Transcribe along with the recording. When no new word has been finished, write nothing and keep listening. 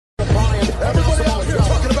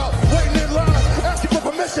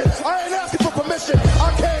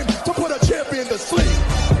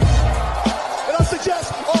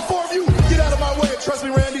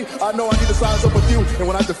And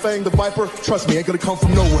when I defang the Viper, trust me, ain't gonna come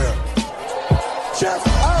from nowhere. Jeff,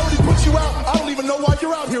 I already put you out. I don't even know why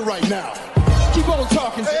you're out here right now. Keep on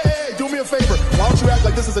talking. Hey, do me a favor. Why don't you act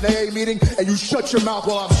like this is an AA meeting and you shut your mouth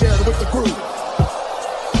while I'm sharing with the group?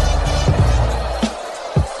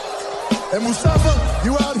 And Mustafa,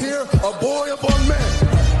 you out here, a boy among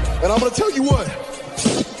men. And I'm gonna tell you what.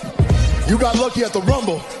 You got lucky at the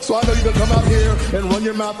Rumble, so I know you're gonna come out here and run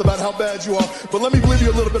your mouth about how bad you are. But let me give you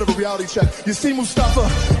a little bit of a reality check. You see, Mustafa,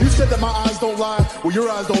 you said that my eyes don't lie. Well, your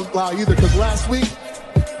eyes don't lie either, because last week,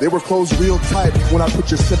 they were closed real tight when I put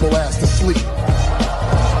your simple ass to sleep.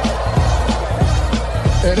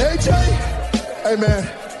 And AJ, hey man,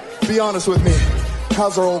 be honest with me.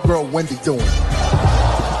 How's our old girl Wendy doing?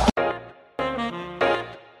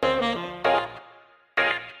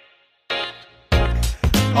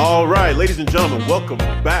 All right, ladies and gentlemen, welcome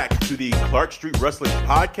back to the Clark Street Wrestling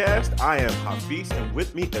Podcast. I am Hafiz, and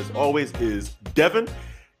with me, as always, is Devin.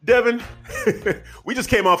 Devin, we just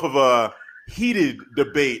came off of a heated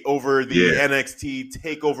debate over the NXT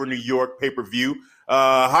TakeOver New York pay-per-view.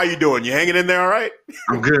 How you doing? You hanging in there all right?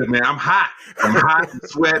 I'm good, man. I'm hot and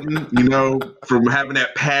sweating, from having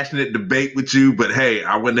that passionate debate with you. But, hey,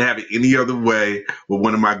 I wouldn't have it any other way with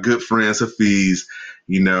one of my good friends, Hafiz.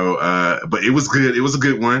 But it was good. It was a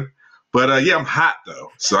good one. But I'm hot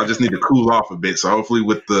though, so I just need to cool off a bit. So hopefully,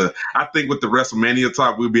 with the WrestleMania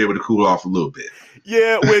talk, we'll be able to cool off a little bit.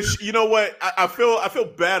 Yeah, which you know what, I feel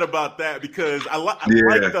bad about that because I like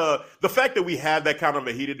the fact that we had that kind of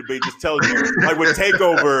a heated debate. Just tells you, like with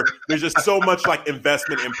TakeOver, there's just so much like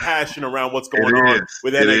investment and passion around what's going on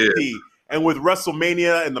with NXT. And with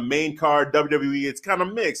WrestleMania and the main card, WWE, it's kind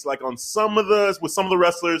of mixed. Like with some of the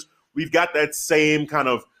wrestlers, we've got that same kind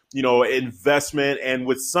of, investment. And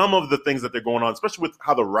with some of the things that they're going on, especially with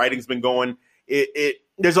how the writing's been going,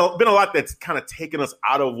 there's been a lot that's kind of taken us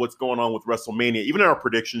out of what's going on with WrestleMania. Even in our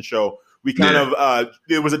prediction show, we kind of,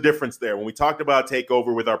 there was a difference there. When we talked about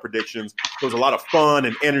TakeOver with our predictions, there was a lot of fun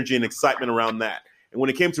and energy and excitement around that. And when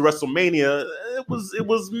it came to WrestleMania, it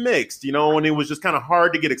was mixed, and it was just kind of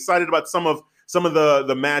hard to get excited about some of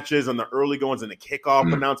the matches and the early goings and the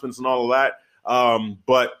kickoff announcements and all of that.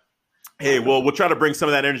 But hey, well, we'll try to bring some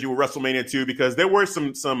of that energy with WrestleMania too, because there were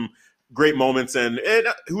some great moments, and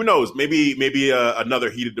who knows, maybe another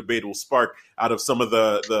heated debate will spark out of some of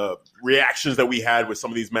the reactions that we had with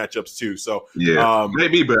some of these matchups too. So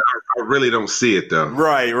maybe, but I really don't see it though.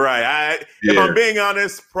 Right. If I'm being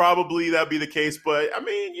honest, probably that'd be the case. But I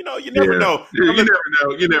mean, you never know.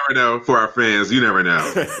 You never know. For our fans, you never know.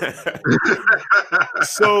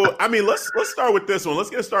 So I mean, let's start with this one. Let's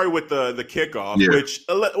get started with the kickoff. Which,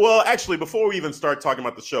 well, actually, before we even start talking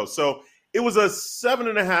about the show, so. It was a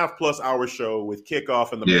 7.5+ hour show with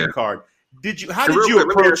kickoff and the main card. How did you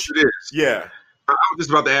approach this? Yeah. I was just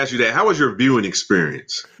about to ask you that. How was your viewing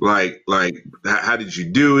experience? Like, how did you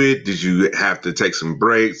do it? Did you have to take some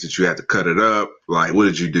breaks? Did you have to cut it up? Like, what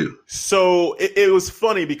did you do? So it was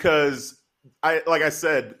funny because like I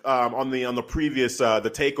said, on the previous, the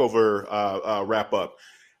TakeOver wrap up,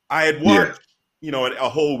 I had watched, a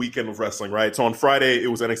whole weekend of wrestling, right? So on Friday, it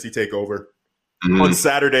was NXT TakeOver. Mm-hmm. On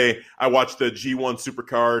Saturday, I watched the G1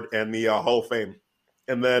 Supercard and the Hall of Fame.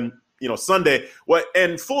 And then, Sunday,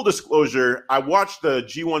 and full disclosure, I watched the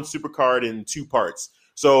G1 Supercard in 2 parts.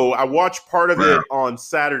 So I watched part of it on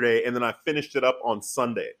Saturday, and then I finished it up on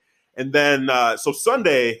Sunday. And then, so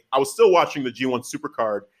Sunday, I was still watching the G1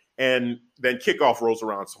 Supercard, and then kickoff rolls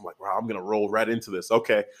around. So I'm like, wow, I'm going to roll right into this.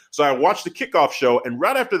 Okay. So I watched the kickoff show, and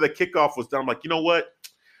right after the kickoff was done, I'm like, you know what?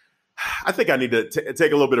 I think I need to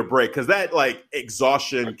take a little bit of break because that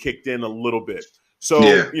exhaustion kicked in a little bit. So,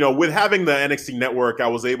 with having the NXT network, I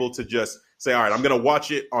was able to just say, all right, I'm going to watch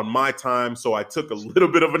it on my time. So I took a little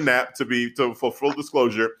bit of a nap for full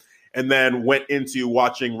disclosure, and then went into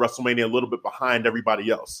watching WrestleMania a little bit behind everybody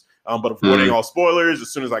else. But avoiding all spoilers, as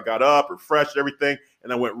soon as I got up, refreshed everything,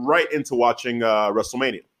 and I went right into watching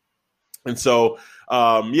WrestleMania. And so,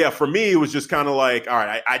 for me, it was just kind of like, all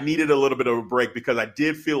right, I needed a little bit of a break because I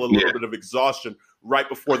did feel a little bit of exhaustion right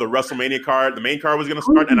before the WrestleMania card, the main card was going to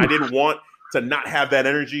start, and I didn't want to not have that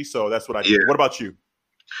energy. So that's what I did. What about you?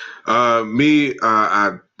 I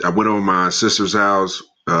went over my sister's house.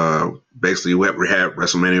 Basically, we had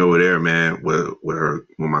WrestleMania over there, man, with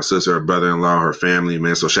my sister, her brother-in-law, her family,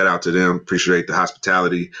 man. So shout out to them. Appreciate the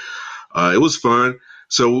hospitality. It was fun.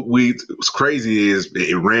 So what's crazy is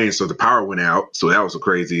it rained, so the power went out. So that was a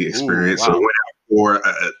crazy experience. Ooh, wow. So it went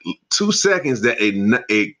out for 2 seconds that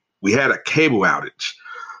we had a cable outage.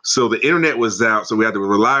 So the internet was out. So we had to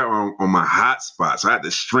rely on my hotspot. So I had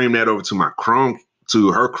to stream that over to my Chrome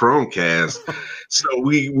to her Chromecast. So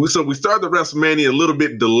we started the WrestleMania a little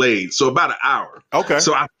bit delayed, so about an hour. Okay.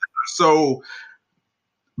 So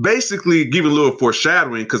basically, give you a little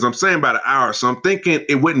foreshadowing because I'm saying about an hour. So I'm thinking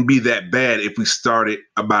it wouldn't be that bad if we started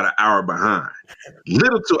about an hour behind.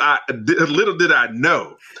 Little did I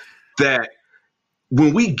know that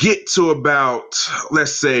when we get to about,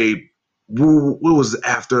 let's say, what was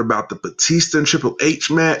after about the Batista and Triple H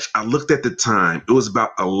match? I looked at the time. It was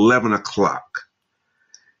about 11 o'clock.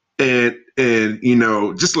 And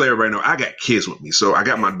just to let everybody know, I got kids with me. So I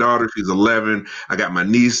got my daughter, she's 11. I got my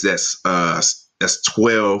niece that's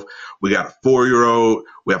 12. We got a 4-year-old.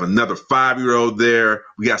 We have another 5-year-old there.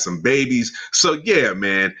 We got some babies. So yeah,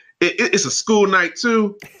 man, it's a school night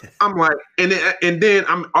too. I'm like, and then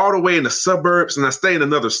I'm all the way in the suburbs, and I stay in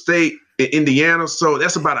another state in Indiana. So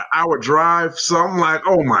that's about an hour drive. So I'm like,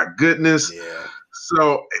 oh my goodness. Yeah.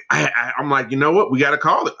 So I'm like, you know what? We got to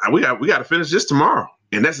call it. We got to finish this tomorrow.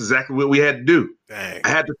 And that's exactly what we had to do. Dang. I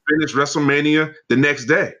had to finish WrestleMania the next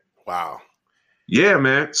day. Wow. Yeah,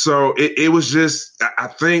 man. So it was just, I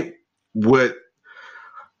think what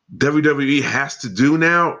WWE has to do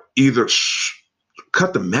now, either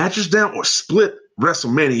cut the matches down or split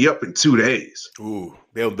WrestleMania up in 2 days. Ooh,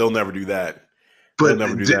 they'll never do that. But they'll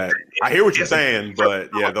never do that. I hear what you're saying, but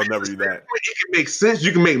yeah, they'll never do that. It can make sense.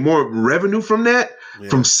 You can make more revenue from that,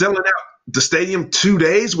 from selling out the stadium 2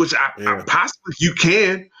 days, which I possibly you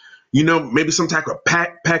can, maybe some type of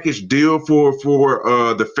package deal for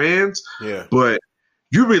the fans. Yeah, but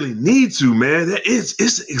you really need to, man.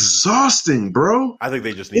 It's exhausting, bro. I think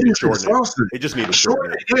they just need to shorten it. They just need to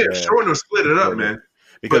shorten it. Yeah, shorten or split it up, man.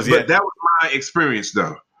 Because but that was my experience,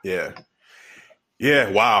 though. Yeah.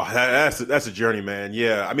 Yeah, wow, that's a journey, man.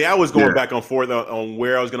 Yeah, I mean, I was going back and forth on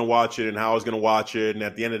where I was going to watch it and how I was going to watch it, and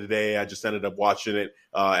at the end of the day, I just ended up watching it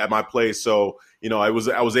at my place. So, I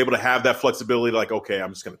was able to have that flexibility, like, okay,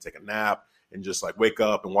 I'm just going to take a nap and just like wake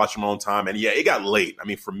up and watch my own time. And yeah, it got late. I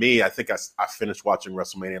mean, for me, I think I finished watching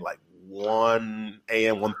WrestleMania like 1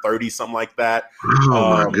 a.m., 1:30, something like that.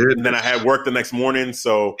 Oh my goodness. And then I had work the next morning,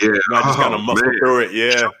 so I just kind of muscled through it.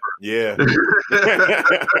 Yeah.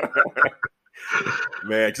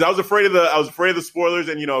 Man, because I was afraid of the spoilers,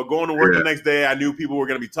 and going to work the next day, I knew people were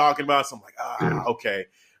going to be talking about it, so I'm like, okay,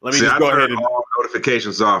 let me just go ahead and all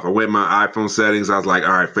notifications off. I went my iPhone settings. I was like, all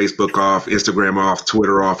right, Facebook off, Instagram off,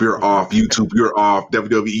 Twitter off, you're off, YouTube, you're off,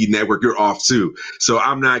 WWE Network, you're off too. So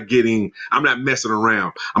I'm not messing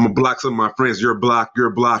around. I'm gonna block some of my friends. You're blocked. I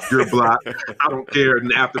don't care.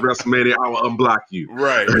 And after WrestleMania, I will unblock you.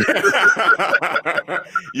 Right.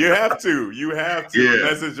 You have to. Yeah. In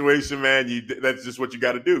that situation, man, that's just what you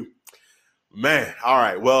got to do. Man, all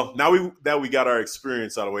right. Well, now we got our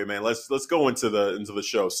experience out of the way, man. Let's go into the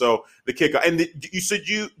show. So the kickoff, and you said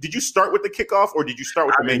did you start with the kickoff or did you start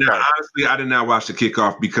with the main card? Honestly, I did not watch the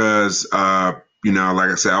kickoff because like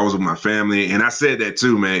I said, I was with my family, and I said that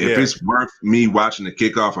too, man. If it's worth me watching the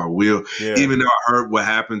kickoff, I will. Yeah. Even though I heard what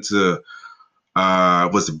happened to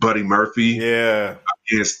was it Buddy Murphy? Yeah,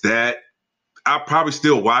 against that. I'll probably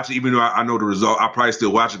still watch it, even though I know the result. I'll probably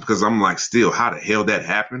still watch it because I'm like, still, how the hell that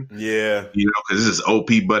happened? Yeah. Because this is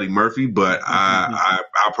OP Buddy Murphy, but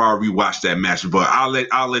I'll probably rewatch that match. But I'll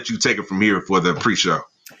let you take it from here for the pre-show.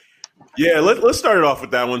 Yeah, let's start it off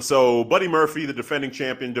with that one. So Buddy Murphy, the defending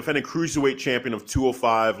cruiserweight champion of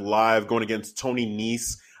 205 Live, going against Tony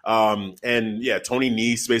Nese. Tony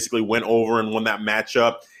Nese basically went over and won that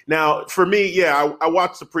matchup. Now, for me, I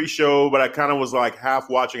watched the pre-show, but I kind of was like half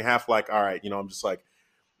watching, half like, all right, I'm just like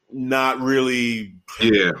not really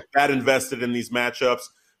that invested in these matchups.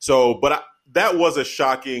 So, but that was a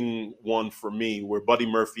shocking one for me where Buddy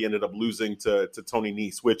Murphy ended up losing to Tony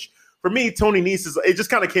Nese, which for me, Tony Nese it just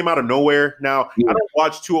kind of came out of nowhere. Now, I don't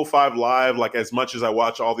watch 205 Live like as much as I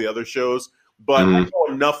watch all the other shows, but I know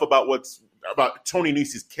enough about Tony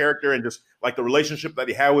Nese's character and just like the relationship that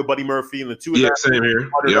he had with Buddy Murphy, and the two of them same here.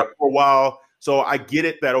 For a while. So I get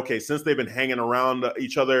it that, okay, since they've been hanging around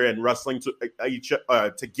each other and wrestling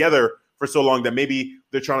together for so long, that maybe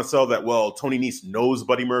they're trying to sell that, well, Tony Nese knows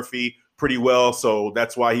Buddy Murphy pretty well, so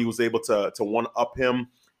that's why he was able to one-up him.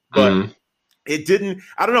 But it didn't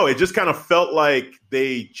 – I don't know. It just kind of felt like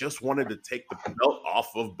they just wanted to take the belt off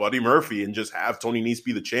of Buddy Murphy and just have Tony Nese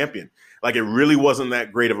be the champion. Like, it really wasn't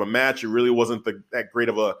that great of a match. It really wasn't that great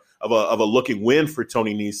of a looking win for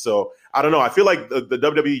Tony Nese. So, I don't know. I feel like the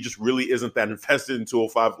WWE just really isn't that invested in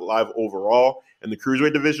 205 Live overall in the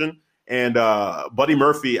Cruiserweight division. And Buddy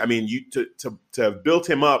Murphy, I mean, to have built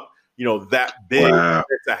him up, that big, to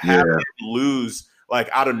have him lose – like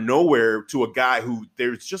out of nowhere to a guy who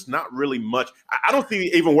there's just not really much. I don't see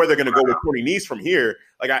even where they're going to go with Tony Nese from here.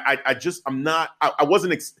 Like I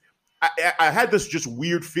wasn't I had this just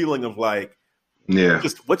weird feeling of like,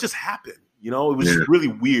 what just happened? You know, it was just really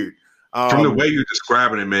weird. From the way you're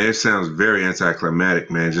describing it, man, it sounds very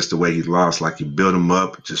anticlimactic, man. Just the way he lost, like you built him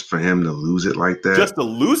up just for him to lose it like that. Just to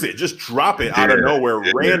lose it, just drop it out of nowhere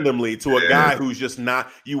randomly to a guy who's just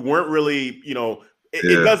not, you weren't really, you know,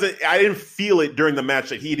 it doesn't, I didn't feel it during the match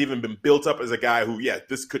that he had even been built up as a guy who,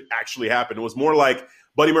 this could actually happen. It was more like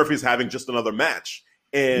Buddy Murphy's having just another match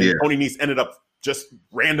and Tony Nese ended up just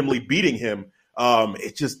randomly beating him.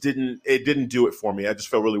 It just didn't do it for me. I just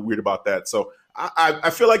felt really weird about that. So I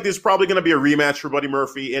feel like there's probably going to be a rematch for Buddy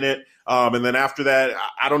Murphy in it. And then after that,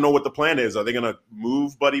 I don't know what the plan is. Are they going to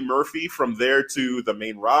move Buddy Murphy from there to the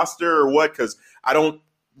main roster or what? Because I don't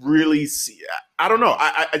really see. I don't know.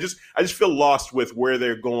 I just feel lost with where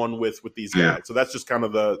they're going with these guys. So that's just kind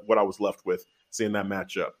of what I was left with seeing that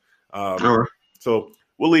matchup. So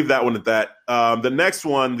we'll leave that one at that. The next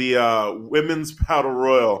one, the Women's Battle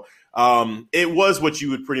Royal. It was what you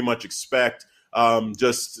would pretty much expect.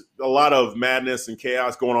 Just a lot of madness and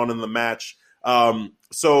chaos going on in the match.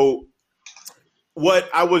 So what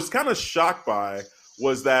I was kind of shocked by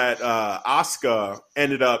was that Asuka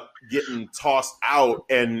ended up getting tossed out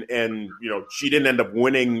and you know, she didn't end up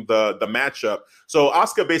winning the matchup. So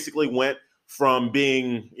Asuka basically went from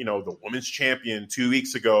being, you know, the women's champion 2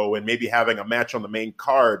 weeks ago and maybe having a match on the main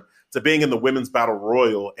card to being in the Women's Battle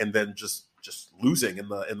Royal and then just losing in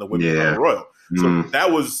the Women's Battle Royal. So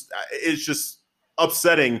it's just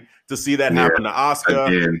upsetting to see that happen to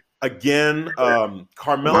Asuka again.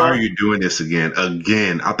 Carmella, why are you doing this again?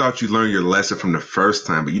 I thought you learned your lesson from the first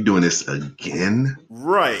time, but you're doing this again,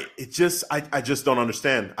 right? It just I just don't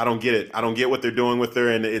understand. I don't get it. I don't get what they're doing with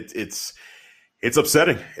her, and it's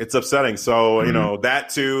upsetting. It's upsetting. So you know, that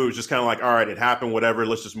too is just kind of like, all right, it happened, whatever,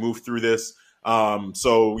 let's just move through this.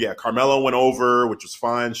 So yeah, Carmella went over, which was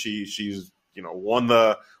fine. She's you know, won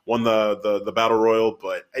the battle royal,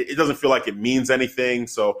 but it doesn't feel like it means anything.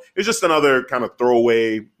 So it's just another kind of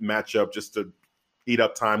throwaway matchup just to eat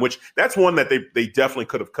up time, which that's one that they definitely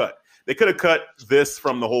could have cut. They could have cut this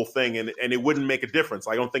from the whole thing and it wouldn't make a difference.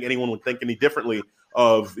 I don't think anyone would think any differently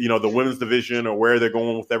of, you know, the women's division or where they're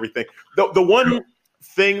going with everything. The one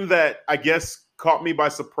thing that I guess caught me by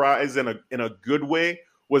surprise in a good way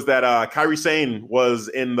was that Kairi Sane was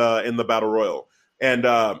in the battle royal. And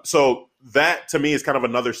so that to me is kind of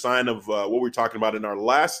another sign of what we were talking about in our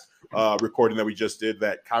last recording that we just did,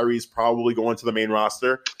 that Kairi's probably going to the main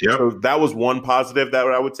roster. Yep. So that was one positive that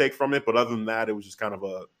I would take from it. But other than that, it was just kind of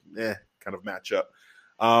a kind of matchup.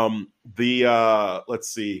 Let's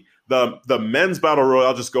see, the men's battle royal,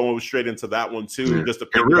 I'll just go straight into that one too. Just to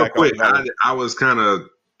pick real back quick, up I was kind of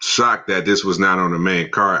shocked that this was not on the main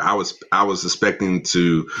card. I was expecting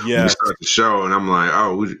to start the show, and I'm like,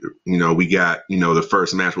 oh, we got the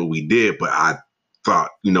first match what we did, but I thought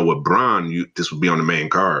with Braun, this would be on the main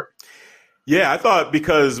card. Yeah, I thought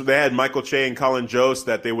because they had Michael Che and Colin Jost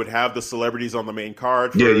that they would have the celebrities on the main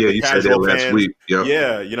card. For you said that last week. Yep.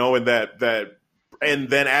 Yeah, and that. And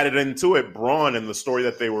then added into it Braun and the story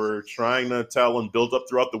that they were trying to tell and build up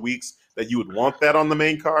throughout the weeks, that you would want that on the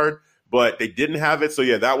main card, but they didn't have it. So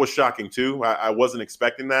yeah, that was shocking too. I wasn't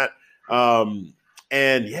expecting that.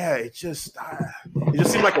 And yeah, it just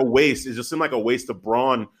seemed like a waste. It just seemed like a waste of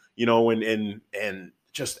Braun, and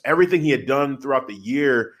just everything he had done throughout the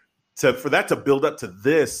year for that to build up to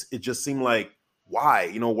this. It just seemed like,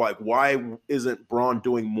 why? Why isn't Braun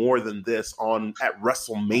doing more than this at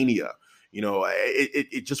WrestleMania?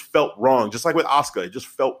 It just felt wrong. Just like with Asuka, it just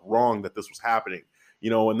felt wrong that this was happening.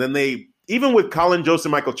 And then they, even with Colin Jost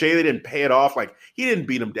and Michael Che, they didn't pay it off. Like, he didn't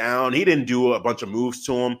beat him down. He didn't do a bunch of moves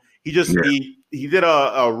to him. He just he did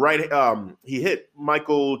a right. He hit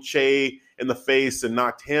Michael Che in the face and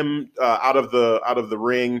knocked him out of the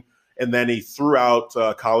ring. And then he threw out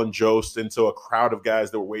Colin Jost into a crowd of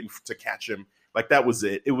guys that were waiting to catch him. Like, that was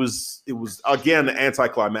it. It was again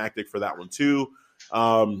anticlimactic for that one too.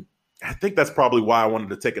 I think that's probably why I wanted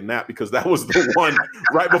to take a nap, because that was the one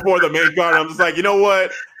right before the main card. I'm just like, you know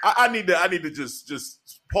what? I need to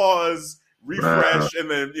just pause, refresh, and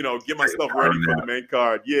then get myself ready for the main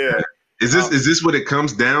card. Yeah. Is this what it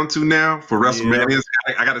comes down to now for WrestleMania?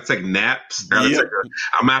 Yeah. I got to take naps. I'm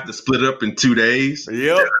gonna have to split up in 2 days.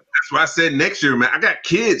 Yep. That's why I said next year, man. I got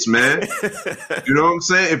kids, man. You know what I'm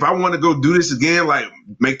saying? If I want to go do this again, like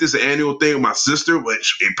make this an annual thing with my sister,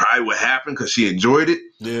 which it probably would happen because she enjoyed it.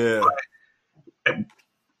 Yeah. But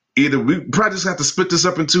either we probably just have to split this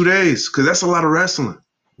up in 2 days, because that's a lot of wrestling.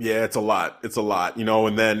 Yeah, it's a lot. It's a lot,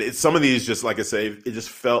 and then some of these, just like I say, it just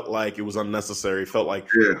felt like it was unnecessary. It felt like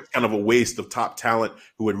kind of a waste of top talent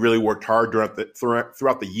who had really worked hard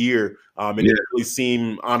throughout the year. And it didn't really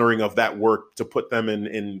seem honoring of that work to put them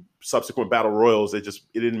in subsequent battle royals, it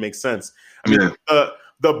didn't make sense. I mean,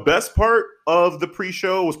 the best part of the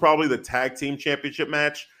pre-show was probably the tag team championship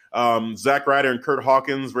match. Zack Ryder and Kurt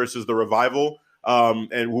Hawkins versus the Revival,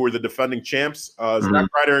 and who were the defending champs. Zack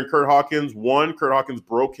Ryder and Kurt Hawkins won. Kurt Hawkins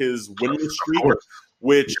broke his winning streak,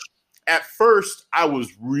 which at first I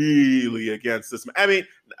was really against this. I mean,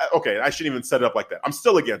 okay, I shouldn't even set it up like that. I'm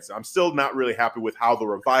still against it. I'm still not really happy with how the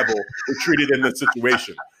Revival were treated in this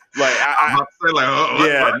situation. Like, no.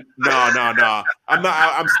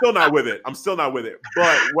 I'm still not with it.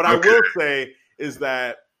 But what I will say is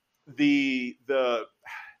that I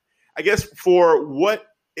guess for what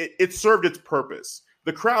it served its purpose.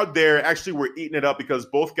 The crowd there actually were eating it up because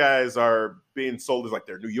both guys are being sold as like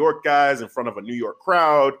they're New York guys in front of a New York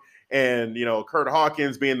crowd. And, Kurt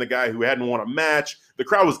Hawkins being the guy who hadn't won a match, the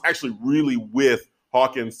crowd was actually really with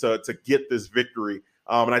Hawkins to get this victory.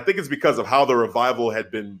 And I think it's because of how the Revival had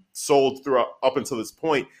been sold up until this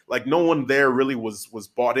point. Like, no one there really was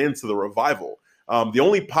bought into the Revival. The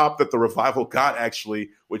only pop that the Revival got,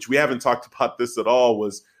 actually, which we haven't talked about this at all,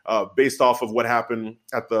 was based off of what happened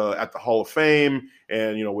at the Hall of Fame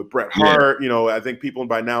and, with Bret Hart. I think people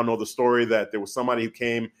by now know the story that there was somebody who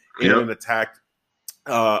came in and attacked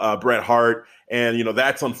Bret Hart, and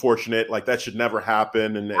that's unfortunate. Like, that should never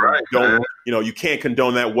happen, and you can't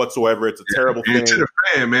condone that whatsoever. It's a terrible thing. To the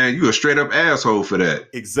fan, man, you a straight up asshole for that.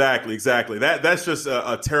 Exactly. That's just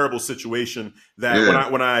a terrible situation.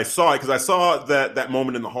 That when I saw it, because I saw that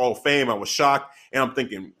moment in the Hall of Fame, I was shocked, and I'm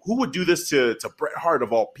thinking, who would do this to Bret Hart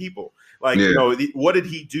of all people? Like, what did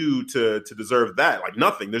he do to deserve that? Like,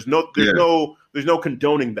 nothing. There's no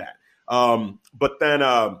condoning that. But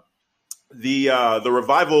then. The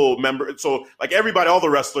Revival member, so like everybody, all the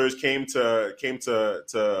wrestlers came to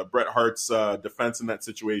Bret Hart's defense in that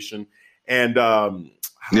situation, and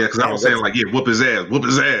because I was saying like, whoop his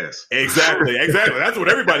ass. Exactly. That's what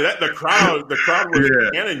everybody. The crowd was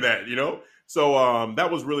chanting that, So that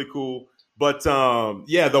was really cool. But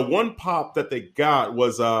the one pop that they got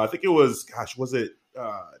was I think it was Dawson?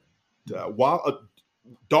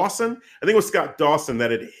 I think it was Scott Dawson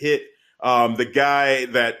that had hit. The guy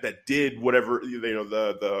that did whatever,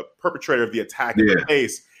 the perpetrator of the attack in the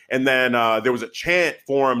face. And then there was a chant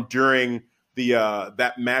for him during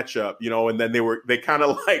that matchup, and then they kind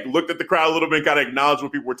of like looked at the crowd a little bit and kind of acknowledged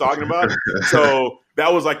what people were talking about. So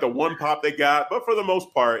that was like the one pop they got. But for the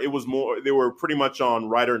most part, it was more, they were pretty much on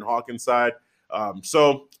Ryder and Hawkins' side.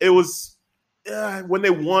 So it was when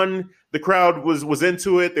they won, the crowd was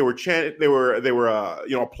into it. They were chanting. They were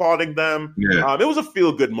applauding them. Yeah. It was a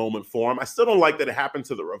feel good moment for them. I still don't like that it happened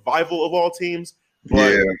to the Revival of all teams,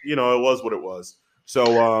 but it was what it was. So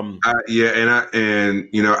I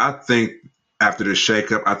think after the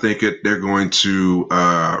shakeup, I think they're going to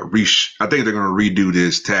redo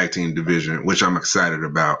this tag team division, which I'm excited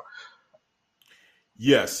about.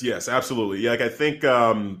 Yes, absolutely. Yeah, like I think.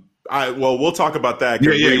 We'll talk about that.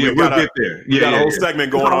 We'll get there. We got a whole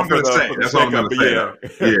segment going on for the That's all I'm going to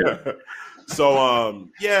say. Yeah. So,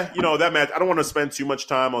 that match, I don't want to spend too much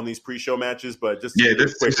time on these pre-show matches, but just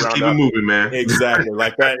let's keep it moving, man. Exactly.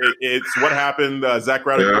 Like that. It's what happened. Zack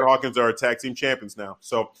Ryder and Kurt Hawkins are tag team champions now.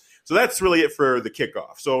 So that's really it for the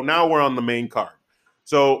kickoff. So now we're on the main card.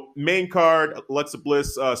 So main card, Alexa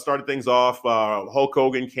Bliss started things off. Hulk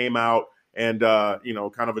Hogan came out and,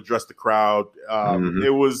 kind of addressed the crowd.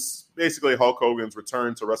 It was basically Hulk Hogan's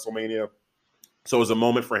return to WrestleMania. So it was a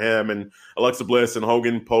moment for him, and Alexa Bliss and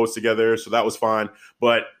Hogan posed together, so that was fine.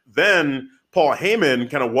 But then Paul Heyman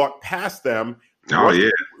kind of walked past them.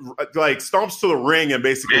 Like stomps to the ring and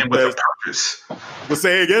basically man with a purpose. We'll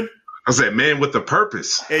say it again? I said, man with a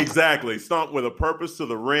purpose. Exactly. Stomped with a purpose to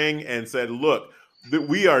the ring and said, look,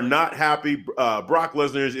 we are not happy. Brock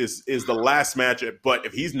Lesnar is the last match, but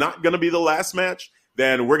if he's not going to be the last match,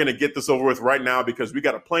 then we're going to get this over with right now because we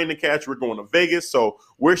got a plane to catch. We're going to Vegas, so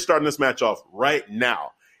we're starting this match off right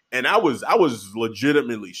now. And I was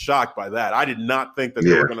legitimately shocked by that. I did not think that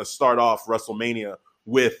they were going to start off WrestleMania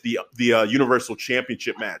with the Universal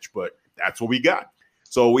Championship match, but that's what we got.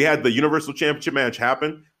 So we had the Universal Championship match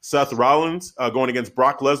happen. Seth Rollins going against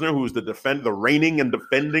Brock Lesnar, who's the reigning and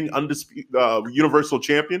defending undisputed Universal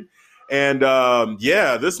Champion. And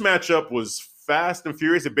this matchup was fast and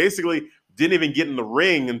furious. It basically didn't even get in the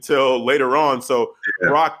ring until later on. So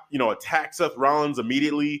Brock, attacked Seth Rollins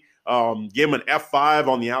immediately, gave him an F5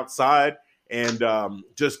 on the outside, and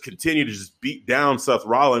just continued to just beat down Seth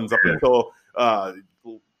Rollins up until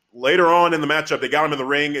later on in the matchup. They got him in the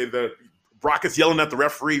ring. Brock is yelling at the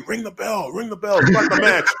referee, ring the bell, start the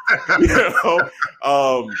match.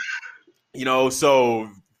 So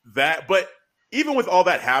that, but even with all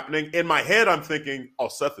that happening, in my head, I'm thinking, oh,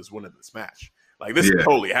 Seth is winning this match. Like, this is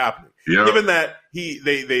totally happening. Yep. Given that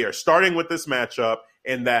they are starting with this matchup,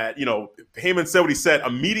 and that, Heyman said what he said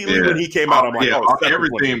immediately when he came out. I'm like,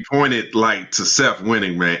 everything pointed like to Seth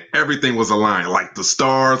winning, man. Everything was aligned, like the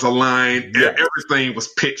stars aligned. Yes. Everything was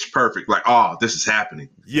pitch perfect. Like, oh, this is happening.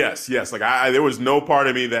 Yes. Like, there was no part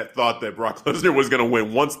of me that thought that Brock Lesnar was going to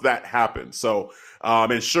win once that happened. So,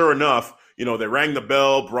 and sure enough, they rang the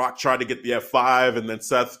bell. Brock tried to get the F5, and then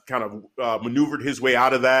Seth kind of maneuvered his way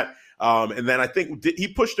out of that. And then I think he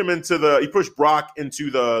pushed Brock into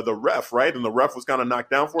the ref, right? And the ref was kind of knocked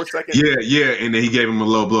down for a second. Yeah. And then he gave him a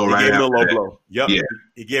low blow, right? He gave him a low blow. Yep. Yeah.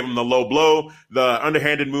 He gave him the low blow, the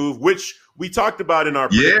underhanded move, which we talked about in our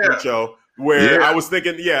prediction show, where I was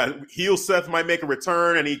thinking, heel Seth might make a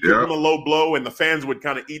return, and he gave him a low blow, and the fans would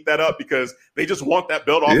kind of eat that up because they just want that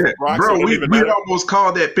belt off of Brock. Bro, we almost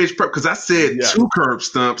called that pitch perfect because I said 2 curb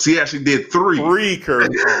stumps. He actually did 3. 3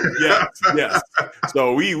 curb stumps. Yes.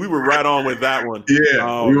 So we were right on with that one.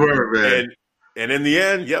 Yeah, we were, man. And in the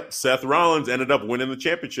end, Seth Rollins ended up winning the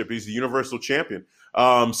championship. He's the Universal Champion.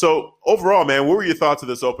 So overall, man, what were your thoughts of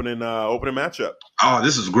this opening matchup? Oh,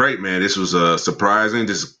 this was great, man. This was surprising.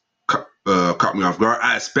 This caught me off guard.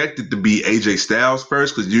 I expected to be AJ Styles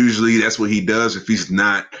first because usually that's what he does if he's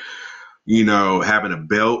not, having a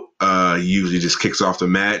belt. He usually just kicks off the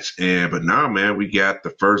match. But no, man, we got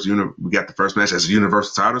the first match as a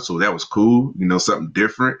Universal title, so that was cool. Something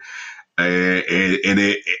different.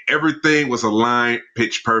 And everything was aligned,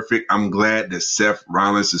 pitch perfect. I'm glad that Seth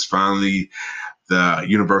Rollins is finally the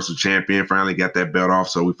Universal Champion. Finally got that belt off,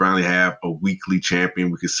 so we finally have a weekly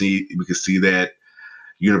champion. We could see that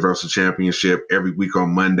Universal Championship every week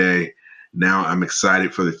on Monday. Now I'm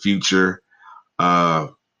excited for the future.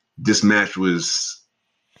 This match was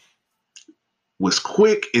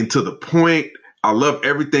quick and to the point. I love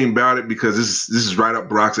everything about it because this is right up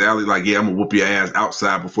Brock's alley. Like, I'm gonna whoop your ass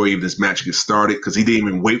outside before even this match gets started, because he didn't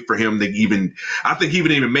even wait for him to I think he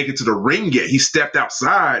didn't even make it to the ring yet. He stepped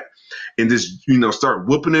outside and just, start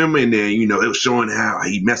whooping him. And then, it was showing how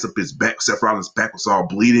he messed up his back. Seth Rollins' back was all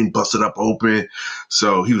bleeding, busted up open.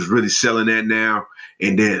 So he was really selling that now.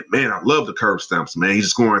 And then, man, I love the curb stomps, man. He's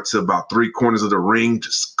just going to about 3 corners of the ring,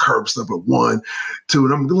 just curb stomp at 1, 2.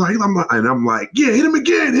 And I'm like, yeah, hit him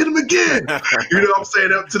again. I'm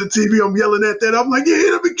saying up to the TV, I'm yelling at that. I'm like, yeah,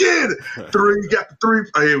 hit him again. 3, he got the 3.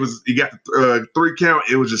 He got the 3 count.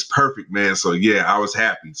 It was just perfect, man. So yeah, I was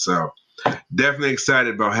happy. So definitely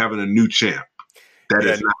excited about having a new champ. That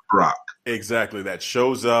is not Brock. Exactly. That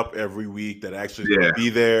shows up every week, that actually going to be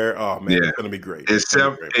there. Oh, man, it's going to be great. And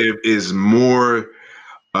Seth is more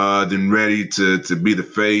than ready to be the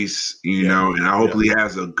face, and I hope he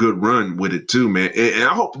has a good run with it too, man. And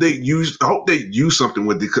I hope they use something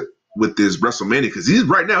with this WrestleMania, because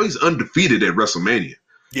he's undefeated at WrestleMania.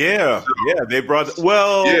 Yeah, they brought.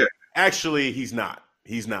 Actually, he's not,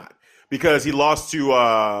 because he lost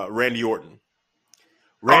to Randy Orton.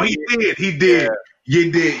 He did.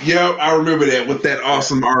 You did. Yeah, I remember that with that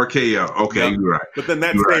awesome RKO. Okay, you're right. But then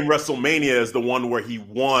that same WrestleMania is the one where he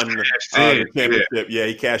won the championship. Yeah,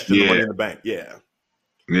 he cashed in the Money in the Bank. Yeah.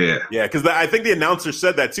 Because I think the announcer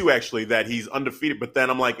said that too, actually, that he's undefeated. But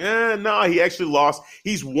then I'm like, no, he actually lost.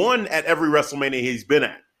 He's won at every WrestleMania he's been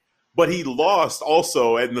at. But he lost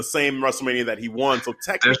also in the same WrestleMania that he won. So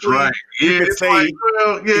technically, that's right. Yeah, it's like,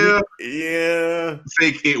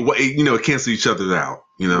 it cancel each other out.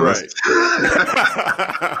 Right.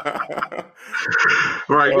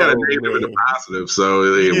 Right. You got to name them in the positive.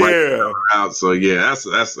 So they wipe it out. So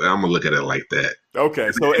that's I'm gonna look at it like that.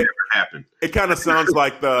 Okay, so it happened. It kind of sounds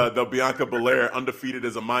like the Bianca Belair undefeated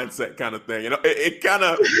as a mindset kind of thing. It kind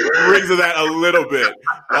of brings to that a little bit.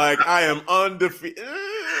 Like, I am undefeated.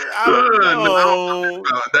 I don't know.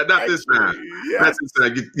 Not this time. Yeah. That's this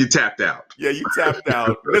time. You tapped out. Yeah, you tapped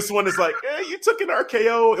out. This one is like, you took an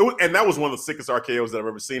RKO. And that was one of the sickest RKOs that I've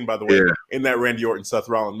ever seen, by the way, in that Randy Orton Seth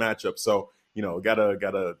Rollins matchup. So,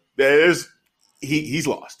 he's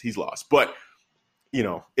lost. But,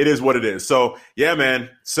 it is what it is. So, yeah, man,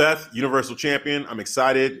 Seth, Universal Champion. I'm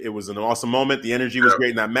excited. It was an awesome moment. The energy was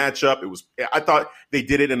great in that matchup. I thought they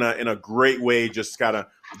did it in a great way. Just gotta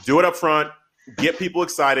do it up front, get people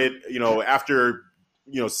excited. After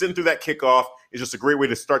sitting through that kickoff is just a great way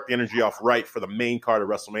to start the energy off right for the main card of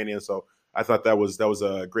WrestleMania. So I thought that was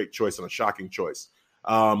a great choice and a shocking choice.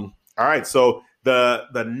 All right, so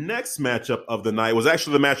the next matchup of the night was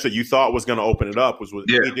actually the match that you thought was going to open it up, was with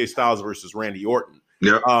AJ Styles versus Randy Orton.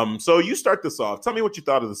 Yeah. So you start this off. Tell me what you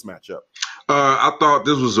thought of this matchup. I thought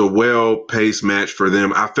this was a well-paced match for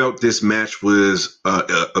them. I felt this match was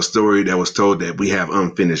a story that was told that we have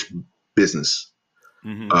unfinished business.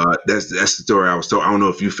 That's the story I was told. I don't know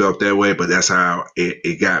if you felt that way, but that's how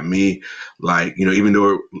it got me. Like, even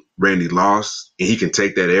though Randy lost and he can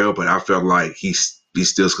take that L, but I felt like he's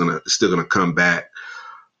still gonna come back,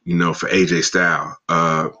 for AJ Styles.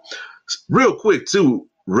 Real quick too,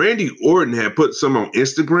 Randy Orton had put some on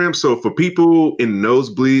Instagram. So for people in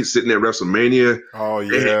nosebleeds sitting at WrestleMania,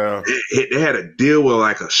 they had a deal with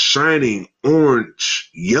like a shining orange,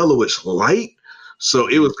 yellowish light. So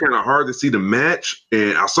it was kind of hard to see the match.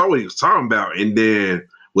 And I saw what he was talking about. And then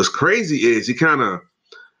what's crazy is he kind of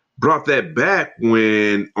brought that back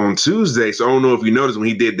on Tuesday. So I don't know if you noticed when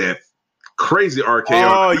he did that crazy RKO.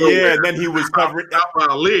 Oh, yeah. And then he was covering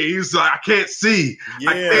Ali. He was like, I can't see. Yeah.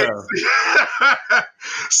 I can't see.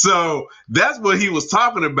 So that's what he was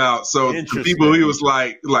talking about. So to people, he was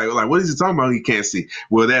like, what is he talking about? He can't see.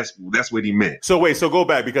 Well, that's what he meant. So wait, go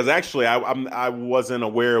back, because actually I wasn't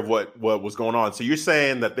aware of what was going on. So you're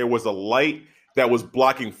saying that there was a light that was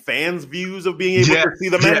blocking fans' views of being able to see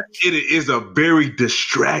the match? It is a very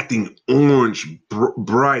distracting orange,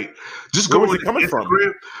 bright. Just where was it coming from?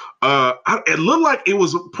 It looked like it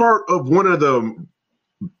was a part of one of the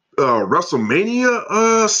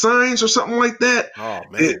WrestleMania signs or something like that. Oh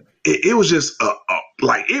man, it was just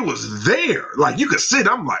like it was there. Like you could sit.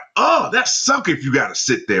 I'm like, oh, that suck if you got to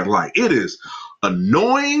sit there. Like it is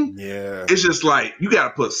annoying. Yeah, it's just like you got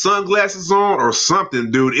to put sunglasses on or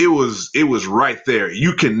something, dude. It was right there.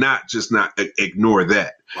 You cannot just not ignore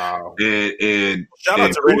that. Wow. And shout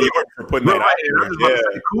out to Randy Orton for putting that out.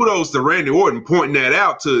 Kudos to Randy Orton pointing that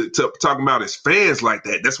out to talking about his fans like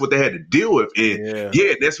that. That's what they had to deal with. And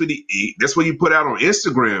that's what he put out on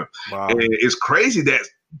Instagram. Wow. And it's crazy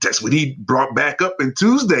that's what he brought back up in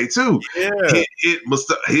Tuesday too. Yeah. Hit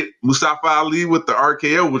Mustafa Ali with the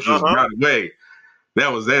RKO, which was by the way.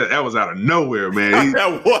 That was out of nowhere, man.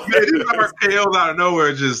 That was. Man, these RKOs out of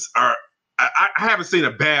nowhere just are. I haven't seen a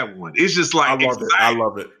bad one. It's just like I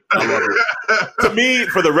love it. To me,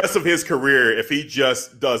 for the rest of his career, if he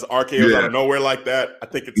just does RKOs out of nowhere like that, I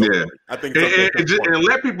think it's okay. I think and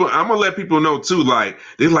let people. I'm gonna let people know too. Like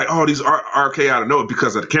they're like, oh, these RK out of nowhere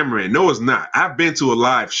because of the cameraman. No, it's not. I've been to a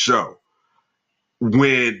live show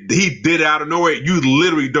when he did it out of nowhere. You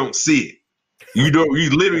literally don't see it. You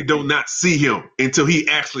literally do not see him until he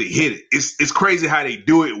actually hit it. It's crazy how they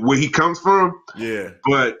do it where he comes from. Yeah,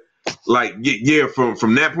 but. Like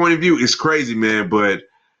from that point of view, it's crazy, man. But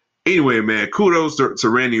anyway, man, kudos to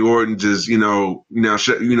Randy Orton, just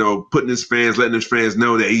putting his fans, letting his fans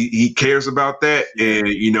know that he cares about that, and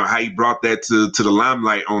how he brought that to the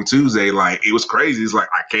limelight on Tuesday. Like it was crazy. It's like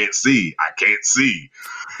I can't see.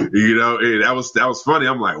 And that was funny.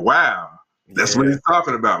 I'm like, wow, that's what he's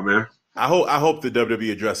talking about, man. I hope the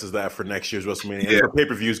WWE addresses that for next year's WrestleMania and for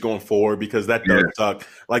pay-per-views going forward, because that does suck.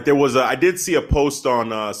 Like I did see a post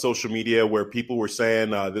on social media where people were saying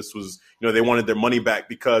this was, they wanted their money back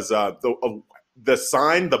because the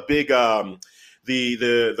sign, the big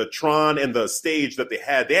the Tron and the stage that they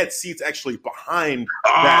had seats actually behind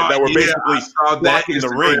that were basically blocking the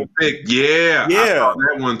ring. Yeah, I saw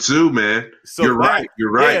that one too, man. So you're right.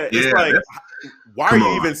 Yeah, it's like, why are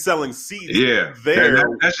you even selling seats there?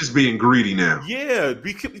 That's just being greedy now. Yeah,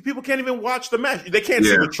 people can't even watch the match. They can't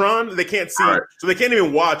see the Tron. They can't see, so they can't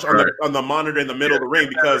even watch on the monitor in the middle of the ring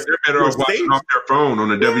because they're better off watching off their phone on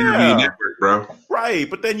the WWE network, bro. Right,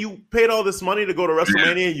 but then you paid all this money to go to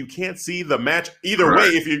WrestleMania and you can't see the match either way.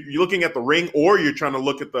 If you're looking at the ring or you're trying to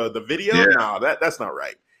look at the video, no, that's not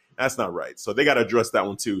right. That's not right. So they got to address that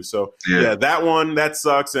one too. So that one, that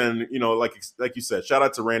sucks. And like you said, shout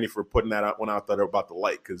out to Randy for putting that one out there about the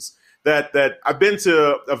light, because that I've been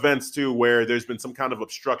to events too where there's been some kind of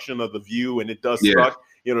obstruction of the view, and it does suck,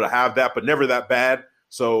 to have that, but never that bad.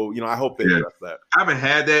 So I hope they address that. I haven't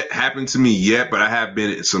had that happen to me yet, but I have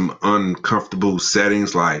been in some uncomfortable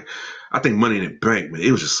settings. Like I think Money in the Bank, man,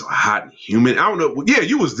 it was just so hot and humid. I don't know. Yeah,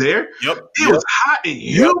 you was there. Yep. It was hot and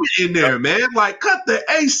humid in there, man. Like, cut the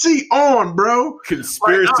AC on, bro.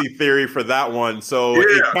 Conspiracy theory for that one. So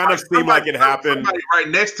it kind of seemed like it happened. Somebody right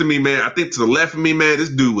next to me, man. I think to the left of me, man, this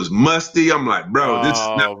dude was musty. I'm like, bro, this is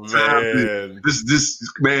not time. This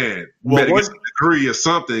man, better get some degree or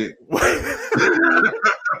something.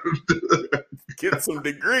 Get some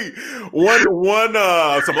degree.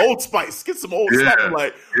 Some Old Spice. Get some old stuff.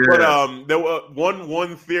 But there was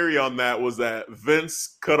one theory on that was that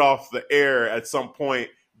Vince cut off the air at some point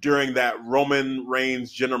during that Roman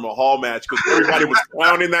Reigns Jinder Mahal match because everybody was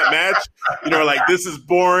clowning that match. Like this is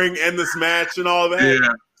boring, end this match and all that.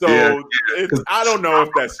 Yeah. So I don't know if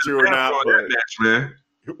that's true or not. That match, man.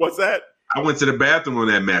 What's that? I went to the bathroom on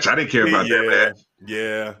that match. I didn't care about that match.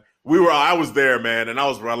 Yeah. I was there, man, and I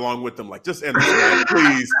was right along with them. Like, just end this match,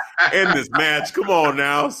 please. End this match. Come on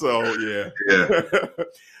now. So yeah.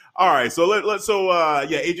 All right. So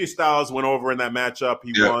AJ Styles went over in that matchup.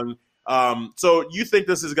 He won. So you think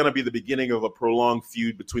this is going to be the beginning of a prolonged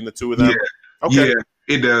feud between the two of them? Yeah. Okay. Yeah,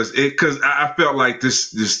 it does. Because I felt like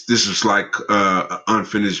this was like an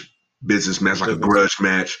unfinished business match, like a grudge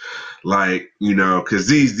match, like, you know, because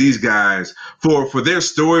these guys for their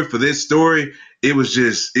story, for this story, it was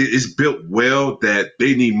just it's built well that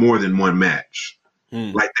they need more than one match.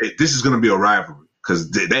 Like this is going to be a rivalry because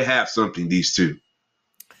they have something, these two.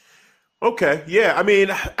 Okay, yeah. I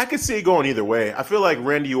mean, I could see it going either way. I feel like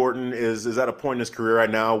Randy Orton is at a point in his career right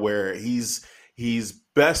now where he's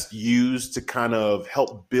best used to kind of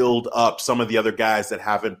help build up some of the other guys that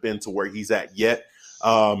haven't been to where he's at yet.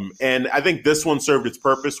 And I think this one served its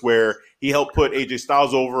purpose where he helped put AJ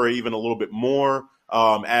Styles over even a little bit more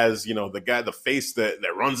as, you know, the face that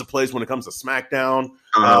runs the place when it comes to SmackDown.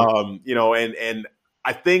 You know, and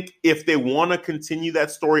I think if they want to continue that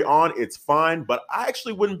story on, it's fine. But I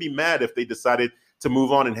actually wouldn't be mad if they decided to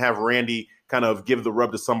move on and have Randy kind of give the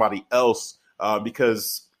rub to somebody else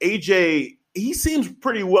because AJ, he seems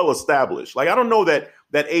pretty well established. Like, I don't know that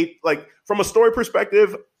like from a story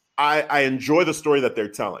perspective, I enjoy the story that they're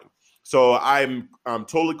telling. So I'm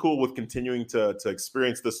totally cool with continuing to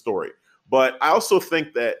experience this story. But I also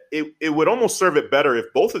think that it would almost serve it better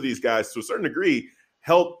if both of these guys, to a certain degree,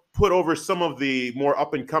 help put over some of the more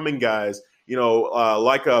up-and-coming guys, you know,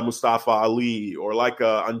 like Mustafa Ali or like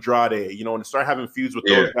Andrade, you know, and start having feuds with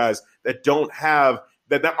those guys that don't have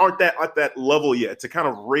that aren't at that level yet to kind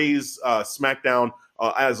of raise SmackDown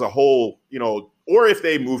as a whole, you know, or if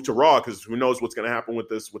they move to Raw, because who knows what's going to happen with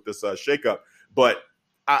this shakeup. But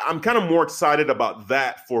I'm kind of more excited about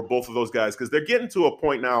that for both of those guys because they're getting to a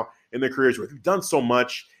point now in their careers where they've done so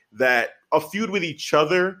much that a feud with each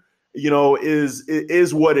other, you know,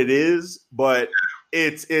 is what it is. But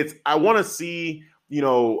it's I want to see, you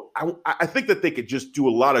know, I think that they could just do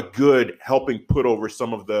a lot of good helping put over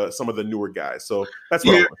some of the newer guys. So that's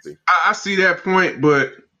what I want to see. I see that point,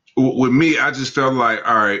 but with me, I just felt like,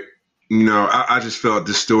 all right, you know, I just felt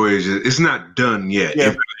this story it's not done yet. Yeah.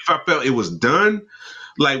 If I felt it was done,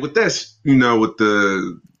 like with that, you know, with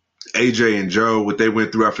the AJ and Joe, what they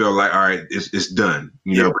went through, I felt like, all right, it's done.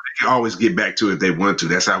 You know, but they can always get back to it if they want to.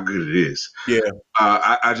 That's how good it is. Yeah.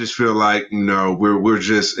 I just feel like, you know, we're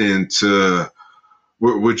just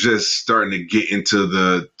we're just starting to get into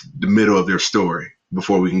the middle of their story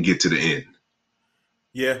before we can get to the end.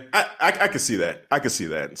 Yeah, I could see that. I could see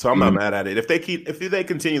that. So I'm not mad at it. If they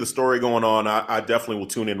continue the story going on, I definitely will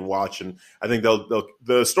tune in and watch. And I think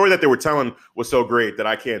the story that they were telling was so great that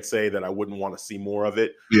I can't say that I wouldn't want to see more of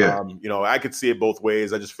it. Yeah. You know, I could see it both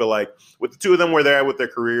ways. I just feel like with the two of them where they're at with their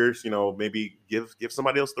careers, you know, maybe give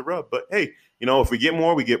somebody else the rub. But hey, you know, if we get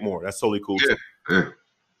more, we get more. That's totally cool. Yeah. Yeah.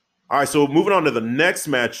 All right, so moving on to the next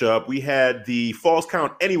matchup, we had the Falls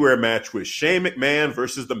Count Anywhere match with Shane McMahon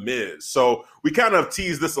versus The Miz. So we kind of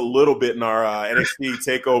teased this a little bit in our NXT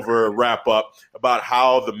TakeOver wrap-up about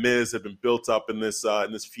how The Miz had been built up in this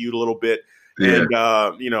feud a little bit. Yeah.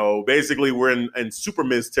 And, you know, basically we're in Super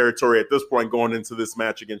Miz territory at this point going into this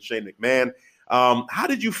match against Shane McMahon. How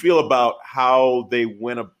did you feel about how they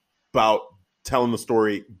went about telling the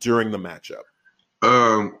story during the matchup?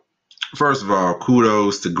 First of all,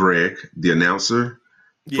 kudos to Greg, the announcer,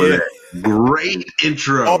 for that great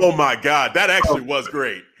intro. Oh, my God. That actually was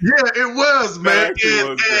great. Yeah, it was, man.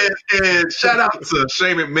 And shout out to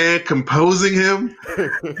Shane McMahon composing him.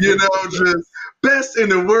 You know, just best in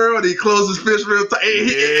the world. He closed his fist real tight.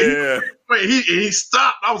 He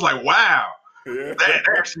stopped. I was like, wow. Yeah.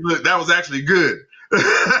 That was actually good.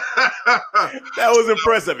 That was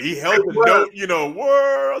impressive. He held the note, you know,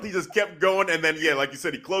 world. He just kept going, and then like you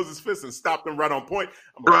said, he closed his fist and stopped him right on point.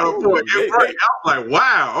 Right on point. I was like,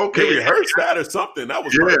 wow, okay. He rehearsed that or something. That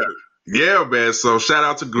was perfect. Yeah, man. So shout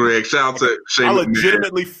out to Greg. Shout out to Shane. I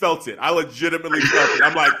legitimately felt it. I'm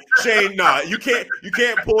like, Shane, nah, you can't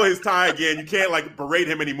pull his tie again. You can't like berate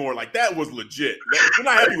him anymore. Like that was legit. If you're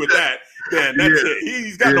not happy with that, then that's it.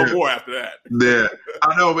 He's got no more after that. Yeah,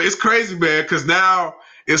 I know, but it's crazy, man. Because now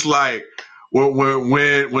it's like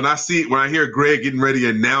when I hear Greg getting ready to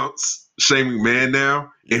announce Shane McMahon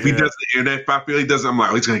now. If he doesn't, and if I feel he doesn't, I'm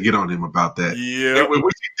like, he's gonna get on him about that. Yeah,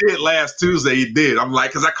 which he did last Tuesday. He did. I'm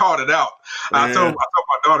like, because I called it out. I told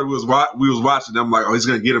my daughter we was watching. I'm like, he's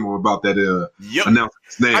gonna get him about that announcing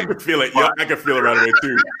his name. I could feel it. Yep, I could feel it right away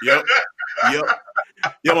too. Yep.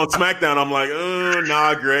 Yeah, on SmackDown, I'm like,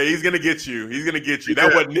 nah, Gray, he's gonna get you. He's gonna get you.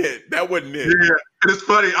 That wasn't it. That wasn't it. Yeah, and it's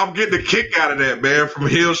funny. I'm getting a kick out of that, man, from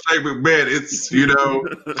heel Shane McMahon. It's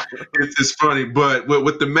it's funny, but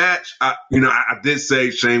with the match, I did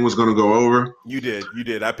say Shane was gonna go over. You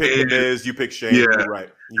did. I picked The Miz. You picked Shane. Yeah, You're right.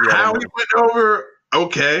 How he went over?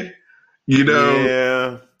 Okay,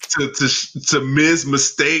 Yeah. To Miz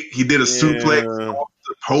mistake, he did a suplex off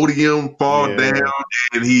the podium, fall down,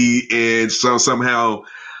 and somehow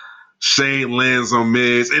Shane lands on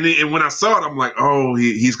Miz. And when I saw it, I'm like, oh,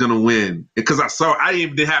 he's gonna win, because I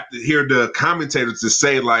didn't even have to hear the commentators to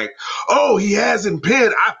say like, oh, he has him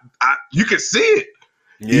pinned. You can see it.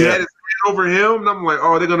 He had his hand over him, and I'm like,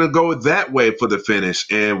 oh, they're gonna go that way for the finish.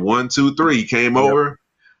 And 1, 2, 3, he came over.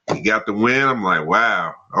 He got the win. I'm like,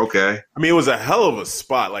 wow, okay. I mean, it was a hell of a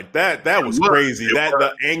spot. Like that was crazy.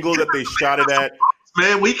 The angle that they shot it at.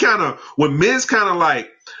 Man, when Miz kind of like,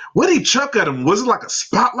 what did he chuck at him? Was it like a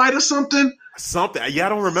spotlight or something? Something. Yeah, I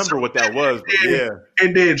don't remember what that was. But yeah.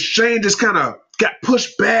 And then Shane just kind of got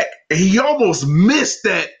pushed back, and he almost missed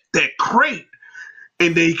that crate.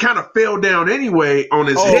 And then he kind of fell down anyway on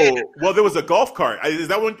his head. Well, there was a golf cart. Is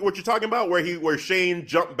that what you're talking about? Where Shane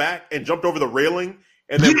jumped back and jumped over the railing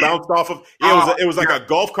and then bounced off of? Yeah, it was like a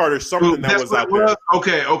golf cart or something that was out there.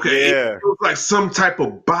 Okay. Yeah. It was like some type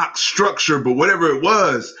of box structure, but whatever it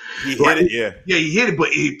was, he hit it. Yeah. Yeah, he hit it, but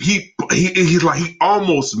he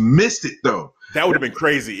almost missed it though. That would have been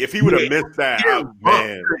crazy if he would have missed that.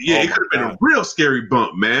 Man, it could have been a real scary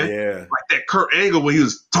bump, man. Yeah, like that Kurt Angle when he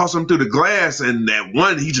was tossing him through the glass, and that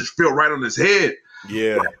one he just fell right on his head.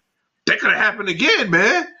 Yeah, like, that could have happened again,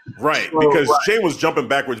 man. Right, because Shane was jumping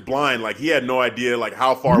backwards blind, like he had no idea like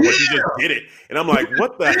how far away he just did it, and I'm like,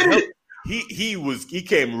 what the hell? He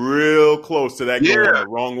came real close to that going the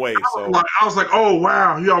wrong way. So I was like, oh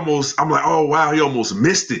wow, he almost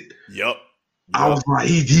missed it. Yep. I was like,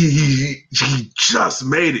 he just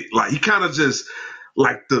made it. Like he kind of just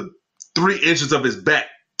like the 3 inches of his back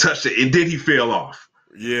touched it, and then he fell off.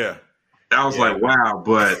 Yeah, I was like, wow.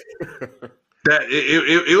 But that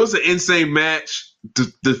it was an insane match.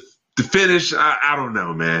 The finish, I don't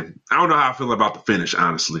know, man. I don't know how I feel about the finish.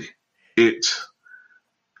 Honestly, it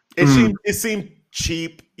seemed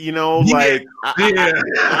cheap. Like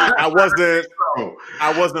I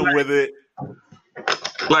wasn't with it.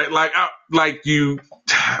 I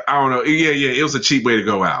don't know. Yeah. It was a cheap way to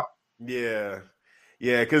go out. Yeah.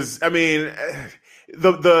 Because I mean,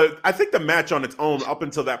 I think the match on its own up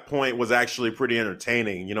until that point was actually pretty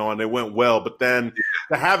entertaining, and it went well. But then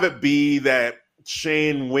to have it be that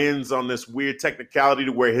Shane wins on this weird technicality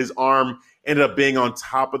to where his arm ended up being on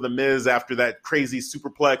top of the Miz after that crazy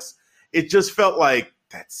superplex, it just felt like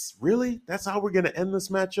that's how we're going to end this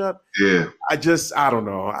matchup. Yeah. I don't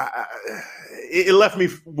know. It left me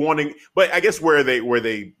wanting, but I guess where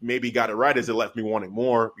they maybe got it right is it left me wanting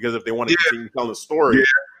more, because if they want to continue telling the story,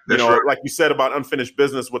 like you said about unfinished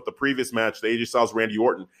business with the previous match, the AJ Styles Randy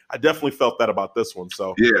Orton, I definitely felt that about this one.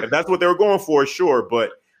 So if that's what they were going for, sure.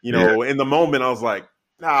 But in the moment, I was like,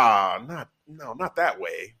 not that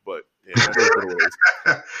way. But that is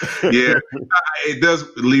what it is. It does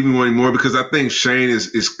leave me wanting more, because I think Shane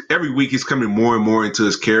is every week he's coming more and more into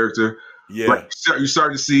his character. Yeah, like you're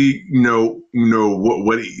starting to see,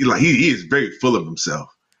 what he is very full of himself.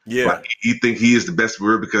 Yeah, like he think he is the best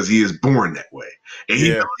word because he is born that way, and he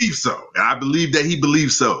believes so. And I believe that he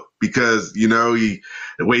believes so, because the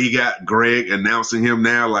way he got Greg announcing him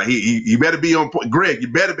now, like he better be on point. Greg, you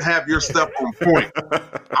better have your stuff on point. I'm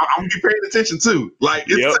gonna be paying attention too. Like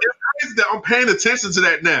it's crazy that I'm paying attention to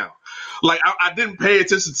that now. Like I didn't pay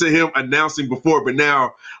attention to him announcing before, but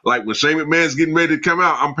now, like when Shane McMahon's getting ready to come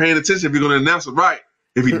out, I'm paying attention if you're going to announce it right.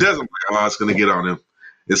 If he doesn't, it's going to get on him.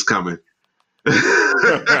 It's coming.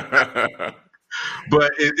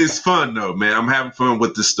 But it's fun though, man. I'm having fun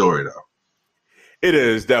with this story though. It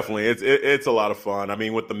is definitely. It's a lot of fun. I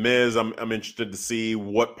mean, with the Miz, I'm interested to see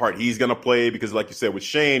what part he's going to play, because, like you said, with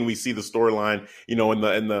Shane, we see the storyline, in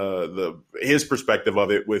the his perspective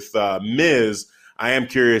of it. With Miz, I am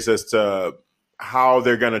curious as to how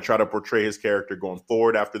they're going to try to portray his character going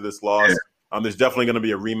forward after this loss. Yeah. There's definitely going to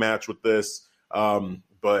be a rematch with this.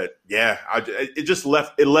 But yeah,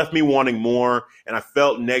 it left me wanting more, and I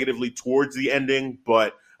felt negatively towards the ending,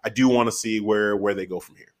 but I do want to see where they go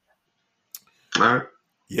from here. All right.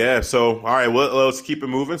 Yeah. So, all right, well, let's keep it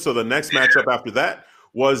moving. So the next matchup after that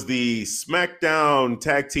was the SmackDown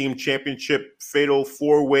Tag Team Championship Fatal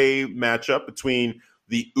 4-Way matchup between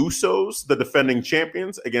the Usos, the defending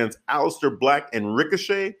champions, against Aleister Black and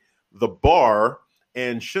Ricochet, The Bar,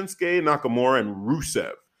 and Shinsuke Nakamura and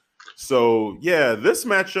Rusev. So, yeah, this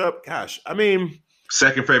matchup, gosh, I mean...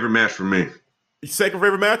 second favorite match for me. Second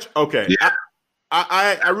favorite match? Okay. Yeah.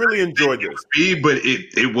 I really enjoyed this. But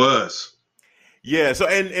it was. Yeah, so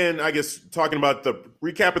and I guess talking about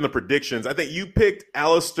recapping the predictions, I think you picked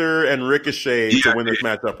Alistair and Ricochet to win this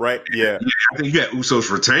matchup, right? Yeah. I think you got Usos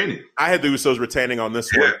retaining. I had the Usos retaining on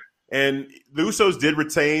this one. And the Usos did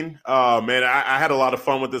retain. Man, I had a lot of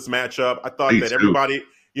fun with this matchup. I thought that everybody,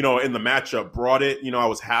 in the matchup brought it. I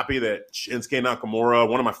was happy that Shinsuke Nakamura,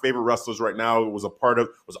 one of my favorite wrestlers right now, was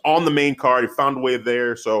on the main card. He found a way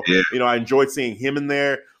there. So, I enjoyed seeing him in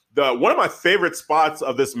there. One of my favorite spots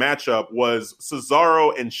of this matchup was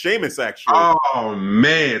Cesaro and Sheamus, actually. Oh,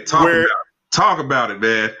 man. Talk about it,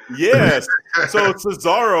 man. Yes. So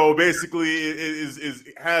Cesaro basically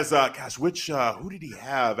has who did he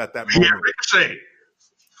have at that moment? Yeah, Ricochet.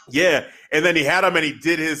 Yeah, and then he had him, and he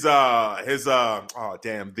did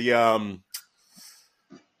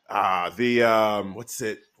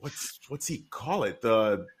what's he call it?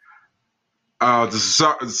 The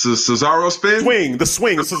Cesaro spin? The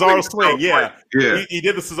Cesaro swing, yeah. Yeah. He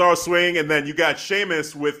did the Cesaro swing, and then you got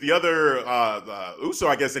Sheamus with the other Uso,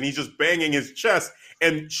 I guess, and he's just banging his chest.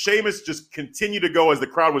 And Sheamus just continued to go as the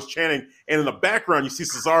crowd was chanting. And in the background, you see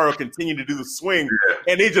Cesaro continue to do the swing.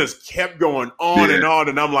 And he just kept going on and on.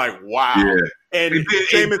 And I'm like, wow. Yeah. And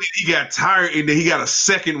Sheamus, he got tired, and then he got a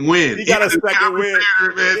second win. He got a second win.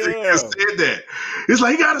 Man, he said that. It's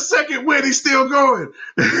like, he got a second win. He's still going.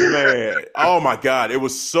 Man, oh my God, it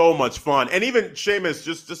was so much fun. And even Sheamus,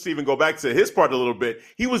 just to even go back to his part a little bit,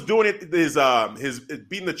 he was doing it his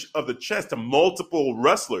beating of the chest to multiple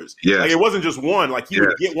wrestlers. Yeah, like it wasn't just one. Like he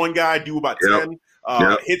would get one guy, do about 10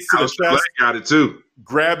 hits to the chest. Black got it too.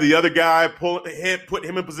 Grab the other guy, put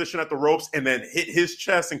him in position at the ropes, and then hit his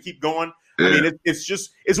chest and keep going. Yeah. I mean,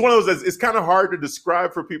 it's one of those. It's kind of hard to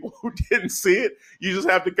describe for people who didn't see it. You just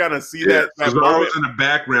have to kind of see that. Because I was in the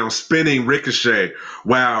background spinning Ricochet,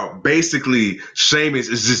 while basically Sheamus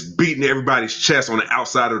is just beating everybody's chest on the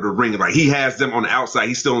outside of the ring. Like he has them on the outside,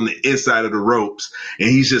 he's still on the inside of the ropes, and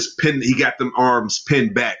he's just pinned. He got them arms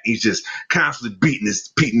pinned back. He's just constantly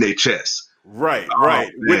beating their chest. Right.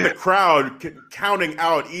 With the crowd counting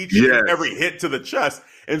out each and every hit to the chest.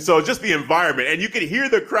 And so just the environment. And you could hear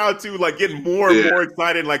the crowd, too, like getting more and more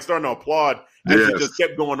excited, like starting to applaud as it just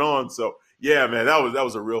kept going on. So, yeah, man, that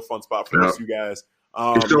was a real fun spot for those two guys.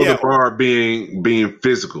 It shows the bar being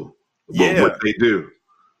physical, what they do.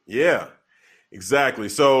 Yeah, exactly.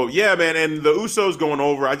 So, yeah, man, and the Usos going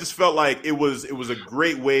over, I just felt like it was a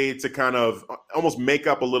great way to kind of almost make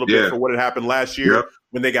up a little bit for what had happened last year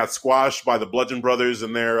when they got squashed by the Bludgeon Brothers,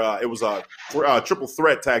 and it was a triple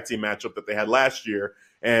threat tag team matchup that they had last year.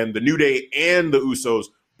 And the New Day and the Usos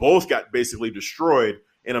both got basically destroyed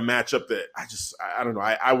in a matchup that I don't know,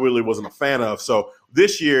 I really wasn't a fan of. So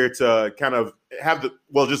this year to kind of have the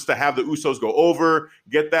Usos go over,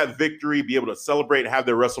 get that victory, be able to celebrate, have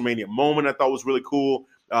their WrestleMania moment, I thought was really cool.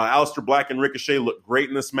 Aleister Black and Ricochet looked great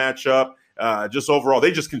in this matchup. Just overall,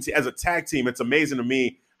 they just continue as a tag team. It's amazing to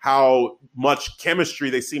me how much chemistry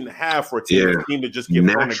they seem to have for a team to just get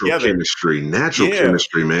thrown together. Natural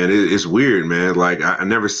chemistry, man. It's weird, man. Like I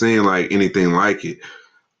never seen like anything like it.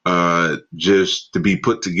 Just to be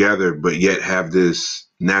put together, but yet have this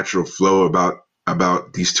natural flow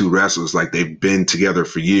about these two wrestlers, like they've been together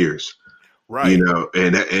for years, right?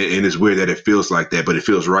 And it's weird that it feels like that, but it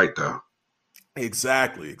feels right though.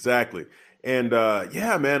 Exactly. And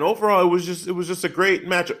man, overall it was just a great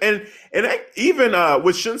matchup. And even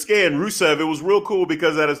with Shinsuke and Rusev, it was real cool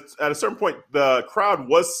because at a certain point the crowd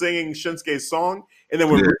was singing Shinsuke's song, and then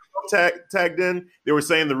when Rusev tagged in, they were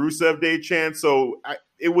saying the Rusev Day chant. So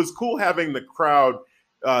it was cool having the crowd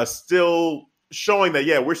still showing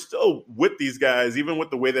that we're still with these guys, even with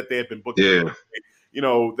the way that they had been booked.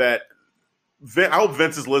 That. I hope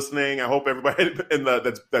Vince is listening. I hope everybody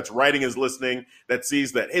that's writing is listening, that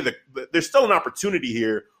sees that, hey, there's still an opportunity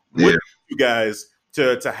here with you guys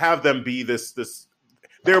to have them be this.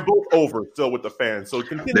 They're both over still with the fans. So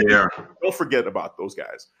continue. They are. Don't forget about those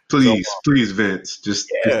guys. Please, Vince, just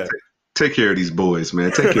take care of these boys,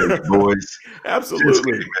 man. Take care of these boys.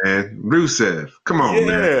 Absolutely, man. Rusev, come on, man.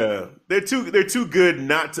 Yeah, they're too good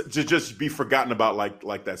not to just be forgotten about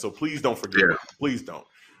like that. So please don't forget. Yeah. Please don't.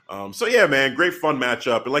 Man, great fun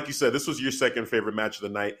matchup. And like you said, this was your second favorite match of the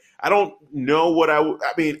night. I don't know what I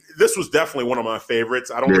mean, this was definitely one of my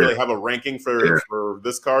favorites. I don't really have a ranking for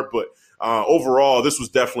this card, but overall, this was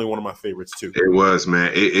definitely one of my favorites too. It was,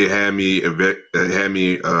 man. It had me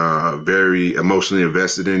very emotionally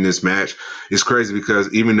invested in this match. It's crazy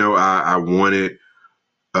because even though I wanted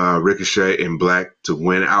Ricochet and Black to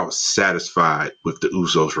win, I was satisfied with the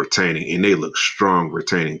Usos retaining, and they look strong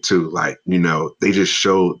retaining too. Like, they just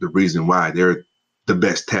showed the reason why they're the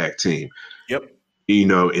best tag team. Yep. in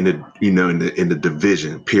the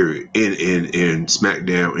division period, in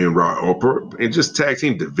SmackDown, in Raw, and just tag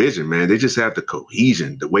team division, man. They just have the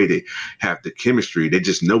cohesion, the way they have the chemistry. They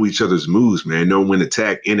just know each other's moves, man. Know when to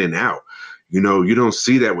tag in and out. You don't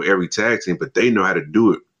see that with every tag team, but they know how to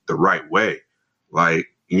do it the right way. Like,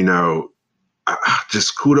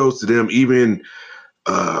 just kudos to them. Even,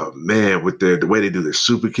 man, with the way they do their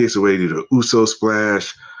super kicks, the way they do the Uso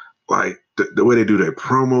splash, like the way they do their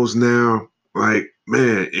promos now, like,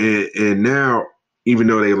 man, and now, even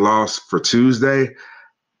though they lost for Tuesday,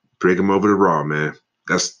 bring them over to Raw, man.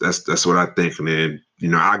 That's what I think. And then,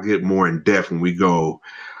 I'll get more in depth when we go.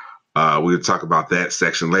 We'll talk about that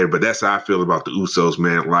section later, but that's how I feel about the Usos,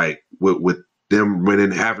 man. Like with them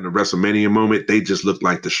winning, having a WrestleMania moment, they just look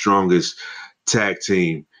like the strongest tag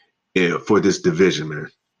team for this division, man.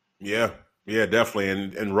 Yeah, definitely.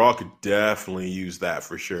 And Raw could definitely use that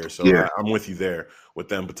for sure. So yeah. I'm with you there with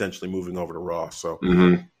them potentially moving over to Raw. So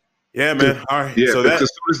mm-hmm. Yeah, man. All right. Yeah, so as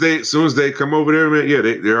soon as they come over there, man, yeah,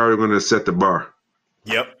 they're already going to set the bar.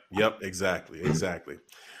 Yep. Exactly.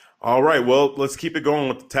 All right, well, let's keep it going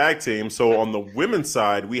with the tag team. So on the women's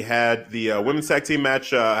side, we had the women's tag team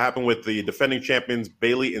match happen with the defending champions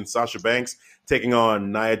Bayley and Sasha Banks taking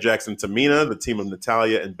on Nia Jax and Tamina, the team of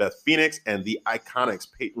Natalya and Beth Phoenix, and the Iconics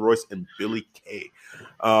Peyton Royce and Billie Kay.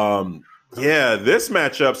 This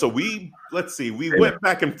matchup. So we went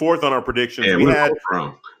back and forth on our predictions. Yeah, we were both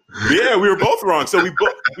wrong. Yeah, we were both wrong. So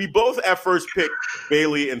we both at first picked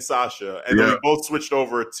Bayley and Sasha, and then we both switched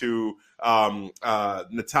over to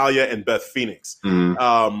Natalya and Beth Phoenix,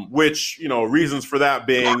 which, reasons for that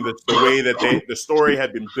being the way that the story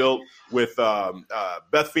had been built with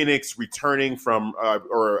Beth Phoenix returning from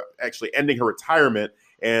or actually ending her retirement,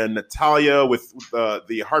 and Natalya with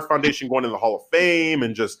the Hart Foundation going to the Hall of Fame,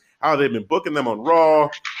 and just how they've been booking them on Raw.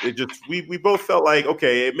 We both felt like,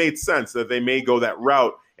 okay, it made sense that they may go that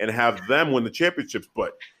route and have them win the championships,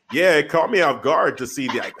 but yeah, it caught me off guard to see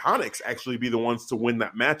the Iconics actually be the ones to win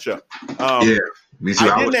that matchup. Me too.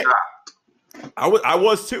 I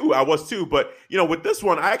was too. But with this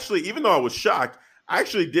one, I actually, even though I was shocked, I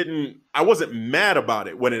wasn't mad about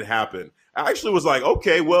it when it happened. I actually was like,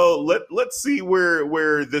 okay, well, let's see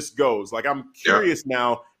where this goes. Like, I'm curious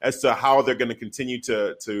now as to how they're going to continue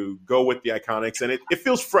to go with the Iconics, and it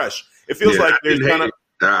feels fresh. It feels like there's kind of.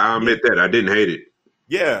 I'll admit that I didn't hate it.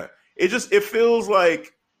 Yeah, it feels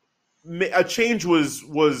like a change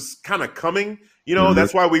was kind of coming.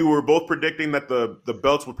 That's why we were both predicting that the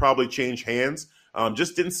belts would probably change hands.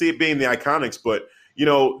 Just didn't see it being the Iconics, but the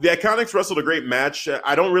Iconics wrestled a great match.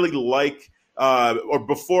 I don't really like or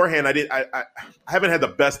beforehand. I haven't had the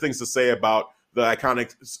best things to say about the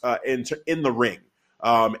Iconics in the ring.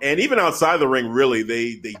 And even outside the ring, really,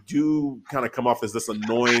 they do kind of come off as this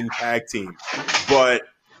annoying tag team, but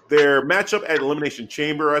their matchup at Elimination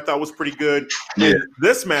Chamber, I thought, was pretty good. Yeah. And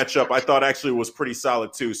this matchup, I thought, actually was pretty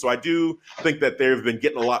solid, too. So I do think that they've been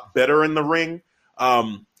getting a lot better in the ring.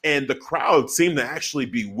 And the crowd seemed to actually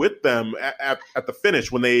be with them at the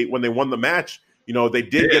finish when they won the match. They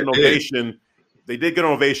did get an ovation. They did get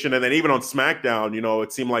an ovation. And then even on SmackDown,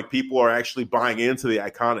 it seemed like people are actually buying into the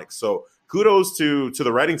Iconics. So kudos to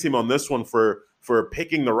the writing team on this one for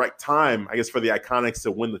picking the right time, I guess, for the Iconics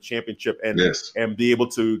to win the championship and be able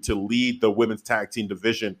to lead the women's tag team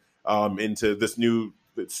division into this new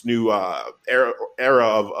era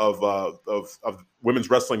of women's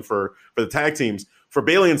wrestling for the tag teams. For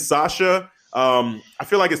Bayley and Sasha, I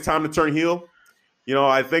feel like it's time to turn heel.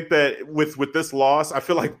 I think that with this loss, I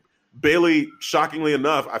feel like Bayley, shockingly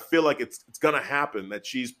enough, I feel like it's going to happen, that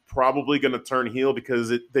she's probably going to turn heel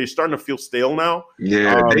because they're starting to feel stale now.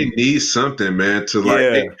 Yeah, they need something, man, to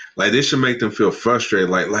like this should make them feel frustrated.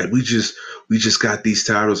 Like we just got these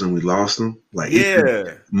titles and we lost them. Like,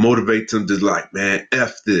 motivate them to like, man,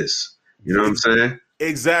 F this. You know what I'm saying?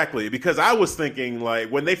 Exactly, because I was thinking, like,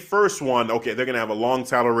 when they first won, okay, they're going to have a long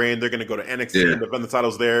title reign. They're going to go to NXT and defend the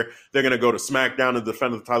titles there. They're going to go to SmackDown and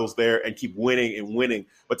defend the titles there and keep winning and winning.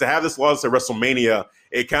 But to have this loss at WrestleMania,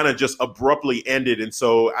 it kind of just abruptly ended. And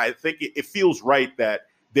so I think it feels right that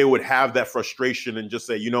they would have that frustration and just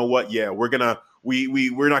say, you know what, yeah, we're not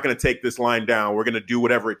going to take this line down. We're going to do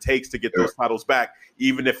whatever it takes to get those titles back,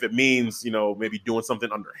 even if it means, maybe doing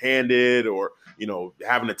something underhanded or,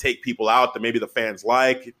 having to take people out that maybe the fans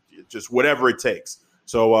like, just whatever it takes.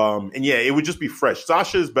 So, it would just be fresh.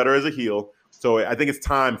 Sasha is better as a heel. So I think it's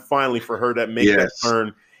time finally for her to make that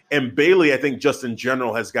turn. And Bayley, I think just in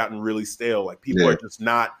general has gotten really stale. Like people are just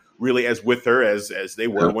not really as with her as they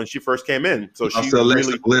were when she first came in. So she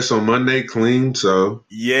really Bliss on Monday clean. So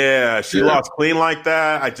she lost clean like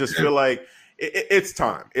that. I just feel like it's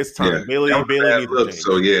time. It's time. Bayley needs to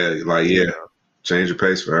change. So change the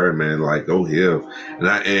pace for her, man. Like, go heel, and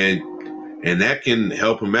that can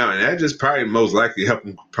help him out, and that just probably most likely help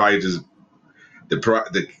him. Probably just the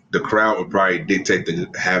crowd would probably dictate to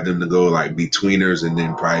have them to go like be tweeners and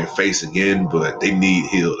then probably face again, but they need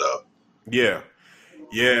heel though. Yeah.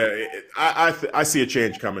 I see a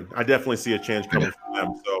change coming. I definitely see a change coming from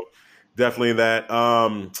them. So definitely that.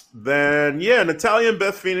 Then Natalya and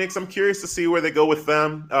Beth Phoenix. I'm curious to see where they go with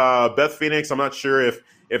them. Beth Phoenix. I'm not sure if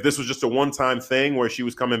this was just a one-time thing where she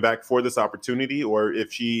was coming back for this opportunity, or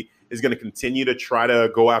if she is going to continue to try to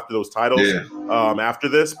go after those titles after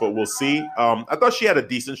this. But we'll see. I thought she had a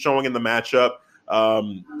decent showing in the matchup.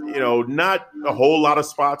 Not a whole lot of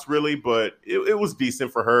spots really, but it was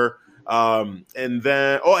decent for her. And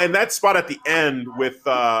that spot at the end with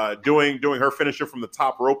doing her finisher from the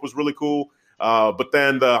top rope was really cool. But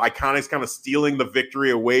then the Iconics kind of stealing the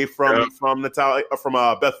victory away from Natalya, from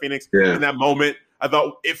Beth Phoenix in that moment. I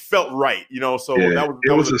thought it felt right, So that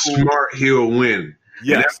was a cool, smart heel win.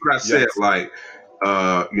 Yes, and that's what I said. Like,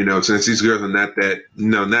 since these girls are not that,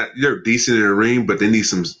 they're decent in the ring, but they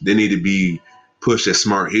need to be pushed as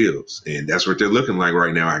smart heels, and that's what they're looking like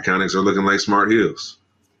right now. Iconics are looking like smart heels.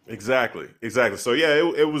 Exactly. So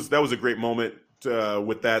that was a great moment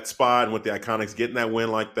with that spot and with the Iconics getting that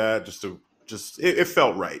win like that. It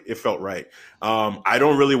felt right. It felt right. I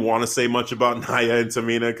don't really want to say much about Nia and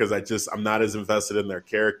Tamina because I'm not as invested in their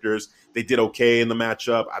characters. They did okay in the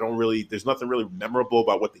matchup. There's nothing really memorable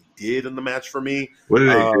about what they did in the match for me. What did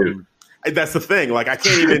they do? That's the thing. Like, I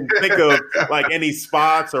can't even think of like any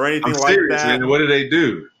spots or anything like that. Man. What did they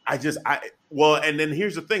do? And then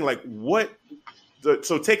here's the thing. Like,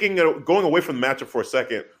 so going away from the matchup for a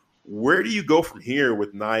second, where do you go from here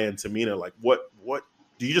with Nia and Tamina? Like, what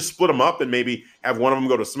do you just split them up and maybe have one of them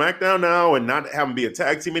go to SmackDown now and not have them be a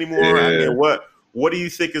tag team anymore? Yeah. I mean, what do you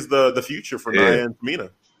think is the future for Nia and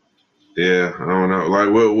Tamina? Yeah, I don't know.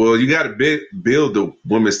 Like, well, you got to build the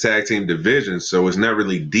women's tag team division, so it's not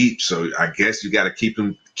really deep. So I guess you got to keep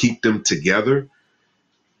them together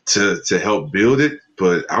to help build it.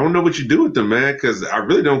 But I don't know what you do with them, man, because I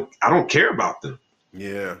don't care about them.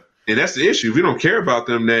 Yeah. And that's the issue. If you don't care about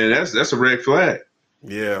them, then that's a red flag.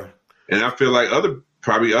 Yeah. And I feel like other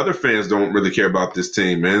fans don't really care about this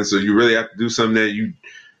team, man. So you really have to do something that you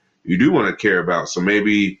do want to care about. So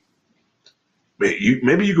maybe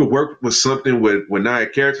you could work with something with Nia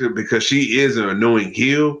character, because she is an annoying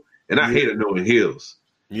heel, and I hate annoying heels.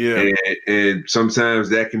 Yeah. And sometimes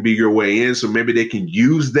that can be your way in. So maybe they can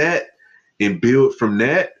use that and build from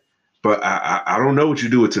that. But I don't know what you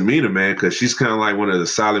do with Tamina, man, because she's kind of like one of the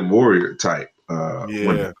Silent Warrior type.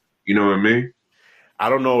 You know what I mean? I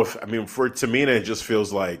don't know for Tamina, it just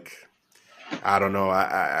feels like, I don't know.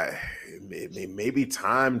 It may be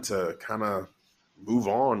time to kind of move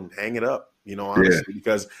on, hang it up, honestly,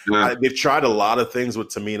 because they've tried a lot of things with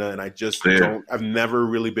Tamina, and I just I've never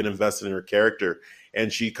really been invested in her character.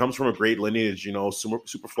 And she comes from a great lineage,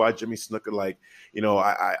 Superfly, Jimmy Snuka, like,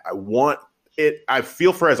 I want it. I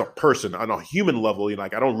feel for her as a person on a human level,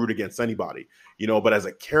 like, I don't root against anybody, but as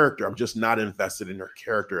a character, I'm just not invested in her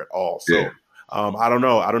character at all. So I don't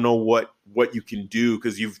know. I don't know what you can do,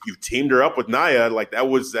 because you've teamed her up with Nia. Like, that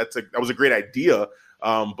was a great idea,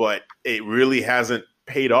 but it really hasn't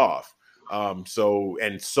paid off.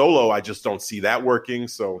 And solo, I just don't see that working.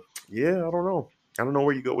 So I don't know. I don't know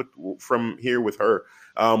where you go from here with her.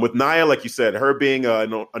 With Nia, like you said, her being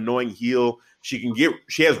an annoying heel, she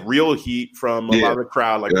has real heat from a lot of the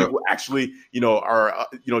crowd. Like, people actually,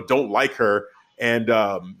 don't like her. And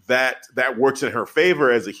that works in her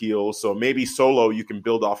favor as a heel. So maybe solo, you can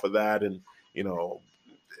build off of that, and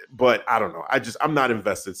but I don't know. I'm not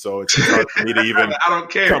invested, so it's hard for me to even I don't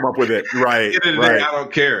care. Come up with it. Right. I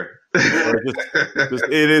don't care.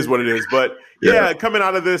 It is what it is. But coming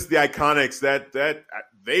out of this, the Iconics, that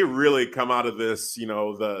they really come out of this,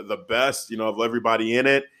 the best, of everybody in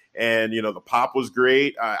it. And, the pop was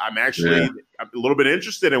great. I'm actually a little bit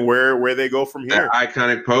interested in where they go from here. That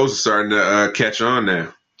iconic pose is starting to catch on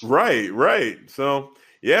now. Right. So,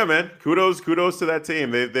 yeah, man, kudos to that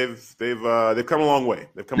team. They've come a long way.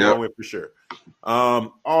 They've come a long way for sure.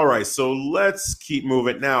 All right, so let's keep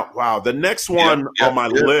moving now. Wow, the next one on my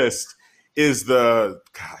list is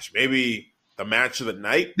maybe the match of the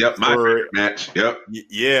night. Yep, my favorite match. Yep.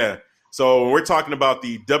 Yeah. So we're talking about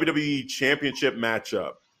the WWE Championship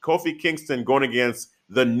matchup. Kofi Kingston going against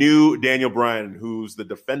the new Daniel Bryan, who's the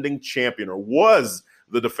defending champion, or was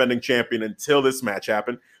the defending champion until this match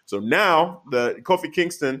happened. So now the Kofi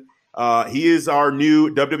Kingston, he is our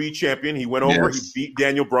new WWE champion. He went over, he beat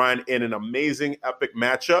Daniel Bryan in an amazing, epic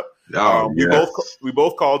matchup. We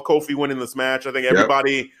both called Kofi winning this match. I think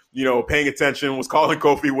everybody, paying attention was calling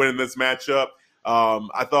Kofi winning this matchup.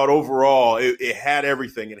 I thought overall it had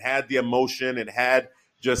everything. It had the emotion. It had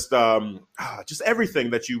just everything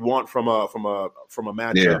that you want from a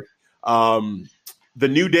matchup. Yeah. The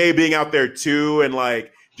New Day being out there too, and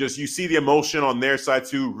like just you see the emotion on their side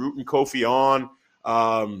too, rooting Kofi on.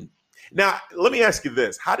 Now, let me ask you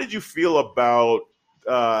this: how did you feel about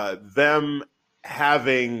them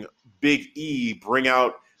having Big E bring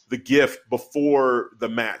out the gift before the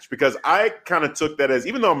match? Because I kind of took that as,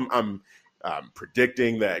 even though I'm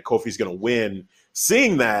predicting that Kofi's going to win,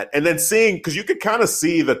 seeing that and then seeing, because you could kind of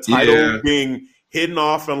see the title being hidden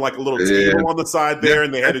off on like a little table on the side there,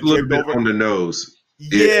 and they had it chipped over on the nose.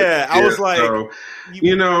 Yeah, I was like, so,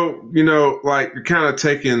 you know, like you're kind of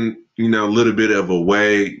taking, a little bit of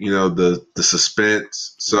away, the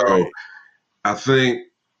suspense. So right. I think,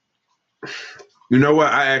 you know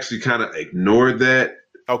what, I actually kind of ignored that.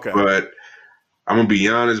 Okay. But I'm going to be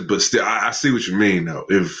honest, but still, I see what you mean, though.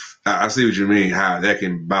 If I see what you mean, how that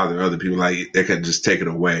can bother other people, like they can just take it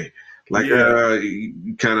away. Like,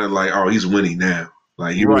 you kind of like, oh, he's winning now.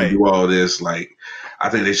 Like, he wouldn't do all this. Like, I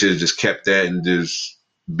think they should have just kept that and just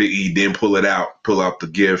Big E then pull out the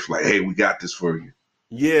gift. Like, hey, we got this for you.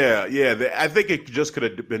 Yeah. I think it just could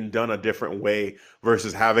have been done a different way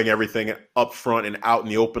versus having everything up front and out in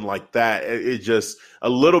the open like that. It just, a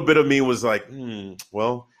little bit of me was like,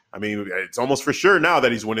 well, I mean, it's almost for sure now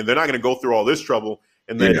that he's winning. They're not going to go through all this trouble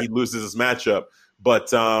and then he loses his matchup. But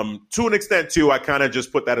to an extent, too, I kind of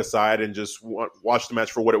just put that aside and just watched the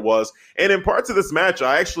match for what it was. And in parts of this match,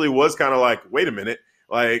 I actually was kind of like, wait a minute.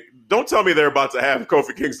 Like, don't tell me they're about to have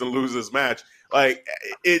Kofi Kingston lose this match. Like,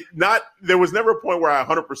 there was never a point where I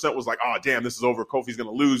 100% was like, oh, damn, this is over. Kofi's going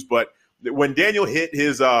to lose. But when Daniel hit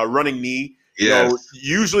his running knee,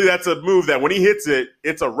 usually that's a move that when he hits it,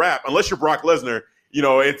 it's a wrap. Unless you're Brock Lesnar,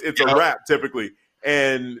 it's a wrap typically.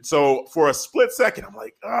 And so for a split second, I'm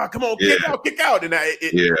like, come on, kick out. And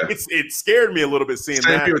it scared me a little bit seeing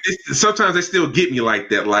that. Sometimes they still get me like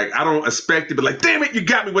that. Like, I don't expect it, but like, damn it, you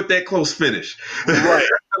got me with that close finish. Right,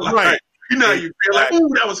 right. You know how you feel like, ooh,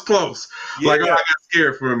 that was close. Yeah. Like, I got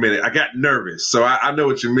scared for a minute. I got nervous. So I know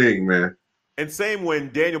what you mean, man. And same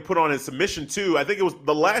when Daniel put on his submission too. I think it was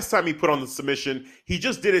the last time he put on the submission, he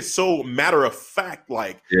just did it so matter of fact,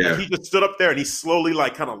 like he just stood up there and he slowly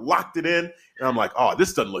like kind of locked it in. And I'm like, oh,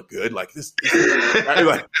 this doesn't look good. Like this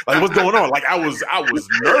like what's going on? Like I was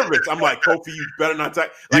nervous. I'm like, Kofi, you better not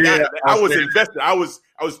take. Like I was invested. I was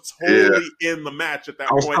totally in the match at that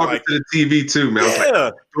point. I was talking to the TV too, man.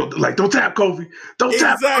 I was like, don't tap Kofi. Don't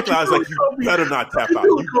tap. Exactly. I was like, you better not tap out.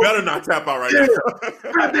 You better not tap out right now.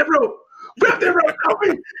 Grab that rope.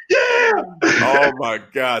 Yeah. Oh my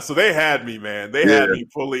God. So they had me, man. They had me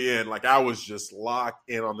fully in. Like I was just locked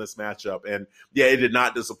in on this matchup. And it did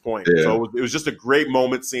not disappoint. Yeah. So it was just a great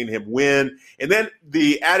moment seeing him win. And then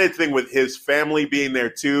the added thing with his family being there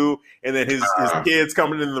too. And then his kids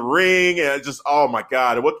coming in the ring. And just, oh my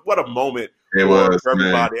God. What a moment for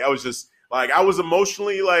everybody. Man. I was just like, I was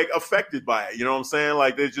emotionally like affected by it. You know what I'm saying?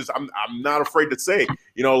 Like, there's just, I'm not afraid to say,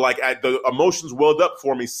 the emotions welled up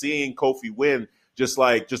for me seeing Kofi win, just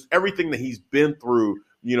everything that he's been through,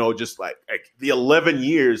 just like the 11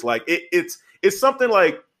 years, like it's something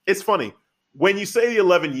like, it's funny when you say the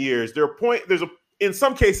 11 years, in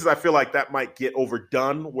some cases, I feel like that might get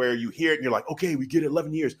overdone where you hear it and you're like, okay, we get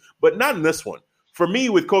 11 years, but not in this one. For me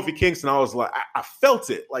with Kofi Kingston, I was like, I felt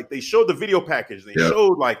it. Like they showed the video package. They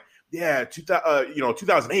showed like,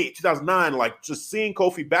 2008, 2009, like just seeing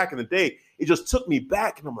Kofi back in the day, it just took me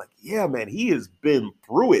back. And I'm like, yeah, man, he has been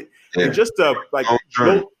through it. Yeah. And just to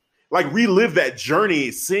relive that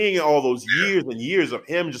journey, seeing all those years and years of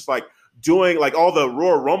him just like doing like all the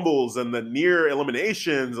Royal Rumbles and the near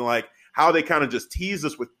eliminations and like how they kind of just tease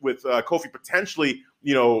us with Kofi potentially,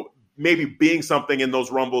 maybe being something in those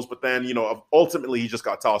Rumbles, but then, ultimately he just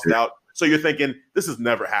got tossed out. So you're thinking this is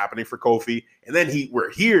never happening for Kofi. And then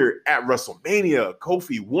we're here at WrestleMania,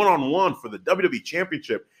 Kofi one-on-one for the WWE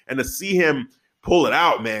Championship. And to see him pull it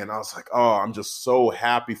out, man, I was like, oh, I'm just so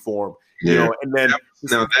happy for him. Yeah. And then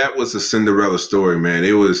now that was a Cinderella story, man.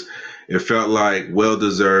 It felt like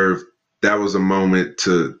well-deserved. That was a moment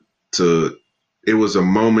it was a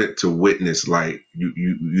moment to witness. Like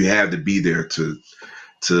you had to be there to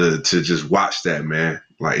just watch that, man.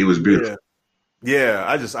 Like it was beautiful. Yeah,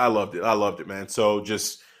 I loved it. I loved it, man. So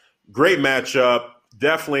just great matchup.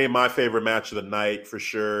 Definitely my favorite match of the night for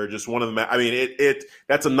sure. Just one of the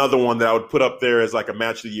that's another one that I would put up there as like a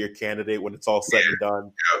match of the year candidate when it's all said and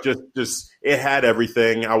done. Yeah. Just it had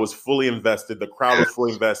everything. I was fully invested. The crowd was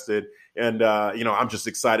fully invested. And I'm just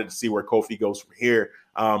excited to see where Kofi goes from here.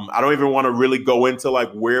 I don't even want to really go into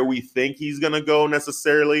like where we think he's going to go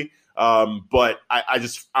necessarily. But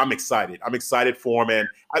I'm excited. I'm excited for him, and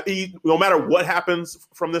no matter what happens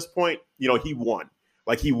from this point, he won.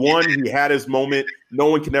 Like, he won. He had his moment. No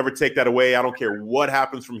one can ever take that away. I don't care what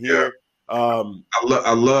happens from here. I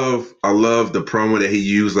love the promo that he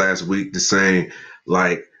used last week, just saying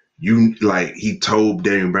he told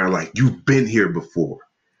Daniel Bryan, like, you've been here before,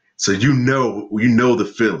 so you know the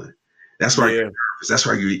feeling. That's why you're nervous.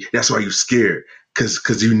 That's why you're scared,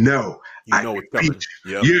 because you know what's coming.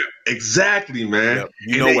 Yep. Yeah, exactly, man. Yep.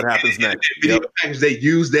 You know what happens next. Video package, they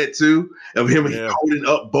used that too, of him holding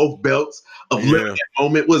up both belts of that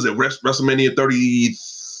moment. Was it WrestleMania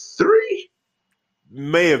 33?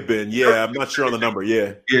 May have been. Yeah, I'm not sure on the number.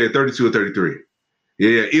 Yeah. Yeah, 32 or 33.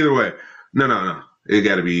 Yeah. Either way, no. It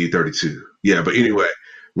got to be 32. Yeah, but anyway,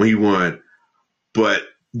 when he won, but.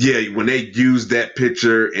 Yeah, when they used that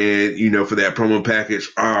picture and for that promo package,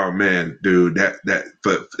 oh man, dude, that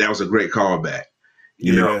was a great callback.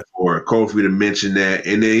 For Kofi to mention that,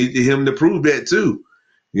 and then him to prove that too.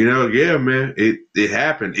 Yeah, man, it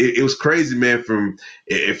happened. It was crazy, man.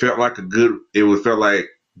 It felt like felt like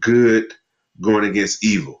good going against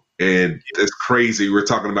evil. And it's crazy. We're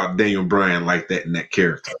talking about Daniel Bryan like that in that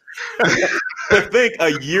character. I think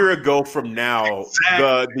a year ago from now,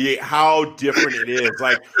 the how different it is.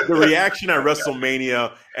 Like, the reaction at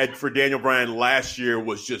WrestleMania for Daniel Bryan last year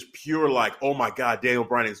was just pure, like, oh my God, Daniel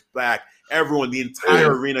Bryan is back. Everyone, the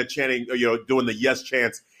entire arena chanting, doing the yes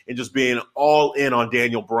chants and just being all in on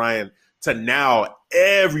Daniel Bryan, to now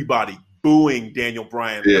everybody booing Daniel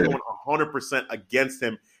Bryan. Yeah. Everyone 100% against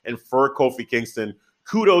him and for Kofi Kingston.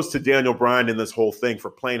 Kudos to Daniel Bryan in this whole thing for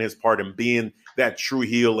playing his part and being that true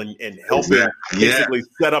heel and helping basically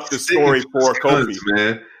set up the story for Kofi.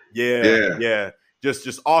 Man. Yeah.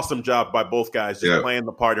 Just awesome job by both guys, just playing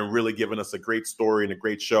the part and really giving us a great story and a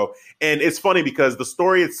great show. And it's funny because the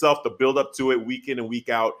story itself, the build up to it week in and week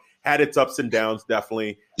out, had its ups and downs,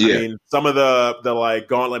 definitely. Yeah. I mean, some of the like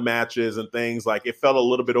gauntlet matches and things, like, it felt a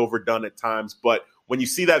little bit overdone at times, but when you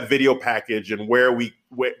see that video package and where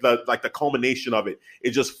the culmination of it,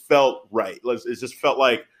 it just felt right. It just felt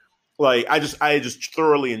like I just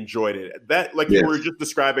thoroughly enjoyed it. That, like, you were just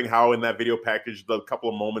describing how in that video package, the couple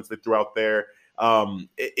of moments they threw out there,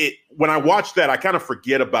 when I watched that, I kind of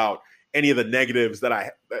forget about any of the negative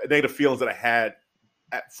feelings that I had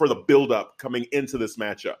for the buildup coming into this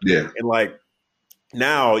matchup. Yeah, and like,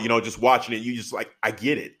 now, just watching it, you just like, I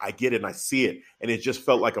get it, and I see it, and it just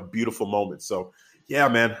felt like a beautiful moment. So. Yeah,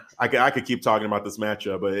 man, I could keep talking about this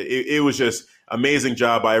matchup, but it was just amazing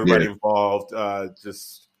job by everybody involved.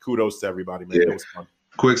 Just kudos to everybody, man. It was fun.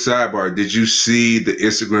 Quick sidebar. Did you see the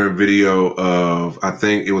Instagram video of, I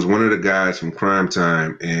think it was one of the guys from Crime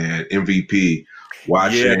Time and MVP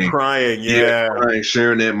watching? Crying, crying,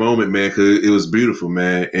 sharing that moment, man, because it was beautiful,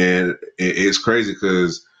 man. And it's crazy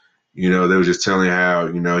because, they were just telling how,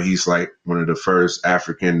 he's like one of the first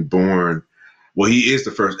African-born. Well, he is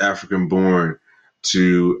the first African-born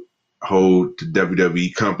to hold the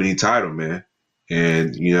WWE company title, man.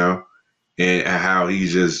 And, and how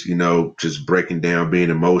he's just, just breaking down,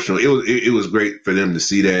 being emotional. It was great for them to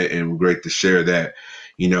see that and great to share that,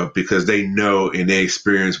 because they know and they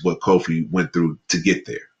experience what Kofi went through to get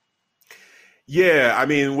there. Yeah, I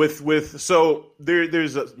mean, so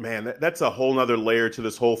there's that's a whole nother layer to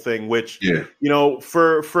this whole thing, which,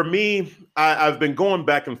 for me, I've been going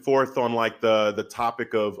back and forth on like the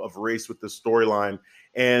topic of race with this storyline.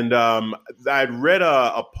 And I'd read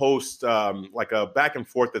a post, like a back and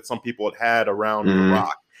forth that some people had around The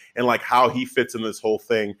Rock and like how he fits in this whole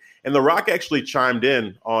thing. And The Rock actually chimed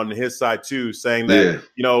in on his side too, saying that,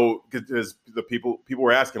 because the people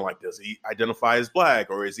were asking, like, does he identify as black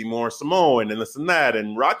or is he more Samoan and this and that?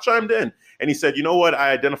 And Rock chimed in and he said, you know what?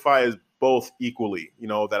 I identify as both equally,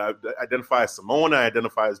 that I identify as Samoan, I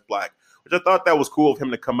identify as black, which I thought that was cool of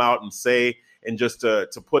him to come out and say, and just to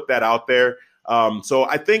put that out there. So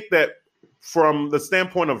I think that from the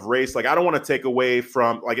standpoint of race, like, I don't want to take away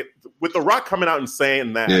from, like, with The Rock coming out and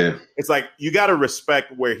saying that, it's like, you got to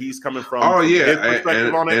respect where he's coming from. Oh, yeah.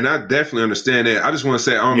 And I definitely understand that. I just want to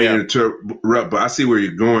say, I don't mean to interrupt, but I see where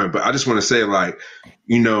you're going. But I just want to say, like,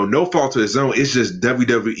 no fault to his own. It's just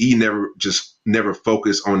WWE never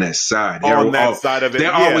focus on that side. Side of it.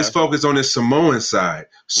 They're always focused on the Samoan side.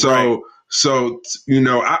 So,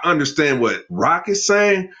 I understand what Rock is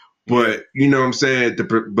saying. But you know what I'm saying?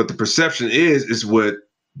 But the perception is what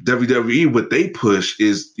WWE, what they push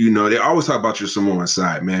is, they always talk about your Samoan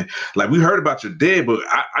side, man. Like, we heard about your dad, but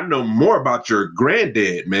I know more about your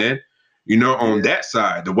granddad, man. On that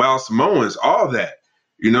side, the Wild Samoans, all that.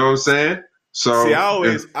 You know what I'm saying? So see, I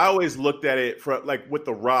always looked at it from, like, with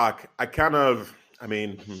The Rock. I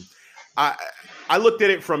I looked at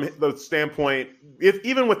it from the standpoint,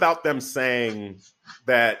 even without them saying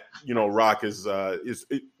that, Rock is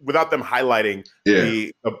without them highlighting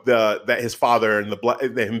that his father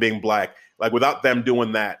and him being black, like without them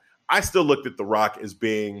doing that, I still looked at The Rock as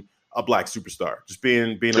being a black superstar, just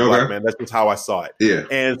being a black man. That's just how I saw it. Yeah.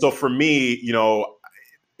 And so for me,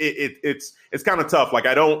 it's kind of tough. Like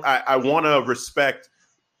I want to respect,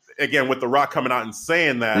 again, with The Rock coming out and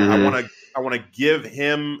saying that, I want to give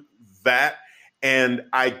him that. And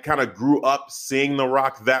I kind of grew up seeing The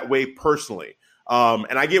Rock that way personally.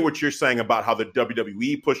 And I get what you're saying about how the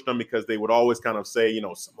WWE pushed them, because they would always kind of say,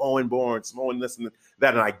 Samoan born, Samoan this and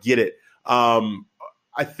that. And I get it.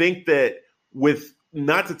 I think that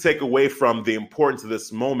not to take away from the importance of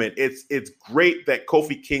this moment, it's great that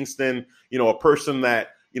Kofi Kingston, a person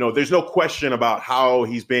that, there's no question about how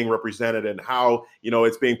he's being represented and how,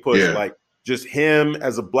 it's being pushed. Yeah. Like just him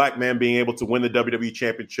as a black man being able to win the WWE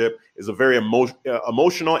championship is a very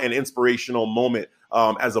emotional and inspirational moment.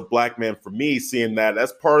 As a black man, for me, seeing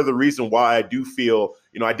that's part of the reason why I do feel,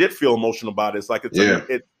 I did feel emotional about it. It's like,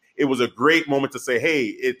 it was a great moment to say,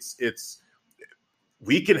 hey,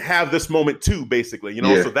 we can have this moment too, basically,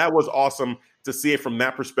 so that was awesome to see it from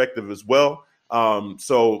that perspective as well.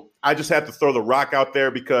 So I just had to throw The Rock out there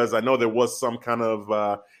because I know there was some kind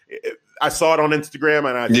of, I saw it on Instagram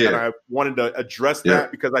and I wanted to address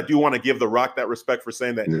that because I do want to give The Rock that respect for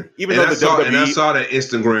saying that, even though and I saw that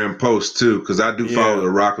Instagram post too, because I do follow The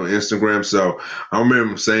Rock on Instagram. So I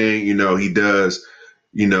remember him saying, he does,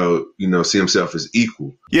 see himself as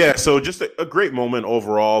equal. Yeah, so just a great moment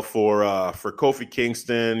overall for Kofi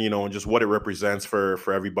Kingston, and just what it represents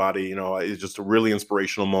for everybody. It's just a really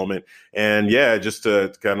inspirational moment. And just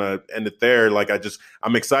to kind of end it there, like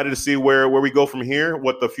I'm excited to see where we go from here,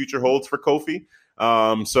 what the future holds for Kofi.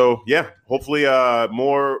 Hopefully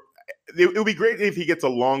more. It would be great if he gets a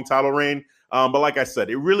long title reign. But like I said,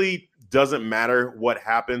 it really doesn't matter what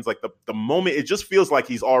happens. Like the moment, it just feels like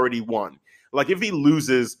he's already won. Like if he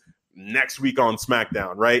loses next week on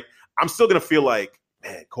SmackDown, right? I'm still going to feel like,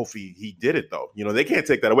 man, Kofi, he did it though. They can't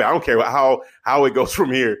take that away. I don't care how it goes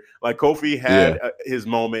from here. Like Kofi had his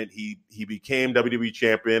moment. He became WWE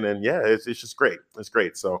champion, and it's just great. It's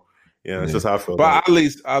great. So it's just how I feel. But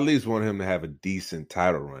I at least want him to have a decent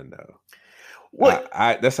title run though. What?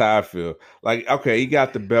 That's how I feel. Like, okay, he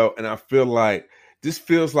got the belt, and I feel like this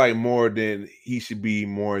feels like he should be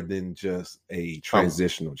more than just a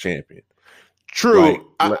transitional champion. True.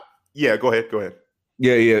 Go ahead.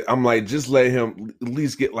 Yeah. I'm like, just let him at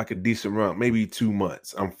least get like a decent run, maybe 2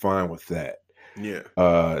 months. I'm fine with that. Yeah.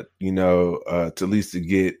 To at least to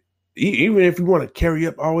get, even if you want to carry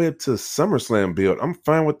up all the way up to SummerSlam build, I'm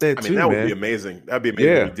fine with that too. That would be amazing. That'd be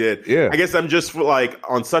amazing if he did. Yeah. I guess I'm just like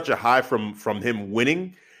on such a high from him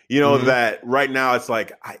winning, that right now it's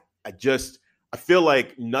like I feel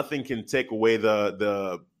like nothing can take away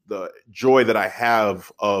the joy that I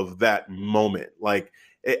have of that moment. Like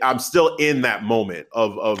I'm still in that moment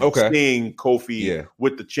of seeing Kofi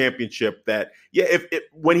with the championship that,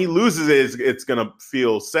 when he loses it's going to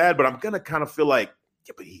feel sad, but I'm going to kind of feel like,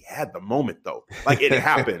 but he had the moment though. Like it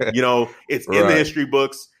happened, it's in the history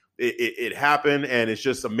books. It happened, and it's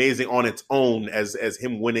just amazing on its own as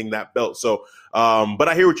him winning that belt. So, but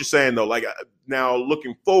I hear what you're saying though. Like now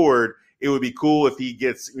looking forward, it would be cool if he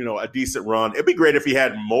gets, a decent run. It'd be great if he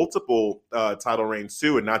had multiple title reigns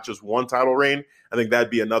too, and not just one title reign. I think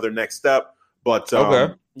that'd be another next step. But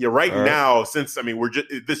now, since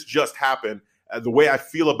this just happened, the way I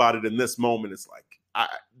feel about it in this moment is like,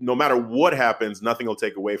 no matter what happens, nothing will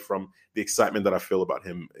take away from the excitement that I feel about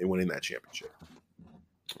him in winning that championship.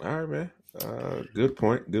 All right, man. Good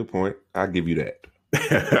point. I'll give you that.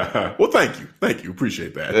 Well, thank you.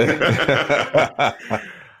 Appreciate that.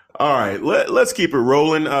 All right, let's keep it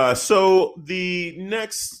rolling. So the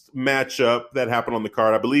next matchup that happened on the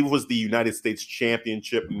card, I believe, was the United States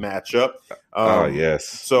Championship matchup. Yes.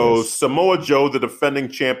 So Samoa Joe, the defending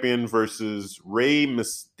champion, versus Rey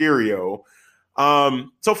Mysterio.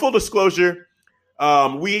 So full disclosure,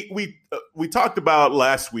 we talked about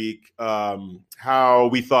last week how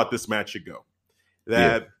we thought this match should go.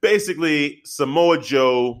 That basically Samoa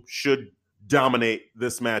Joe should dominate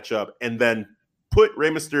this matchup and then put Rey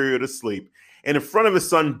Mysterio to sleep. And in front of his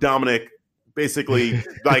son, Dominic, basically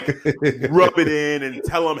like rub it in and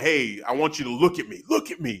tell him, hey, I want you to look at me.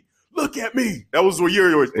 Look at me. Look at me. That was what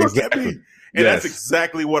you're always, look at me. And that's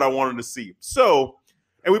exactly what I wanted to see. So,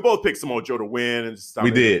 and we both picked Samoa Joe to win and just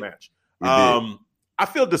dominate the match. I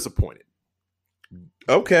feel disappointed.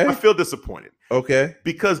 Okay. I feel disappointed. Okay.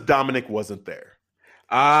 Because Dominic wasn't there.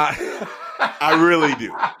 I really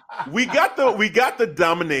do. We got the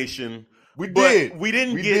domination. We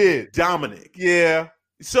didn't get Dominic. Yeah.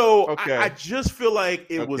 So okay. I just feel like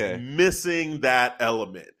it was missing that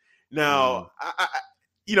element. Now,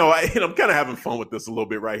 I'm kind of having fun with this a little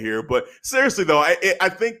bit right here, but seriously though, I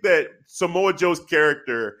think that Samoa Joe's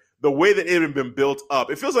character, the way that it had been built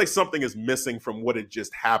up, it feels like something is missing from what had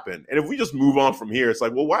just happened. And if we just move on from here, it's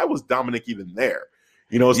like, well, why was Dominic even there?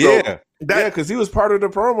 Because he was part of the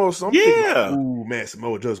promo. So ooh, man,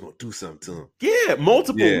 Samoa Joe's gonna do something to him. Yeah,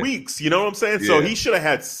 multiple weeks. You know what I'm saying? Yeah. So he should have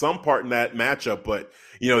had some part in that matchup, but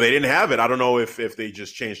they didn't have it. I don't know if they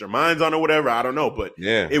just changed their minds on it or whatever. I don't know, but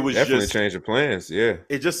it was definitely changed their plans. Yeah,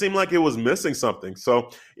 it just seemed like it was missing something.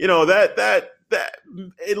 So that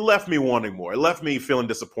it left me wanting more. It left me feeling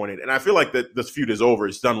disappointed, and I feel like that this feud is over.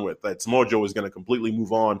 It's done with. That Samoa Joe is going to completely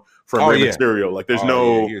move on from Rey Mysterio. Like there's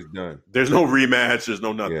no rematch. There's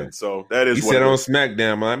no nothing. Yeah. So that is. He said on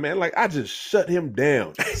SmackDown, man, like I just shut him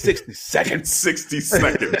down 60 seconds. 60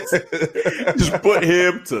 seconds. Just put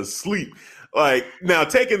him to sleep. Like now,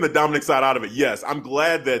 taking the Dominic side out of it, yes, I'm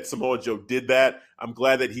glad that Samoa Joe did that. I'm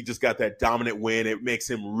glad that he just got that dominant win. It makes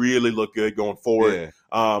him really look good going forward. Yeah.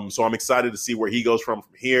 So I'm excited to see where he goes from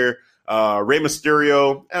here. Rey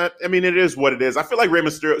Mysterio, I mean, it is what it is. I feel like Rey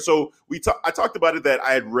Mysterio. So I talked about it that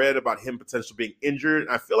I had read about him potentially being injured.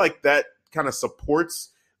 I feel like that kind of supports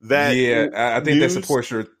that. Yeah, I think that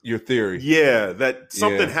supports your theory. Yeah, that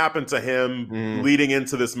something happened to him leading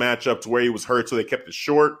into this matchup to where he was hurt, so they kept it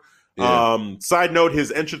short. Yeah. Side note,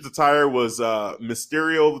 his entrance attire was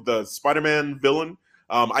Mysterio, the Spider-Man villain.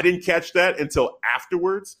 I didn't catch that until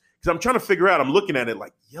afterwards because I'm trying to figure out. I'm looking at it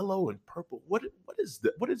like yellow and purple. What is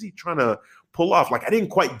that? What is he trying to pull off? Like I didn't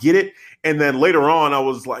quite get it. And then later on, I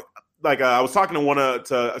was like I was talking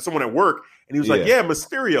to someone at work, and he was like, "Yeah,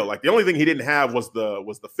 Mysterio." Like the only thing he didn't have was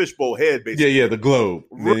the fishbowl head, basically. Yeah, the globe.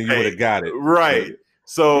 Right. Then you would have got it, right?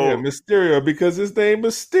 So Mysterio, because his name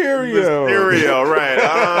Mysterio. Mysterio, right.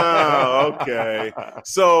 Oh, okay.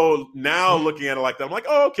 So now looking at it like that, I'm like,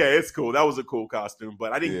 oh, okay, it's cool. That was a cool costume,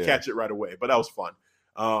 but I didn't catch it right away. But that was fun.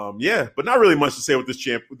 But not really much to say with this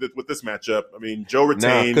with this matchup. I mean, Joe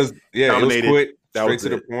retained, because dominated. It was quick, straight to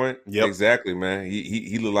the point. Yep. Exactly, man.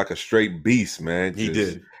 He looked like a straight beast, man. He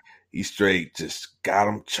did. He straight just got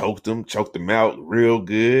him, choked him out real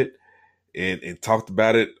good. And talked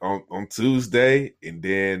about it on Tuesday, and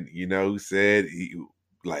then he said he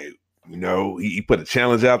put a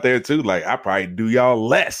challenge out there too. Like I probably do y'all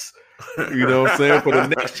less, you know what I'm saying, for the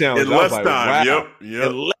next challenge. In less time, wow. Yep.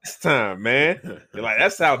 In less time, man. And like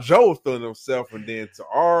that's how Joe was feeling himself. And then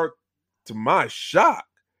to my shock,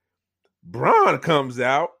 Braun comes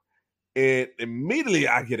out, and immediately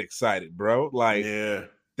I get excited, bro. Like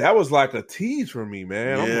that was like a tease for me,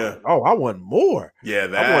 man. Yeah. Like, oh, I want more. Yeah,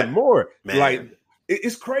 I want more. Man. Like,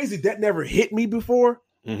 it's crazy. That never hit me before.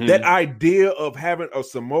 Mm-hmm. That idea of having a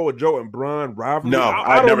Samoa Joe and Braun rivalry. No,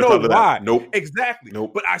 I don't know why. Nope. Exactly.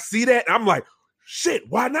 Nope. But I see that, and I'm like, shit,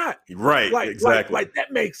 why not? Right, exactly. Like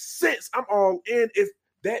that makes sense. I'm all in. If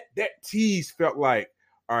that tease felt like,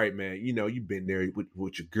 all right, man, you've been there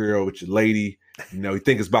with your girl, with your lady. You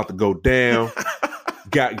think it's about to go down.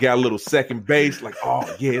 Got a little second base, like, oh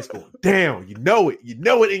yeah, it's going down. You know it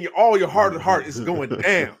in all your heart of heart, it's going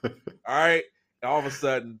down. All right. And all of a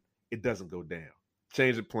sudden, it doesn't go down.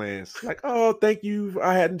 Change of plans. Like, oh, thank you.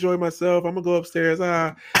 I had enjoyed myself. I'm gonna go upstairs.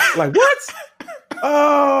 Like, what?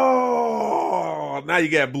 Oh, now you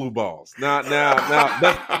got blue balls. Now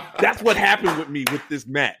that's what happened with me with this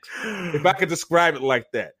match. If I could describe it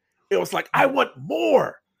like that. It was like, I want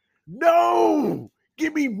more. No,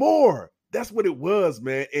 give me more. That's what it was,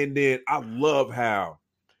 man. And then I love how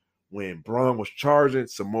when Braun was charging,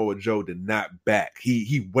 Samoa Joe did not back.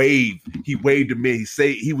 He waved him in.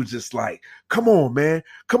 He was just like, come on, man.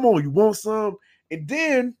 Come on, you want some? And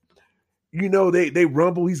then, they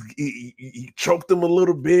rumble. He choked him a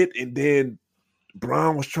little bit, and then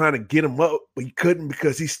Braun was trying to get him up, but he couldn't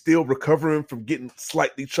because he's still recovering from getting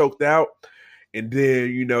slightly choked out. And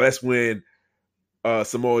then, that's when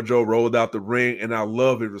Samoa Joe rolled out the ring, and I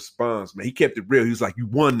love his response, man. He kept it real. He was like, you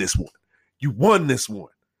won this one. You won this one.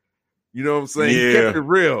 You know what I'm saying? Yeah. He kept it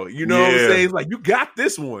real. You know what I'm saying? He's like, you got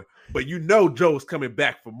this one, but Joe's coming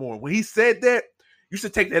back for more. When he said that, you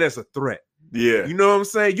should take that as a threat. Yeah. You know what I'm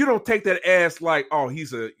saying? You don't take that as like, oh,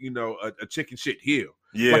 he's a chicken shit heel.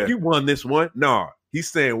 Yeah. Like, you won this one. Nah,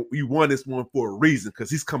 he's saying you won this one for a reason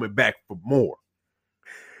because he's coming back for more.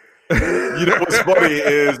 Yeah, You know what's funny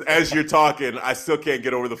is, as you're talking, I still can't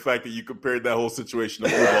get over the fact that you compared that whole situation to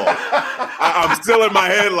blue ball. I'm still in my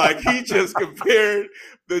head like he just compared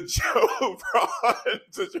the Joe Braun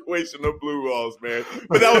situation to blue balls, man.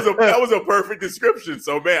 But that was a perfect description.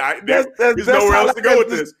 So, man, there's nowhere else to go with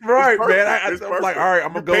this. Right, man. I'm like, all right,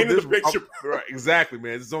 I'm gonna go Painted this the picture. Right, exactly,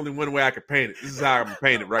 man. There's only one way I can paint it. This is how I'm gonna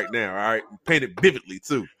paint it right now. All right, paint it vividly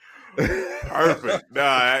too. Perfect.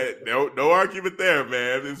 No argument there,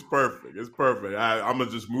 man. It's perfect. It's perfect. I'm gonna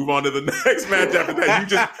just move on to the next match after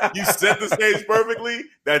that. You set the stage perfectly.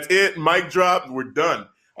 That's it. Mic drop. We're done.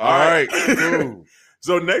 All right. Cool.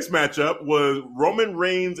 So next matchup was Roman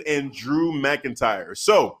Reigns and Drew McIntyre.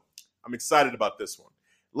 So I'm excited about this one.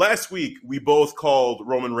 Last week we both called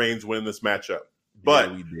Roman Reigns winning this matchup,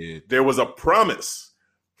 but we did. There was a promise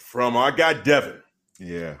from our guy Devin.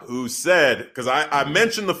 Yeah. Who said, because I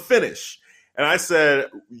mentioned the finish, and I said,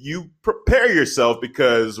 you prepare yourself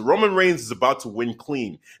because Roman Reigns is about to win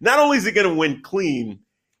clean. Not only is he going to win clean,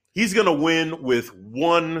 he's going to win with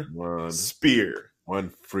one spear.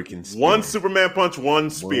 One freaking spear. One Superman punch, one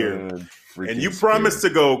spear. And you promised to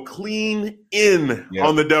go clean in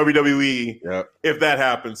on the WWE if that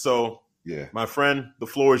happens. So, my friend, the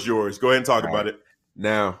floor is yours. Go ahead and talk about it.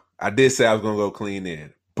 Now, I did say I was going to go clean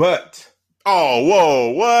in, but... Oh, whoa,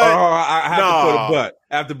 what? I have to put a butt.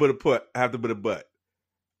 I have to put a butt.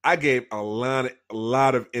 I gave a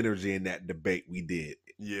lot of energy in that debate we did.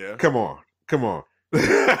 Yeah. Come on.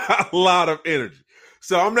 A lot of energy.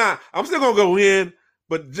 So I'm still gonna go in,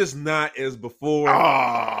 but just not as before.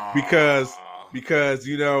 Because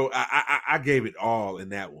I gave it all in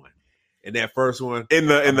that one. In that first one, in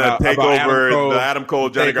the takeover, the Adam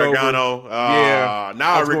Cole, Johnny Gargano.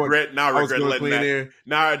 Now I regret letting that.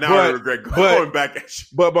 Now I regret going back at you.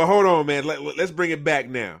 But hold on, man. Let's bring it back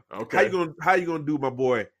now. Okay. How you gonna do my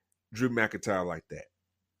boy Drew McIntyre like that?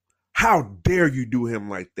 How dare you do him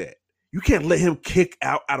like that? You can't let him kick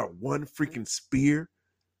out of one freaking spear.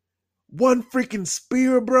 One freaking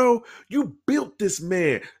spear, bro. You built this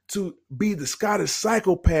man to be the Scottish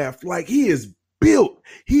psychopath. Like, he is built.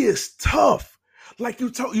 He is tough. Like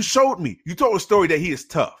you showed me. You told a story that he is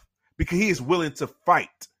tough because he is willing to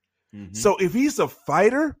fight. Mm-hmm. So if he's a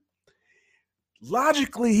fighter,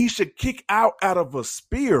 logically he should kick out of a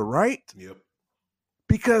spear, right? Yep.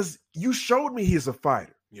 Because you showed me he's a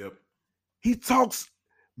fighter. Yep. He talks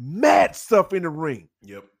mad stuff in the ring.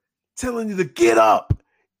 Yep. Telling you to get up.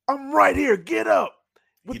 I'm right here. Get up.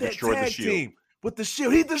 With that tag team. With the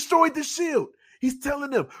shield. He destroyed the shield. He's telling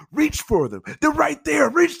them, reach for them. They're right there.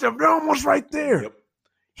 Reach them. They're almost right there. Yep.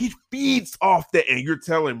 He feeds off that. And you're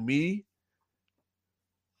telling me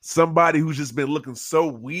somebody who's just been looking so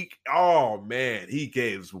weak, oh, man, he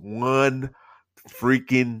gives one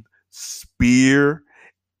freaking spear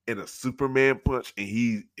and a Superman punch, and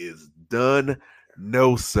he is done.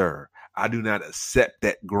 No, sir. I do not accept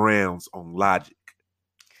that grounds on logic.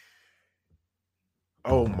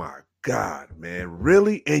 Oh, my God, man,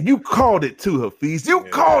 really? And you called it too, Hafiz. You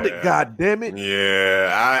called it, God damn it. Yeah,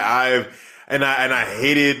 I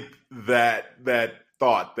hated that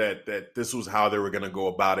thought that this was how they were going to go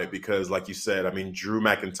about it because, like you said, I mean, Drew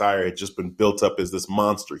McIntyre had just been built up as this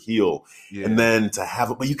monster heel, and then to have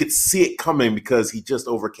it, but you could see it coming because he just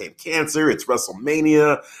overcame cancer. It's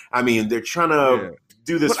WrestleMania. I mean, they're trying to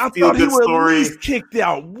do this feel-good story. At least kicked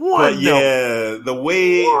out one. But the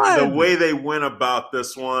way they went about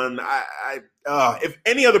this one, if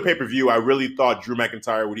any other pay-per-view, I really thought Drew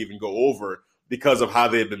McIntyre would even go over because of how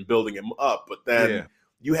they had been building him up. But then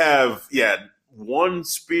you have one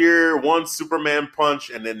spear, one Superman punch,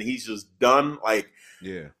 and then he's just done. Like,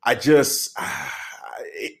 I just,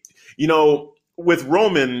 with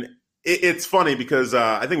Roman. It's funny because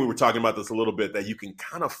I think we were talking about this a little bit, that you can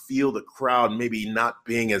kind of feel the crowd maybe not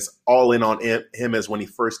being as all in on him as when he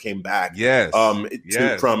first came back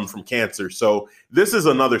from cancer. So this is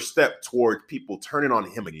another step toward people turning on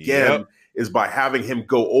him again, is by having him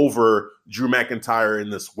go over Drew McIntyre in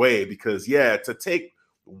this way. Because, to take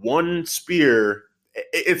one spear,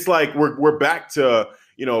 it's like we're back to,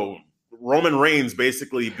 Roman Reigns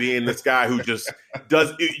basically being this guy who just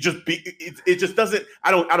does it just doesn't.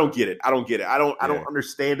 I don't get it. I don't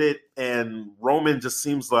understand it. And Roman just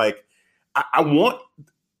seems like I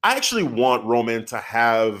actually want Roman to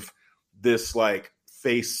have this like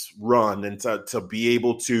face run and to be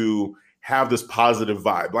able to have this positive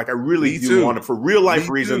vibe. Like I really do want it for real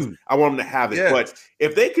life reasons. I want him to have it. Yes. But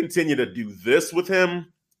if they continue to do this with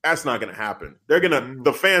him, that's not going to happen.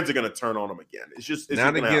 The fans are going to turn on him again. It's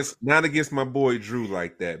not against my boy Drew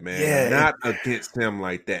like that, man. Yeah. Not against him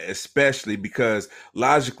like that, especially because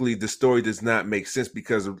logically the story does not make sense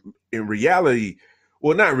because in reality,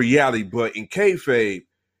 well, not in reality, but in kayfabe,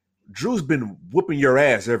 Drew's been whooping your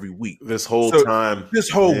ass every week. This whole time. This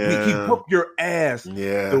whole week. He whooped your ass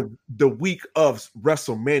the week of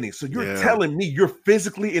WrestleMania. So you're telling me you're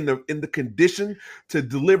physically in the condition to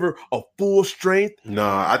deliver a full strength? No,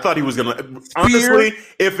 I thought he was going to. Honestly,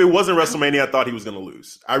 if it wasn't WrestleMania, I thought he was going to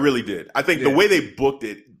lose. I really did. I think the way they booked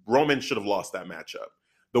it, Roman should have lost that matchup.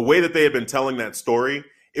 The way that they had been telling that story,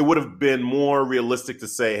 it would have been more realistic to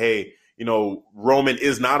say, hey, Roman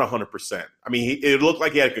is not 100%. I mean, it looked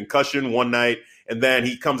like he had a concussion one night, and then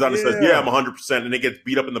he comes out and says, I'm 100%, and it gets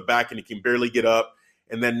beat up in the back, and he can barely get up.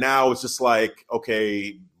 And then now it's just like,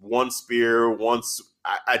 okay, one spear,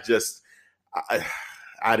 I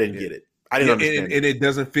didn't get it. I didn't understand. And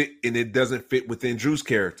it doesn't fit within Drew's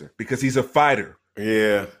character because he's a fighter.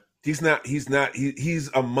 Yeah. He's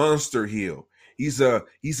a monster heel. He's a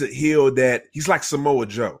heel that he's like Samoa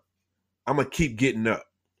Joe. I'm going to keep getting up.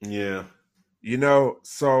 Yeah.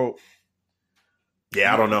 So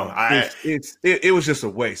yeah, I don't know. It was just a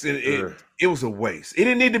waste. It was a waste. It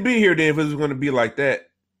didn't need to be here then if it was going to be like that.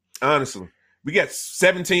 Honestly, we got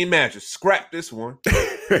 17 matches. Scrap this one.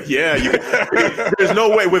 There's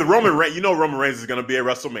no way with Roman Reigns. Roman Reigns is going to be at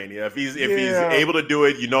WrestleMania if he's able to do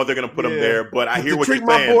it. They're going to put him there. But I hear what you're saying.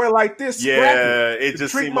 Treat my boy like this. It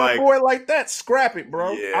just seemed like treat my boy like that. Scrap it,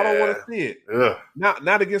 bro. Yeah. I don't want to see it. Ugh.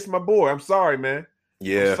 Not against my boy. I'm sorry, man.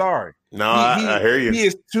 Yeah, I'm sorry. No, I hear you. He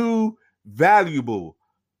is too valuable.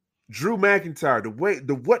 Drew McIntyre,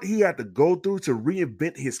 what he had to go through to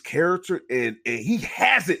reinvent his character, and he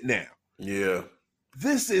has it now. Yeah,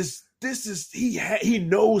 this is he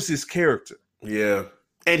knows his character. Yeah,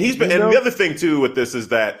 and he's been. And the other thing too with this is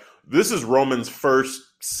that this is Roman's first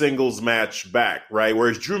singles match back, right?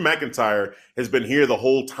 Whereas Drew McIntyre has been here the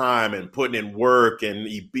whole time and putting in work, and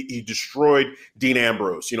he destroyed Dean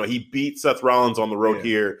Ambrose. He beat Seth Rollins on the road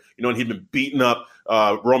here, and he'd been beating up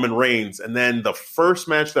Roman Reigns. And then the first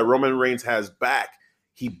match that Roman Reigns has back,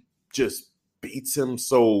 he just beats him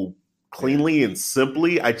so cleanly and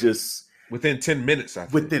simply. Within 10 minutes, I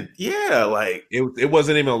think. It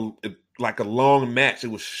wasn't even like a long match.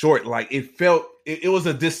 It was short. Like it felt, it was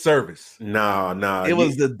a disservice. No. It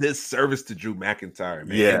was a disservice to Drew McIntyre,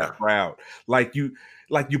 man. Yeah. And the crowd. Like you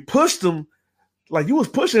pushed him, like you was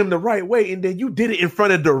pushing him the right way, and then you did it in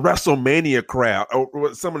front of the WrestleMania crowd,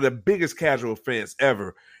 or some of the biggest casual fans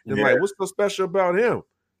ever. And like, what's so special about him?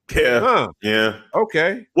 Yeah. Huh. Yeah.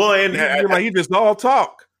 Okay. Well, and like he just all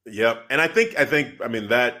talk. Yep. And I think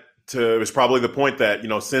that was probably the point that,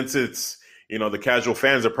 since it's, the casual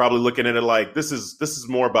fans are probably looking at it like this is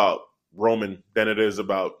more about Roman than it is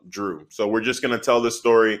about Drew. So we're just going to tell this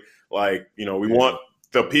story. Like, we want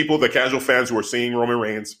the casual fans who are seeing Roman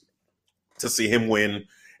Reigns to see him win,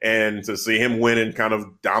 and to see him win in kind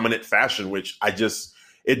of dominant fashion, which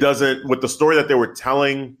it doesn't, with the story that they were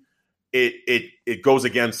telling, it goes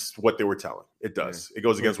against what they were telling. It does. It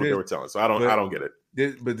goes against what they were telling. So I don't get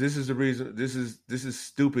it. But this is the reason. This is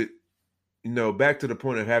stupid. Back to the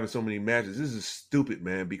point of having so many matches. This is stupid,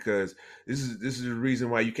 man, because this is the reason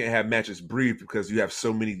why you can't have matches breathe, because you have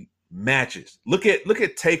so many matches. Look at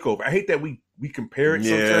TakeOver. I hate that we compare it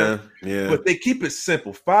sometimes. Yeah. But they keep it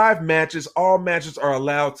simple. 5 matches. All matches are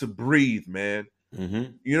allowed to breathe, man.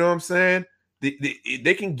 Mm-hmm. You know what I'm saying?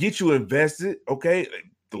 They can get you invested. Okay,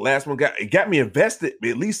 the last one got me invested. But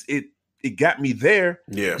at least it got me there.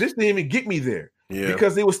 Yeah. This didn't even get me there. Yeah.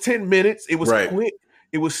 Because it was 10 minutes. It was quick.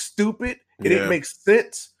 It was stupid. It didn't make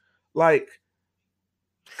sense. Like,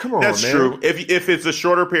 come on, That's man. true. If it's a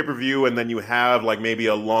shorter pay-per-view and then you have like maybe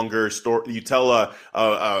a longer story, you tell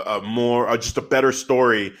a more just a better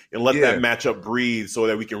story and let that matchup breathe so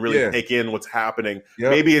that we can really take in what's happening. Yep.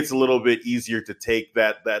 Maybe it's a little bit easier to take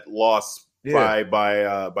that loss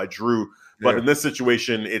by Drew. But in this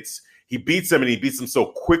situation, he beats him, and he beats him so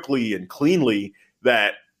quickly and cleanly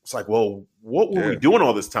that it's like, well, what were we doing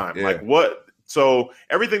all this time? Yeah. Like what? So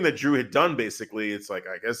everything that Drew had done, basically, it's like,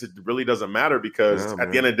 I guess it really doesn't matter, because at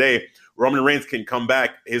the end of the day, Roman Reigns can come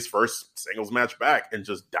back his first singles match back and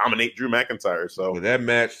just dominate Drew McIntyre. So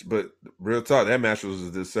but real talk, that match was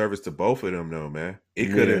a disservice to both of them, though, man.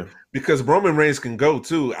 It could have, because Roman Reigns can go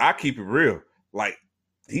too. I keep it real. Like,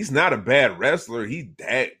 he's not a bad wrestler. He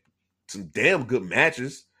had some damn good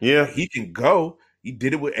matches. Yeah, he can go. He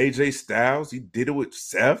did it with AJ Styles. He did it with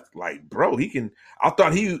Seth. Like, bro, he can. I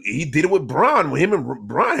thought he did it with Braun. When him and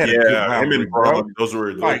Braun had a good rivalry, him and Braun, those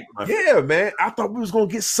were like, man. I thought we was gonna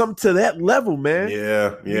get something to that level, man.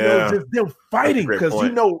 Yeah. Just them fighting, because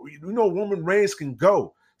you know Roman Reigns can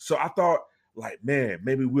go. So I thought, like, man,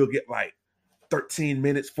 maybe we'll get like 13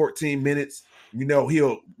 minutes, 14 minutes.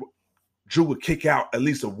 Drew would kick out at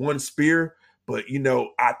least one spear. But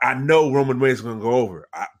I know Roman Reigns is gonna go over.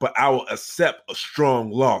 But I will accept a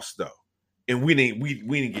strong loss though. And we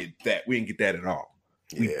didn't get that. We didn't get that at all.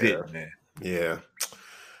 We didn't, man. Yeah.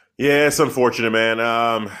 Yeah, it's unfortunate, man.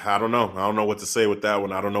 I don't know. I don't know what to say with that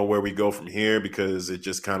one. I don't know where we go from here because it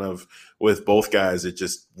just kind of, with both guys, it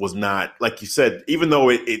just was not, like you said, even though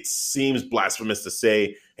it seems blasphemous to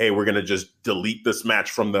say, hey, we're going to just delete this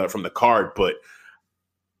match from the card. But,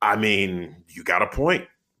 I mean, you got a point.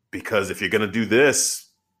 Because if you're going to do this,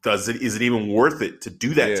 is it even worth it to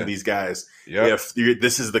do that to these guys? If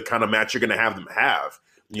this is the kind of match you're going to have them have.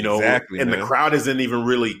 Exactly, and man. the crowd isn't even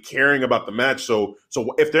really caring about the match. So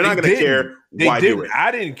if they're not going to care, why do it? I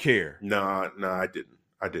didn't care. No, I didn't.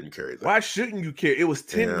 I didn't care either. Why shouldn't you care? It was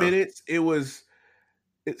 10 minutes.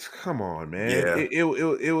 It's come on, man. Yeah.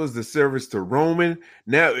 It was the service to Roman.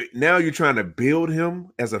 Now you're trying to build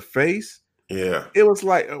him as a face. Yeah. It was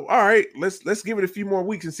like, all right, let's give it a few more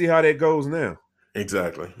weeks and see how that goes now.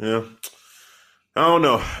 Exactly. Yeah. I don't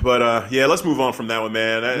know, but let's move on from that one,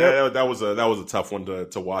 man. That was a tough one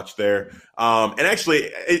to watch there. And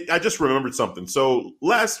actually, I just remembered something. So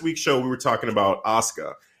last week's show, we were talking about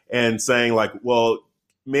Asuka and saying like, well,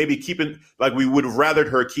 maybe we would have rathered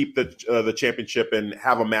her keep the championship and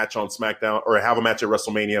have a match on SmackDown or have a match at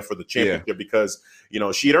WrestleMania for the championship because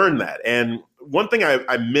she'd earned that. And one thing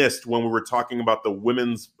I missed when we were talking about the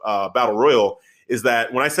women's battle royal is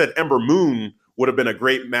that when I said Ember Moon would have been a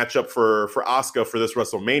great matchup for Asuka for this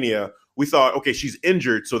WrestleMania, we thought, okay, she's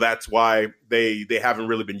injured, so that's why they haven't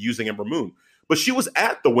really been using Ember Moon. But she was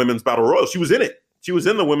at the women's battle royal. She was in it. She was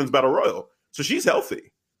in the women's battle royal. So she's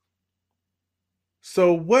healthy.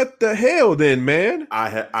 So what the hell then, man?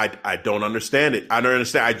 I don't understand it. I don't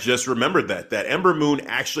understand. I just remembered that Ember Moon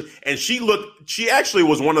actually, and she actually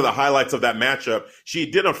was one of the highlights of that matchup.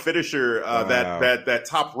 She did a finisher, that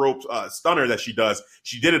top rope stunner that she does.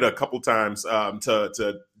 She did it a couple times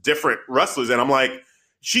to different wrestlers, and I'm like,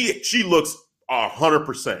 she looks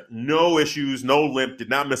 100%, no issues, no limp, did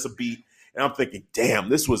not miss a beat, and I'm thinking, damn,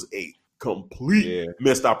 this was a complete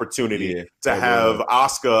missed opportunity to have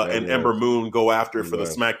Asuka and Ember Moon go after for the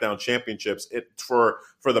SmackDown championships. For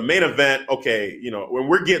the main event, okay, when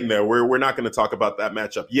we're getting there, we're not going to talk about that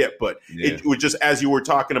matchup yet, but it was just, as you were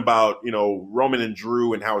talking about, Roman and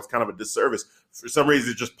Drew and how it's kind of a disservice, for some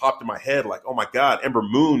reason it just popped in my head like, oh my God, Ember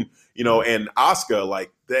Moon, and Asuka,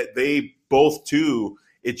 like that, they both too,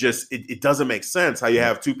 it doesn't make sense how you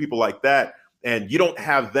have two people like that and you don't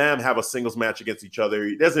have them have a singles match against each other.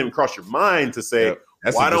 It doesn't even cross your mind to say,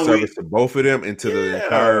 why don't we to both of them and to the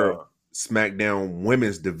entire SmackDown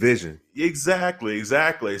women's division? Exactly.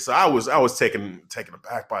 So I was taken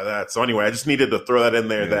aback by that. So anyway, I just needed to throw that in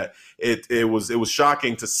there that it was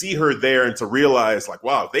shocking to see her there and to realize like,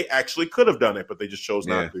 wow, they actually could have done it, but they just chose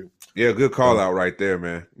not to. Yeah, good call out right there,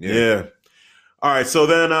 man. Yeah. All right, so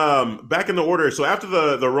then back in the order. So after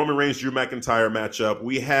the Roman Reigns Drew McIntyre matchup,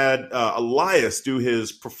 we had Elias do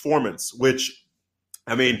his performance, which,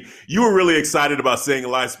 I mean, you were really excited about seeing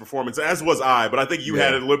Elias' performance, as was I, but I think you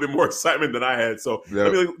had a little bit more excitement than I had. So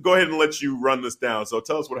let me go ahead and let you run this down. So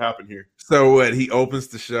tell us what happened here. So he opens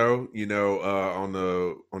the show, on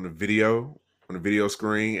the video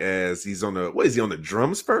screen as he's on the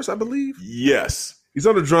drums first, I believe? Yes. He's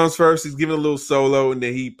on the drums first. He's giving a little solo, and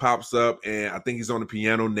then he pops up, and I think he's on the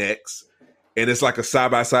piano next. And it's like a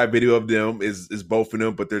side-by-side video of them. Is both of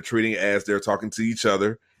them, but they're treating it as they're talking to each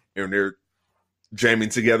other, and they're jamming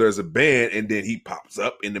together as a band. And then he pops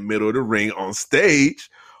up in the middle of the ring on stage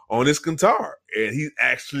on his guitar, and he's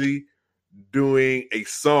actually doing a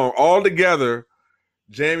song all together,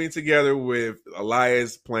 jamming together with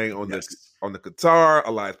Elias playing on the guitar,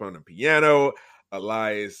 Elias playing on the piano,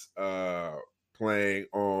 Elias playing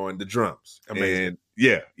on the drums. Amazing.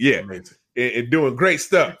 And Amazing. And doing great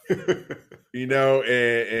stuff. And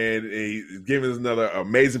he's giving us another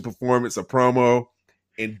amazing performance, a promo.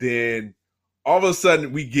 And then all of a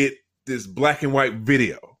sudden we get this black and white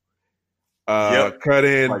video. Cut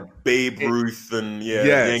in. Like Babe Ruth and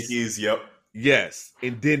Yankees. Yep. Yes.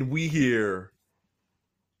 And then we hear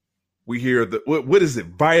the what is it?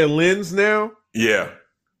 Violins now? Yeah.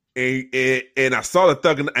 And I saw the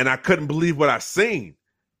Thug and I couldn't believe what I seen.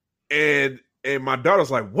 And my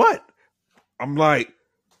daughter's like, what? I'm like,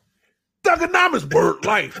 Thugonomics word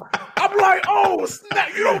life. I'm like, oh snap,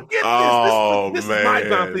 you don't get this. Oh, this man. is my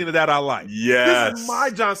John Cena that I like. Yes. This is my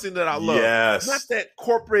John Cena that I love. Yes. Not that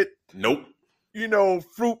corporate, nope.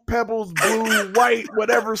 Fruit Pebbles, blue, white,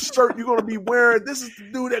 whatever shirt you're going to be wearing. This is the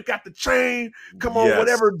dude that got the chain. Come on,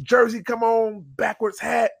 whatever jersey, come on, backwards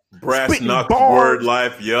hat. Brass knuckles, word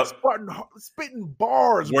life, yep. Spitting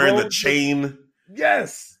bars, wearing bro. the chain.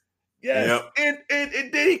 Yes. Yes. Yep.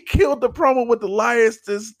 And then he killed the promo with the Elias,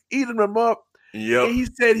 just eating them up. Yep. And he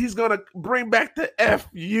said he's gonna bring back the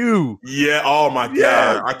FU. Yeah. Oh my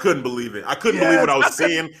God. I couldn't believe it. I couldn't believe what I was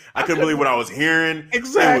seeing. I couldn't believe what I was hearing.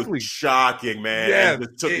 Exactly. It was shocking, man. Yeah.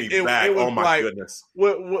 It took me back. Oh my goodness.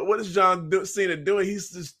 What is John Cena doing?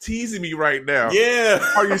 He's just teasing me right now. Yeah.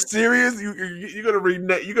 Are you serious?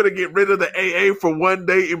 You're gonna get rid of the AA for one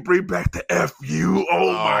day and bring back the FU?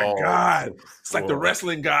 Oh my God. It's like the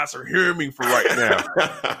wrestling gods are hearing me for right now.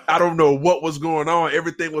 I don't know what was going on.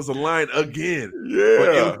 Everything was aligned again.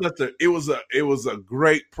 Yeah, but it was a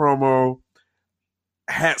great promo.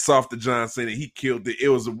 Hats off to John Cena. He killed it. It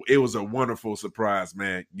was a wonderful surprise,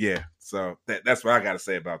 man. Yeah. So that's what I got to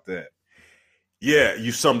say about that. Yeah,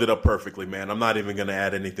 you summed it up perfectly, man. I'm not even going to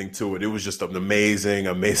add anything to it. It was just an amazing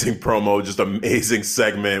promo, just amazing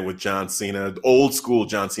segment with John Cena, old school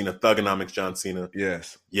John Cena, Thugonomics John Cena.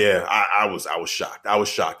 Yes. Yeah, I was shocked. I was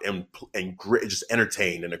shocked and great, just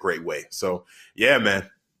entertained in a great way. So yeah, man,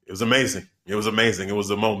 it was amazing. It was amazing. It was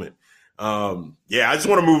a moment. Yeah, I just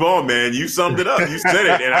want to move on, man. You summed it up. You said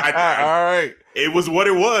it. And all right. It was what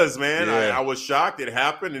it was, man. Yeah. I was shocked. It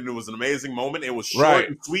happened, and it was an amazing moment. It was short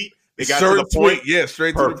and sweet. They got to the point. Yeah,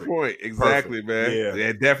 straight to the point. Exactly, man. Yeah.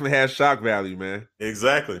 It definitely has shock value, man.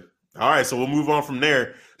 Exactly. All right, so we'll move on from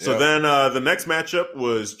there. So then the next matchup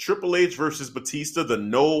was Triple H versus Batista, the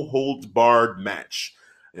no holds barred match.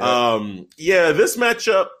 This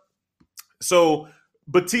matchup. So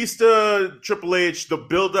Batista, Triple H, the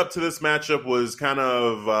build up to this matchup was kind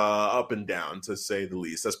of up and down, to say the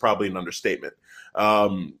least. That's probably an understatement.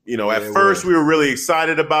 At first we were really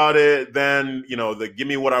excited about it. Then, the Give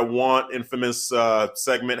Me What I Want infamous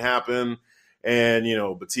segment happened. And,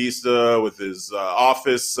 Batista with his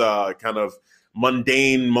office kind of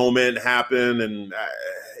mundane moment happened. And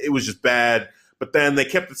it was just bad. But then they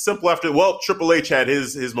kept it simple after. Well, Triple H had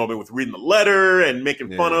his moment with reading the letter and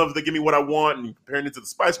making fun of the Give Me What I Want and comparing it to the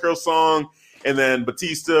Spice Girls song. And then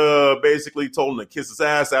Batista basically told him to kiss his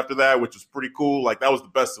ass after that, which was pretty cool. Like, that was the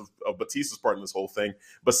best of Batista's part in this whole thing.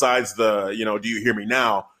 Besides the, do you hear me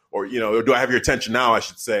now? Or, do I have your attention now, I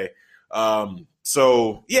should say.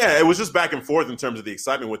 So, yeah, it was just back and forth in terms of the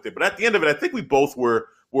excitement with it. But at the end of it, I think we both were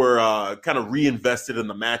kind of reinvested in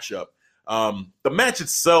the matchup. The match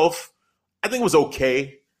itself, I think, was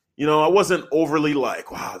okay. I wasn't overly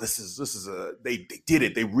like, wow, this is they did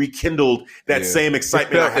it. They rekindled that same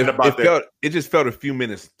excitement I had about that. It just felt a few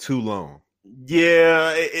minutes too long.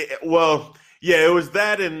 Yeah, it was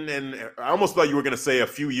that, and I almost thought you were going to say a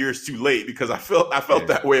few years too late, because I felt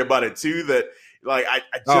that way about it too. That like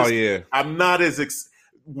I'm not as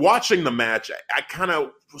watching the match. I kind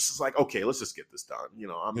of was just like, okay, let's just get this done.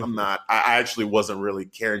 I'm not. I actually wasn't really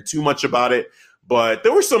caring too much about it. But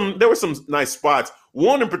there were some nice spots.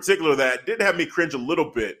 One in particular that did have me cringe a little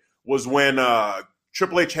bit was when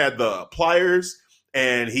Triple H had the pliers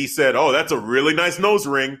and he said, "Oh, that's a really nice nose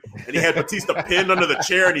ring." And he had Batista pinned under the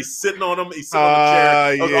chair and he's sitting on him. He's sitting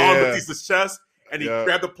on the chair on Batista's chest, and he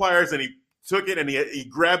grabbed the pliers and he took it and he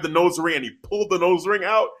grabbed the nose ring and he pulled the nose ring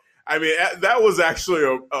out. I mean, that was actually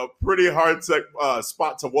a pretty hard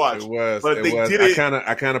spot to watch. It was. But they did it.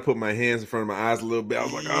 I kind of put my hands in front of my eyes a little bit. I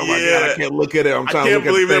was like, oh my God, I can't look at it. I'm trying to look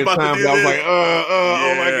at it at the same time. I was like,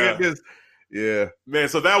 oh my goodness. Yeah. Man,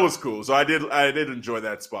 so that was cool. So I did enjoy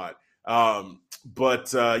that spot.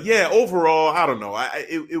 But overall, I don't know.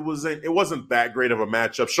 It wasn't that great of a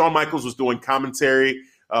matchup. Shawn Michaels was doing commentary.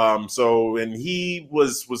 And he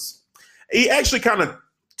he actually kind of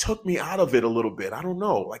took me out of it a little bit. I don't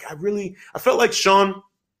know. Like, I felt like Shawn,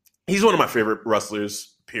 he's one of my favorite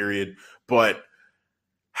wrestlers, period. But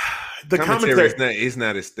the commentary is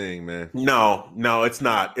not his thing, man. No, it's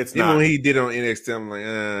not. It's Even not. when he did it on NXT, I'm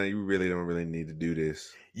like, you really don't really need to do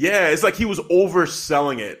this. Yeah, it's like he was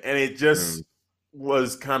overselling it, and it just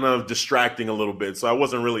was kind of distracting a little bit. So I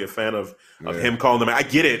wasn't really a fan of him calling them. I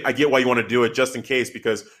get it. I get why you want to do it, just in case,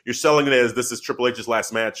 because you're selling it as this is Triple H's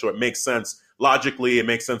last match, so it makes sense. Logically, it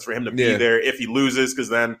makes sense for him to be there if he loses, because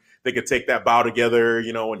then they could take that bow together,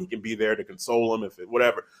 and he can be there to console him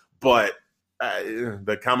whatever. But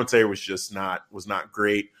the commentary was just not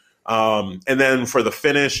great. And then for the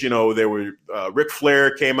finish, there were Ric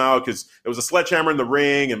Flair came out because there was a sledgehammer in the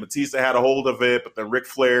ring and Batista had a hold of it, but then Ric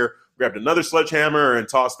Flair grabbed another sledgehammer and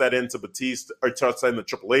tossed that into Batista, or tossed that into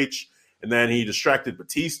Triple H. And then he distracted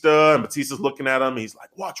Batista, and Batista's looking at him. He's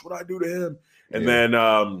like, "Watch what I do to him." And then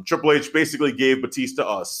Triple H basically gave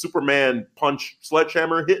Batista a Superman punch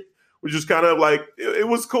sledgehammer hit, which is kind of like, it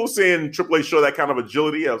was cool seeing Triple H show that kind of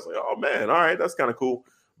agility. I was like, oh man, all right, that's kind of cool.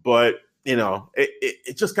 But,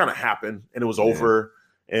 it just kind of happened and it was over.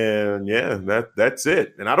 And that's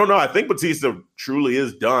it. And I don't know. I think Batista truly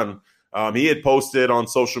is done. He had posted on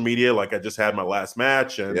social media like, I just had my last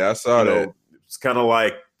match, and I saw that. It's kind of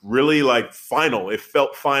like really like final. It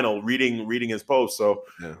felt final reading his post. So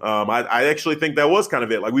I actually think that was kind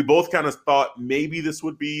of it. Like, we both kind of thought maybe this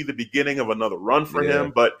would be the beginning of another run for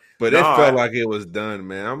him, but it felt like it was done,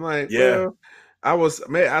 man. I'm like, well,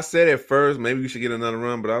 I said at first maybe we should get another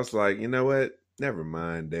run, but I was like, you know what? Never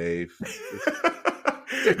mind, Dave.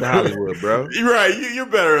 Stick to Hollywood, bro. You're right. You're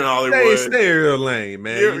better in Hollywood. Stay in your lane,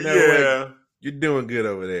 man. What? You're doing good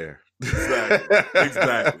over there.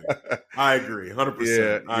 Exactly. I agree,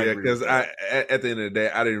 100%. Yeah, because at the end of the day,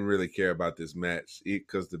 I didn't really care about this match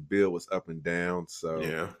because the bill was up and down. So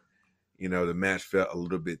the match felt a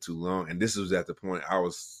little bit too long, and this was at the point I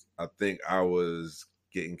think I was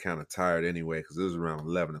getting kind of tired anyway because it was around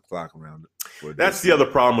 11 o'clock around. That's the other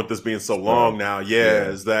problem with this being so long now.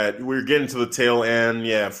 Is that we're getting to the tail end.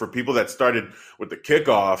 Yeah, for people that started with the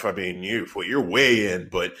kickoff, I mean, you're way in,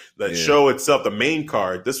 but the show itself, the main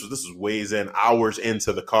card, this was ways in, hours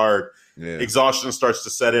into the card. Yeah. Exhaustion starts to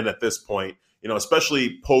set in at this point.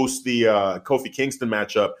 Especially post the Kofi Kingston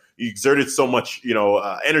matchup, you exerted so much,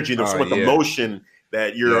 energy, and there was so much emotion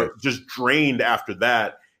that you're just drained after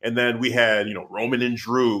that. And then we had, Roman and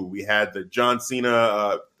Drew. We had the John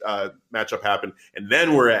Cena matchup happen. And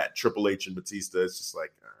then we're at Triple H and Batista. It's just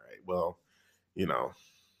like, all right, well,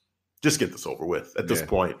 just get this over with at this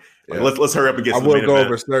point. Like, let's hurry up and get some. I will go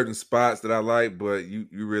over certain spots that I like, but you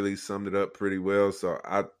really summed it up pretty well. So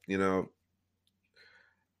I don't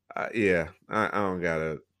got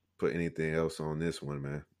to put anything else on this one,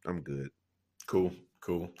 man. I'm good. Cool.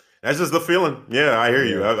 That's just the feeling. Yeah, I hear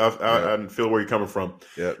you. I feel where you're coming from.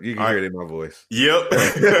 Yeah, you can hear it in my voice. Yep.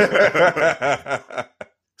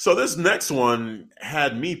 So this next one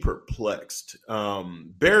had me perplexed.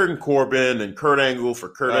 Baron Corbin and Kurt Angle for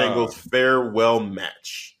Kurt Angle's farewell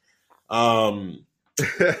match. I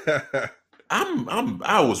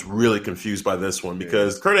was really confused by this one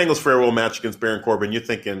because Kurt Angle's farewell match against Baron Corbin, you're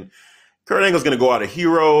thinking Kurt Angle's going to go out a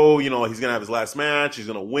hero. He's going to have his last match. He's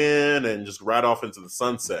going to win and just ride off into the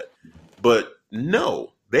sunset. But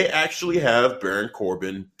no, they actually have Baron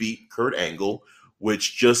Corbin beat Kurt Angle,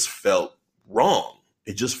 which just felt wrong.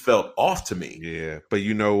 It just felt off to me. Yeah, but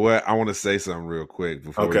you know what? I want to say something real quick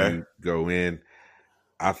before we go in.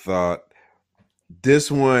 I thought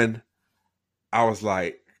this one, I was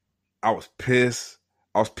pissed.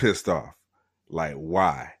 I was pissed off. Like,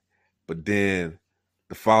 why? But then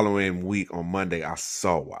the following week on Monday, I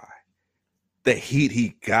saw why. The heat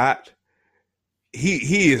he got,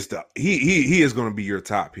 he is going to be your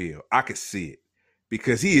top heel. I could see it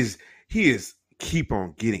because he is keep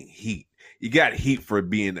on getting heat. You got heat for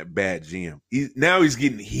being a bad GM. Now he's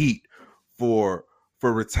getting heat for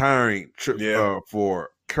retiring for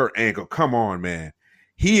Kurt Angle. Come on, man.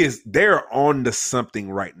 They're on to something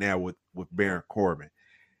right now with Baron Corbin.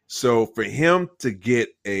 So for him to get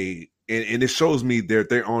and it shows me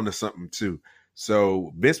they're on to something too.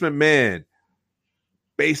 So Vince McMahon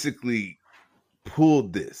basically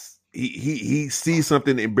pulled this. He sees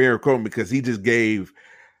something in Baron Corbin because he just gave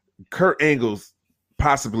Kurt Angle's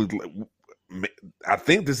possibly, I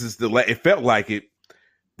think this is it felt like it.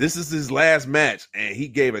 This is his last match, and he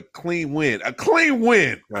gave a clean win. A clean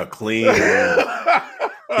win. A clean win.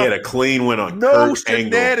 He had a clean win on no Kurt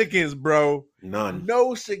shenanigans, Angle. Bro. None.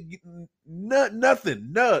 Nothing.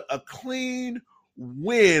 None. A clean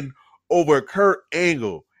win over Kurt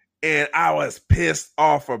Angle, and I was pissed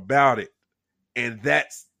off about it. And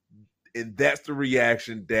that's the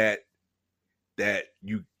reaction that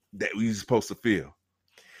we're supposed to feel.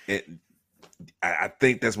 And I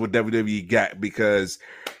think that's what WWE got because,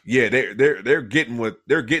 they're getting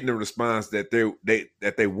the response that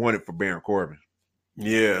they wanted for Baron Corbin.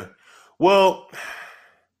 Yeah. Well,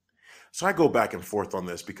 so I go back and forth on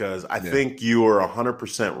this because I think you are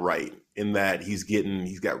 100% right in that he's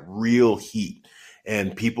got real heat,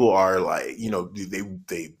 and people are like,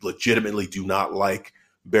 they legitimately do not like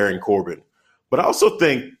Baron Corbin. But I also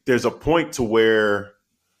think there's a point to where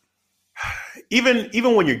even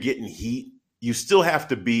when you're getting heat, you still have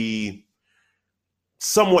to be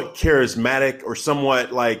somewhat charismatic or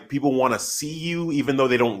somewhat like people want to see you, even though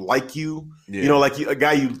they don't like you. Yeah. Like a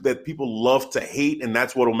guy that people love to hate, and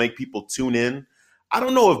that's what will make people tune in. I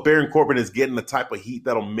don't know if Baron Corbin is getting the type of heat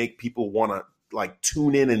that'll make people want to like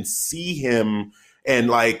tune in and see him and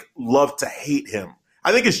like love to hate him.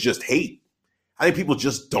 I think it's just hate. I think people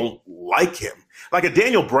just don't like him. Like a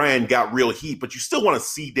Daniel Bryan got real heat, but you still want to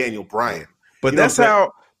see Daniel Bryan. But that's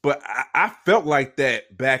how. But I felt like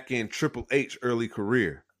that back in Triple H early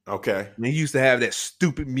career. Okay. And he used to have that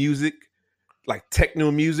stupid music like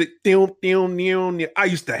techno music. I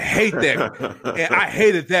used to hate that. And I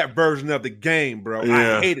hated that version of the game, bro.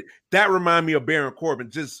 Yeah. I hated that. Reminded me of Baron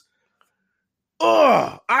Corbin.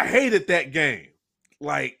 I hated that game.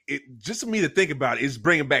 Like, it just for me to think about it is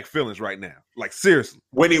bringing back feelings right now. Like, seriously.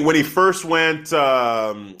 When he first went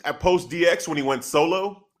at Post DX, when he went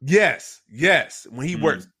solo. Yes. When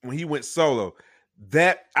he went solo,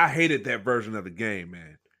 that I hated that version of the game,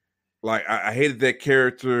 man. Like, I hated that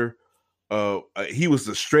character. He was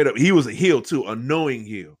he was a heel too, a knowing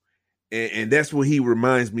heel, and that's what he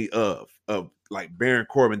reminds me of like Baron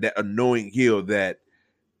Corbin, that annoying heel that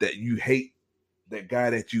you hate, that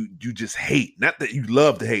guy that you just hate, not that you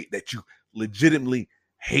love to hate, that you legitimately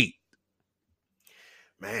hate.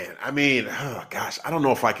 Man, I mean, oh gosh, I don't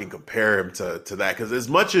know if I can compare him to that, because as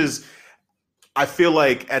much as I feel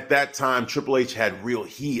like at that time Triple H had real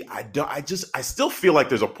heat, I still feel like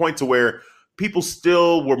there's a point to where people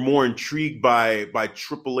still were more intrigued by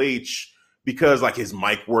Triple H because like his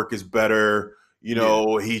mic work is better. You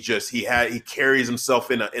know, he carries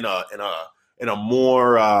himself in a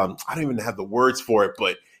more I don't even have the words for it,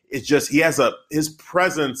 but it's just his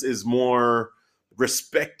presence is more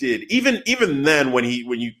respected. Even then when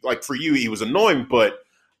you like, for you he was annoying, but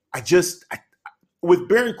with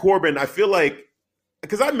Baron Corbin, I feel like,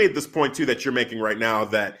 because I made this point too that you're making right now,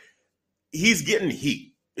 that he's getting heat.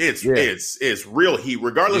 It's real heat,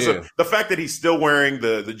 regardless of the fact that he's still wearing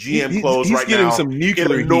the GM clothes he's right getting now. Some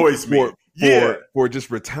nuclear it annoys me for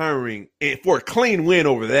just retiring and for a clean win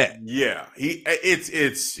over that. Yeah,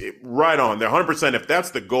 it's right on. They're 100%. If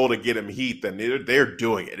that's the goal to get him heat, then they're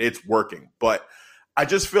doing it. It's working. But I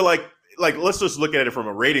just feel like let's just look at it from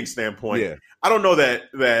a rating standpoint. Yeah. I don't know that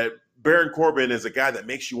Baron Corbin is a guy that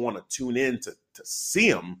makes you want to tune in to see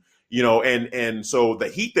him, you know, and so the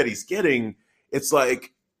heat that he's getting, it's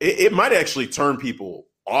like it might actually turn people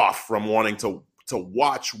off from wanting to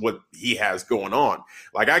watch what he has going on.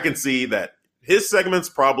 Like, I can see that his segments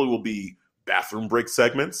probably will be bathroom break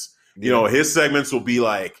segments. You know, his segments will be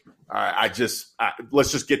like, all right,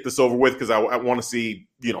 let's just get this over with, because I want to see,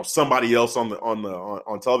 you know, somebody else on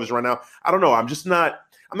television right now. I don't know. I'm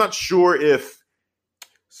not sure if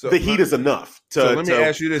the heat is enough. So let me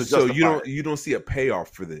ask you this: so you don't see a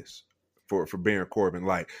payoff for this for Baron Corbin?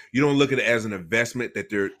 Like, you don't look at it as an investment that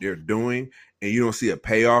they're doing, and you don't see a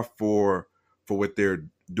payoff for what they're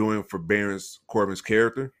doing for Baron Corbin's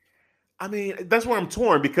character? I mean, that's where I'm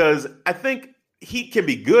torn, because I think heat can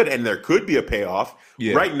be good and there could be a payoff.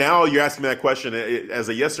 Yeah. Right now, you're asking me that question as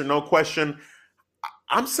a yes or no question.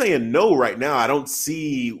 I'm saying no right now. I don't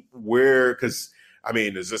see where, because, I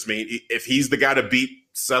mean, does this mean if he's the guy to beat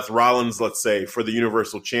Seth Rollins, let's say, for the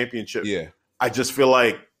Universal Championship? Yeah. I just feel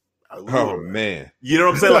like, oh, man. You know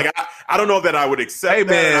what I'm saying? Like, I don't know that I would accept that.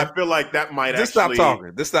 Man, and I feel like that might just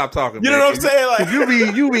actually... Just stop talking. You know what I'm saying? Like,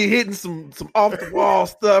 you be hitting some off the wall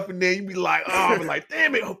stuff, and then you be like, oh, I'm like,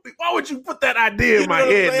 damn it, why would you put that idea in my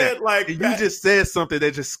head now? Like, and you just said something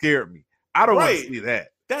that just scared me. I don't want to see that.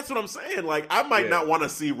 That's what I'm saying. Like, I might not want to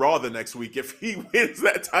see Raw the next week if he wins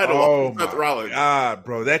that title off Seth Rollins. God,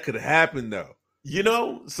 bro, that could happen though. You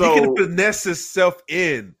know, so he can finesse himself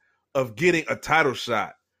in of getting a title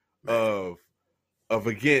shot of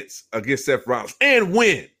against Seth Rollins and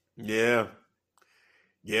win. Yeah.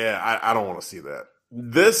 I don't want to see that.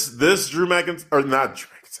 This Drew McIntyre, or not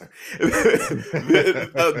Drew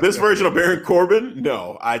McIntyre, this version of Baron Corbin.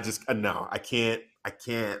 No, I can't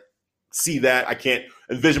see that. I can't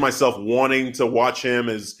envision myself wanting to watch him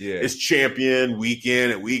as champion week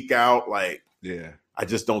in and week out. Like, I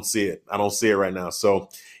just don't see it. I don't see it right now. So,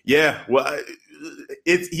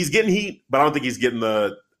 he's getting heat, but I don't think he's getting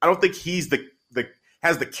I don't think he's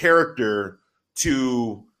has the character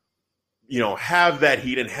to, you know, have that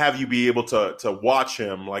heat and have you be able to watch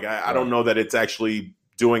him. Like, I don't know that it's actually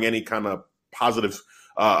doing any kind of positive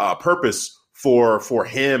purpose for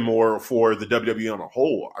him or for the WWE on a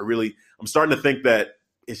whole. I'm starting to think that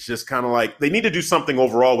it's just kind of like they need to do something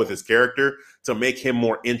overall with his character to make him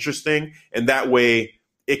more interesting. And that way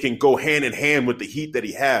it can go hand in hand with the heat that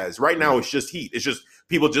he has. Right now, it's just heat. It's just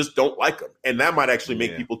people just don't like him. And that might actually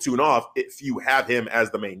make people tune off if you have him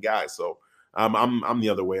as the main guy. So I'm the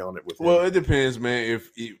other way on it with him. Well, it depends, man.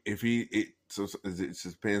 It just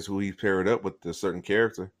depends who he paired up with a certain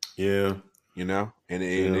character. Yeah. You know, and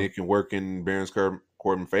it can work in Baron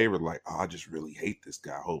Corbin's favor. Like, I just really hate this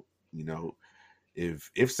guy. I hope, you know,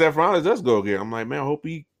 if Seth Rollins does go again, I'm like, man, I hope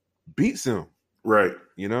he beats him. Right.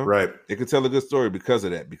 You know? Right. It could tell a good story because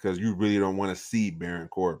of that, because you really don't want to see Baron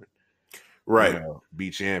Corbin, right, be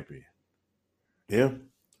champion. Yeah.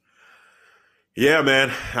 Yeah,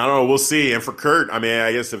 man. I don't know. We'll see. And for Kurt, I mean,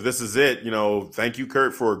 I guess if this is it, thank you,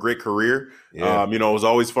 Kurt, for a great career. Yeah. It was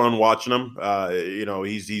always fun watching him.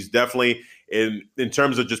 He's definitely in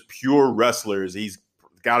terms of just pure wrestlers, he's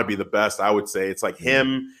got to be the best. I would say it's like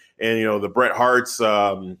him and the Bret Harts,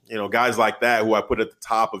 guys like that who I put at the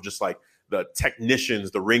top of just like the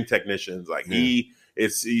technicians, the ring technicians. Like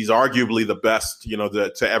he's arguably the best,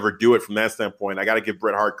 to ever do it from that standpoint. I got to give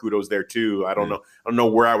Bret Hart kudos there too. I don't know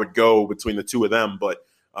where I would go between the two of them, but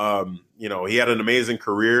he had an amazing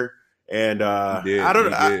career, and I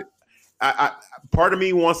don't know. I part of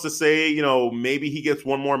me wants to say, maybe he gets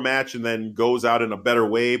one more match and then goes out in a better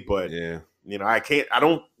way, but I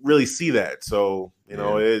don't really see that. So,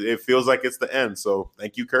 it feels like it's the end. So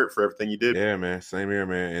thank you, Kurt, for everything you did. Yeah, man. Same here,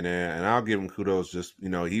 man. And I'll give him kudos. Just,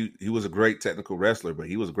 he was a great technical wrestler, but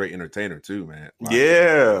he was a great entertainer too, man. Like, he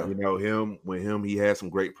had some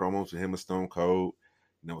great promos with him and Stone Cold.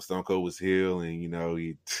 Stone Cold was heel, and,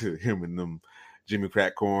 him and them Jimmy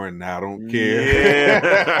Crackcorn, I don't care.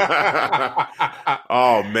 Yeah.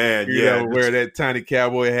 Oh man, wear that tiny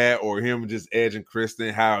cowboy hat, or him just edging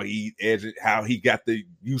Kristen, how he got the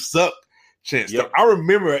 "you suck" chant. Yep. I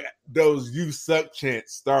remember those "you suck"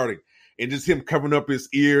 chants starting, and just him covering up his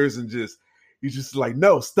ears, and he's just like,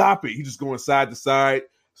 no, stop it. He's just going side to side,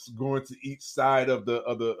 going to each side of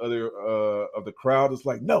the crowd. It's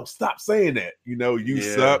like, no, stop saying that. You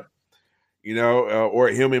suck. Or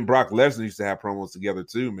him and Brock Lesnar used to have promos together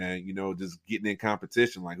too, man. Just getting in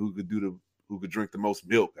competition, like who could drink the most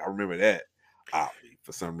milk. I remember that,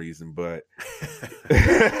 for some reason, but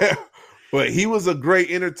but he was a great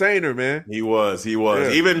entertainer, man. He was. Yeah.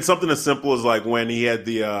 Even something as simple as like when he had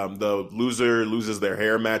the loser loses their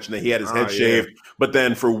hair match, and then he had his head shaved, but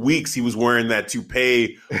then for weeks he was wearing that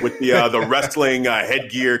toupee with the wrestling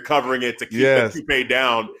headgear covering it to keep the toupee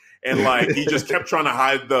down. And like he just kept trying to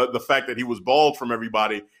hide the fact that he was bald from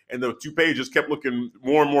everybody, and the toupee just kept looking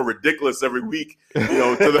more and more ridiculous every week. So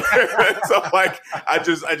like I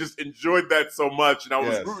just enjoyed that so much, and I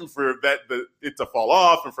was rooting for it to fall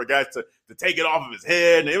off and for guys to take it off of his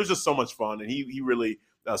head, and it was just so much fun. And he really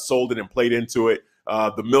sold it and played into it.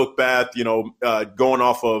 The milk bath, going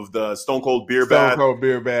off of the Stone Cold beer bath. Stone Cold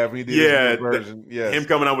beer bath. He did version. Him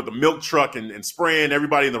coming out with the milk truck and spraying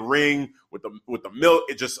everybody in the ring with the milk.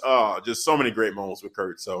 It just so many great moments with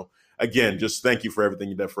Kurt. So again, just thank you for everything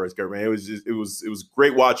you did for us, Kurt, man. It was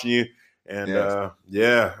great watching you, and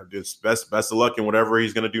just best of luck in whatever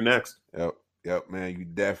he's gonna do next. Yep, man. You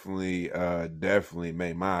definitely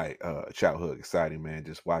made my childhood exciting, man.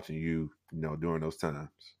 Just watching you, during those times.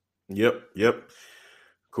 Yep.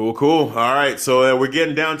 Cool. All right, so we're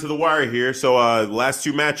getting down to the wire here. So last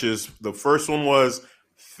two matches, the first one was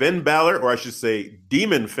Finn Balor, or I should say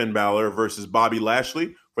Demon Finn Balor versus Bobby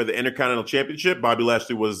Lashley for the Intercontinental Championship. Bobby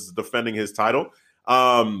Lashley was defending his title.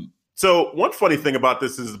 So one funny thing about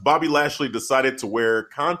this is Bobby Lashley decided to wear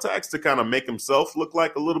contacts to kind of make himself look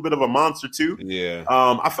like a little bit of a monster too. Yeah.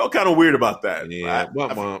 I felt kind of weird about that. Yeah.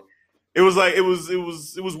 It was like it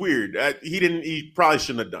was weird. He probably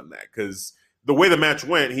shouldn't have done that, because the way the match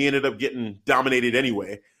went, he ended up getting dominated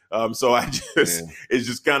anyway. So it's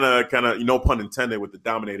just kind of no pun intended with the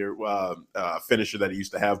Dominator finisher that he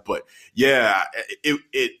used to have. But yeah,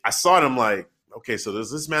 I saw it. I'm like, okay, so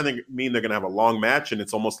does this mean they're gonna have a long match? And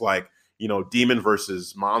it's almost like Demon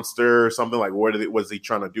versus Monster or something. Like what was he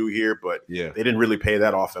trying to do here? But they didn't really pay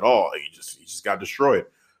that off at all. He just got destroyed.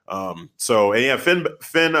 Finn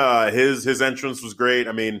his entrance was great.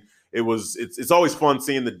 I mean, it's always fun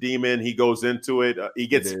seeing the Demon. He goes into it. He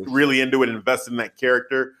gets really into it and invested in that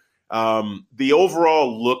character. The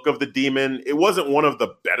overall look of the Demon, it wasn't one of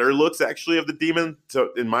the better looks actually of the Demon,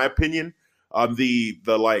 in my opinion. The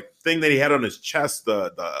like thing that he had on his chest, I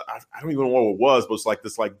don't even know what it was, but it's like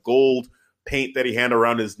this like gold paint that he had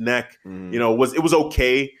around his neck. It was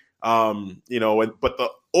okay. But the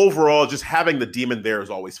overall, just having the Demon there is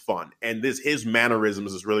always fun, and his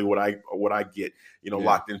mannerisms is really what I get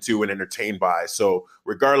locked into and entertained by. So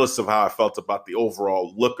regardless of how I felt about the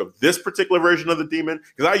overall look of this particular version of the Demon,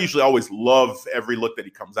 because I usually always love every look that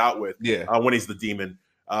he comes out with when he's the Demon.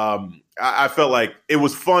 I felt like it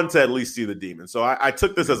was fun to at least see the Demon. So I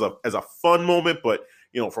took this as a fun moment, but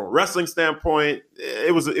from a wrestling standpoint,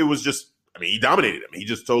 it was just. I mean, he dominated him. He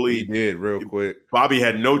just totally did real quick. Bobby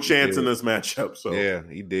had no chance in this matchup. So yeah,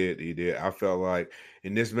 he did. I felt like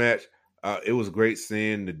in this match, it was great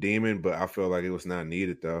seeing the Demon, but I felt like it was not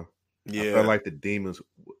needed though. Yeah, I felt like the Demons.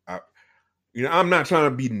 I'm not trying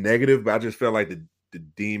to be negative, but I just felt like the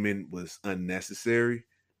Demon was unnecessary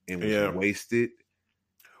and was wasted.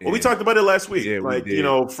 Well, we talked about it last week. Yeah, like, we did. you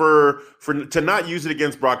know, for to not use it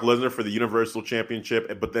against Brock Lesnar for the Universal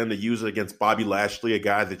Championship, but then to use it against Bobby Lashley, a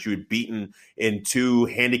guy that you had beaten in 2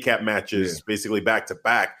 handicap matches, basically back to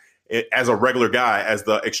back, as a regular guy, as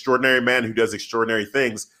the extraordinary man who does extraordinary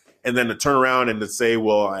things, and then to turn around and to say,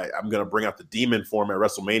 well, I'm going to bring out the demon for him at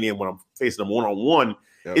WrestleMania when I'm facing him one-on-one.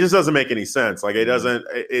 It just doesn't make any sense. Like, it doesn't.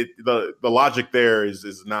 The logic there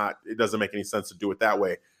is not. It doesn't make any sense to do it that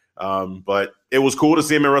way. But it was cool to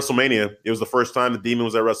see him at WrestleMania. It was the first time the Demon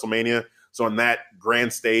was at WrestleMania. So on that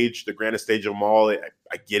grand stage, the grandest stage of them all,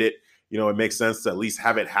 I get it. You know, it makes sense to at least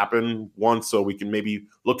have it happen once, so we can maybe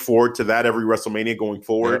look forward to that every WrestleMania going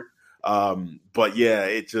forward. But yeah,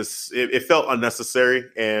 it felt unnecessary,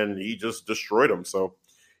 and he just destroyed him. So,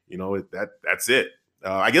 you know, that's it.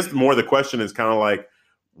 I guess more the question is kind of like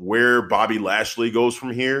where Bobby Lashley goes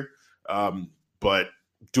from here. But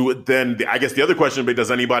do it then. I guess the other question, but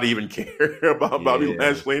does anybody even care about Bobby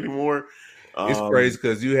Lashley anymore? It's crazy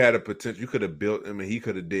because you had a potential. You could have built. I mean, he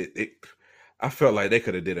could have did it. I felt like they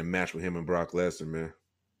could have did a match with him and Brock Lesnar, man.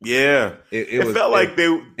 Yeah, it felt like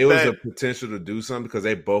it was a potential to do something because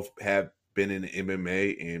they both have been in the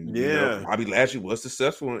MMA, and you know, Bobby Lashley was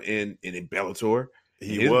successful in Bellator.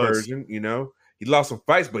 He was. Version, you know, he lost some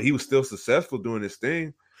fights, but he was still successful doing his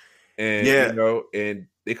thing. And you know, and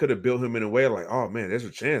they could have built him in a way like, oh man, there's a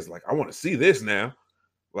chance. Like, I want to see this now.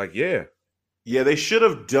 Like, yeah, they should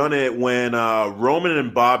have done it when Roman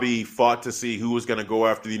and Bobby fought to see who was going to go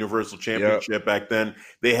after the Universal Championship back then.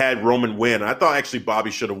 They had Roman win. I thought actually Bobby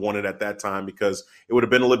should have won it at that time because it would have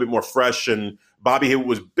been a little bit more fresh. And Bobby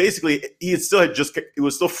was basically it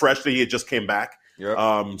was still fresh that he had just came back.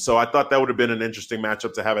 So I thought that would have been an interesting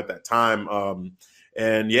matchup to have at that time.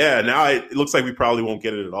 And yeah, now it looks like we probably won't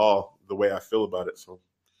get it at all the way I feel about it. So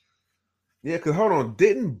yeah, because hold on,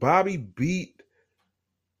 didn't Bobby beat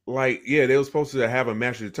they were supposed to have a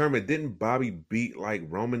match to determine? Didn't Bobby beat like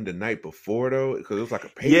Roman the night before though? Because it was like a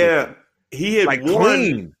pay. Yeah, he had like won,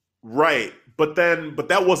 clean. Right? But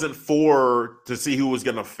that wasn't to see who was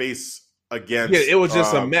going to face against. Yeah, it was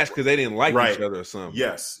just a match because they didn't like each other or something.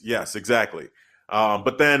 Yes, exactly.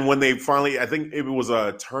 But then when they finally, I think it was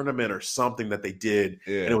a tournament or something that they did,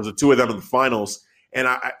 and it was the two of them in the finals. And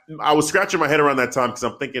I was scratching my head around that time because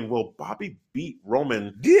I'm thinking, well, Bobby beat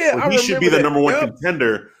Roman. Yeah, he should be the number one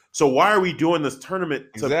contender. So why are we doing this tournament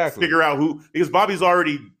to figure out who? Because Bobby's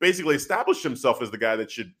already basically established himself as the guy that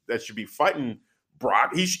should be fighting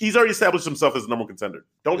Brock. He's already established himself as the number one contender.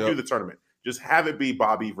 Don't do the tournament. Just have it be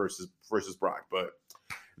Bobby versus Brock. But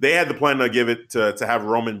they had the plan to give it to have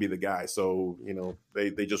Roman be the guy. So, you know,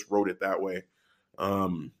 they just wrote it that way.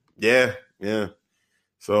 Yeah.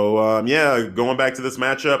 So, going back to this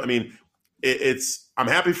matchup, I mean, I'm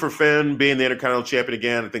happy for Finn being the Intercontinental Champion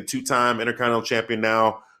again. I think 2-time Intercontinental Champion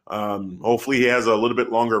now. Hopefully he has a little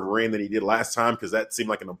bit longer of a reign than he did last time because that seemed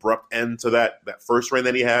like an abrupt end to that first reign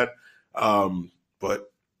that he had.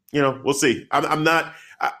 But, you know, we'll see. I'm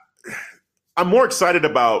more excited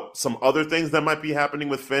about some other things that might be happening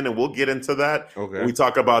with Finn, and we'll get into that when we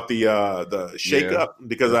talk about the shakeup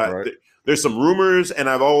because there's some rumors, and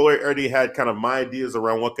I've already had kind of my ideas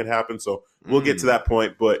around what could happen. So we'll get to that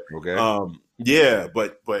point. But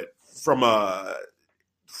but from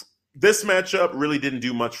this matchup really didn't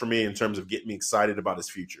do much for me in terms of getting me excited about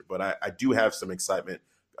his future. But I do have some excitement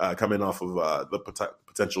coming off of the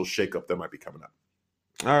potential shakeup that might be coming up.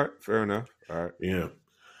 All right, fair enough. All right, yeah.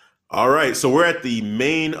 All right, so we're at the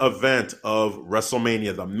main event of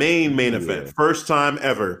WrestleMania, the main event. First time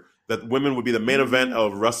ever that women would be the main event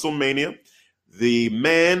of WrestleMania. The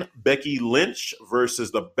man, Becky Lynch,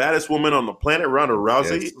 versus the baddest woman on the planet, Ronda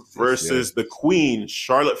Rousey, versus the queen,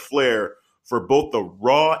 Charlotte Flair, for both the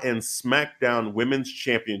Raw and SmackDown Women's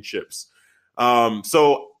Championships.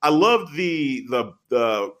 So I love the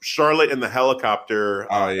Charlotte and the helicopter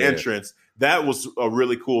entrance. That was a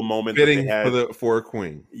really cool moment. Fitting for a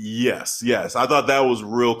queen. Yes. I thought that was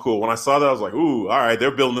real cool. When I saw that, I was like, ooh, all right, they're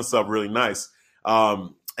building this up really nice.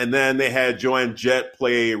 And then they had Joanne Jett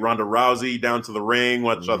play Ronda Rousey down to the ring,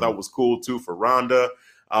 which I thought was cool too for Ronda.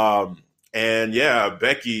 And yeah,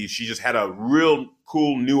 Becky, she just had a real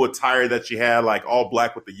cool new attire that she had, like all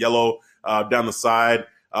black with the yellow down the side.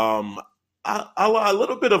 A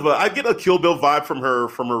little bit of I get a Kill Bill vibe from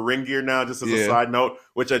her ring gear now, just as a side note,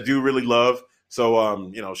 which I do really love.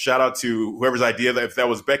 So, shout out to whoever's idea if that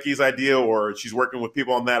was Becky's idea or she's working with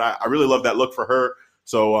people on that. I really love that look for her.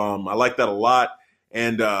 So, I like that a lot.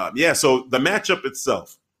 And so the matchup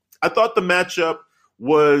itself, I thought the matchup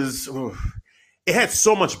was, it had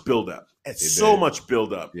so much buildup. Much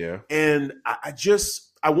buildup. Yeah. And I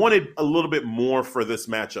wanted a little bit more for this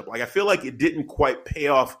matchup. Like, I feel like it didn't quite pay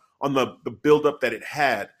off the buildup that it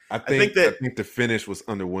had. I think the finish was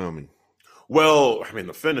underwhelming. Well, I mean,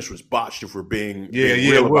 the finish was botched. If we're being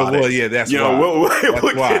real about it. That's why. We'll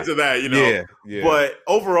get to that. Yeah. But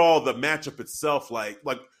overall, the matchup itself, like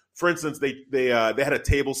for instance, they had a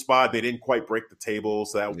table spot. They didn't quite break the table,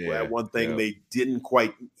 so that one thing they didn't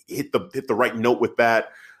quite hit the right note with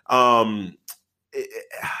that.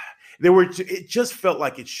 It just felt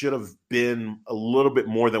like it should have been a little bit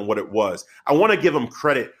more than what it was. I want to give them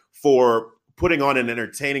credit for putting on an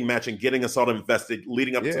entertaining match and getting us all invested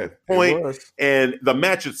leading up to the point. And the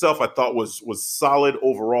match itself, I thought was solid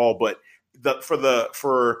overall. But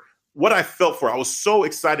for what I felt for, I was so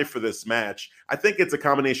excited for this match. I think it's a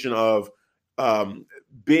combination of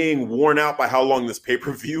being worn out by how long this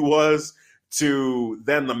pay-per-view was, to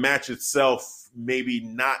then the match itself maybe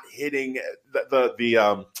not hitting not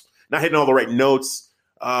hitting all the right notes.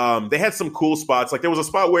 They had some cool spots. Like there was a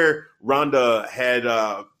spot where Ronda had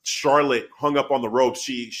Charlotte hung up on the ropes.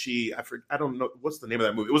 I don't know what's the name of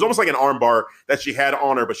that move. It was almost like an armbar that she had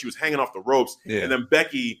on her, but she was hanging off the ropes. Yeah. And then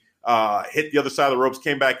Becky hit the other side of the ropes,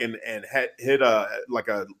 came back and hit a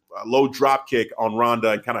low drop kick on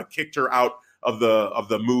Ronda and kind of kicked her out of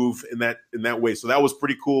the move in that way. So that was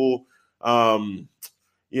pretty cool.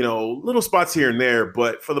 Little spots here and there,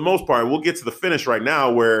 but for the most part, we'll get to the finish right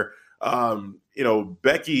now where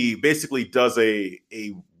Becky basically does a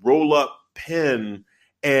roll up pin,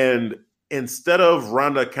 and instead of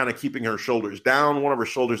Ronda kind of keeping her shoulders down, one of her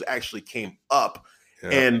shoulders actually came up.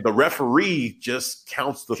 Yep. And the referee just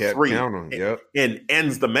counts the three and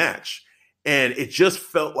ends the match. And it just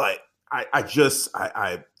felt like I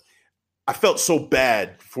felt so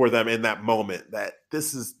bad for them in that moment that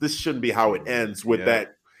this shouldn't be how it ends with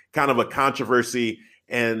that kind of a controversy.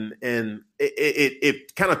 And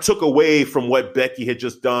it kind of took away from what Becky had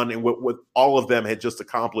just done and what all of them had just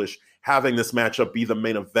accomplished, having this matchup be the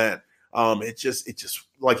main event. It just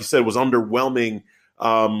like you said, was underwhelming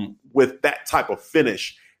with that type of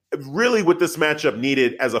finish. Really, what this matchup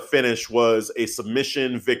needed as a finish was a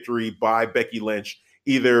submission victory by Becky Lynch.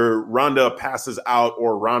 Either Ronda passes out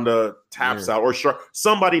or Ronda taps out, or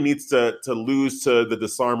somebody needs to lose to the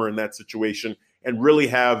Disarmer in that situation and really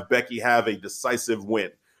have Becky have a decisive win.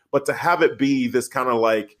 But to have it be this kind of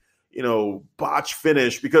like, botch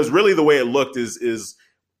finish, because really the way it looked is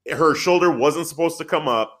her shoulder wasn't supposed to come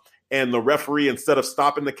up, and the referee, instead of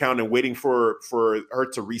stopping the count and waiting for her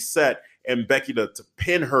to reset and Becky to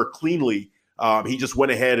pin her cleanly, he just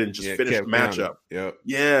went ahead and just finished the matchup.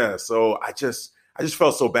 Yeah. So I just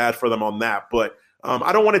felt so bad for them on that. But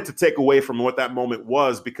I don't want it to take away from what that moment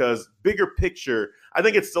was, because bigger picture, I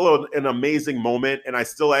think it's still an amazing moment. And I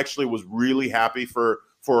still actually was really happy for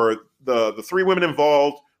the three women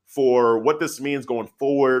involved, for what this means going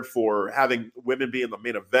forward, for having women be in the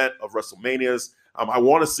main event of WrestleManias. I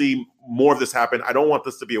want to see more of this happen. I don't want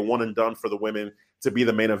this to be a one and done for the women to be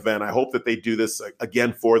the main event. I hope that they do this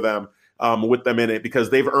again for them, with them in it, because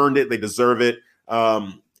they've earned it. They deserve it.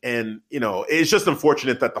 And, it's just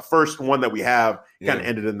unfortunate that the first one that we have kind of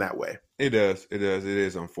ended in that way. It does. It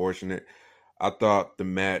is unfortunate. I thought the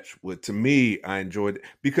match to me, I enjoyed it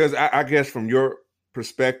because I guess from your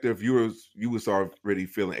perspective, you was already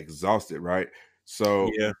feeling exhausted, right?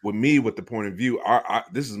 So with me, with the point of view,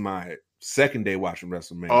 this is my second day watching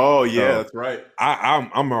WrestleMania. Oh yeah, that's right.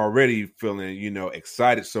 I'm already feeling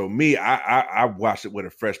excited. So me, I watched it with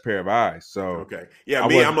a fresh pair of eyes. So okay, yeah,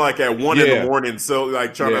 I'm like at 1 in the morning, so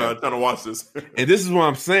like trying to watch this. And this is what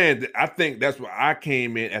I'm saying. I think that's where I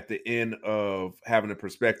came in at the end of having a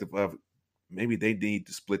perspective of maybe they need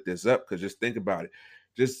to split this up, because just think about it.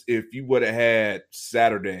 Just if you would have had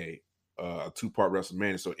Saturday, a 2-part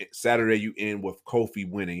WrestleMania. So Saturday you end with Kofi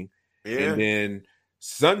winning, and then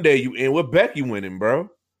Sunday you end with Becky winning, bro.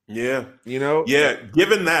 Yeah. Yeah.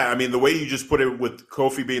 Given that, I mean, the way you just put it with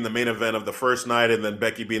Kofi being the main event of the first night and then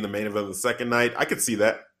Becky being the main event of the second night, I could see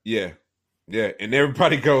that. Yeah. Yeah. And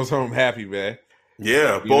everybody goes home happy, man.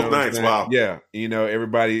 Yeah. Both nights. Wow. Yeah.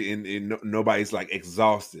 Everybody and nobody's like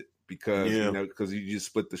exhausted because, because you just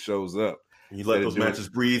split the shows up. You let those matches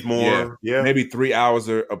breathe more. Yeah. Maybe 3 hours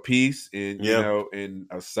a piece and, and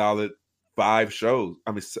a solid 5 shows.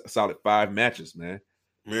 I mean, solid 5 matches, man.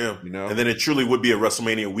 Yeah. And then it truly would be a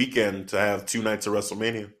WrestleMania weekend to have 2 nights of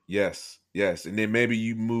WrestleMania. Yes. And then maybe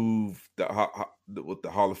you move the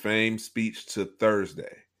Hall of Fame speech to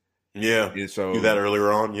Thursday. Yeah. And so do that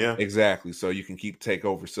earlier on. Yeah. Exactly. So you can keep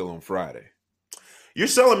TakeOver still on Friday. You're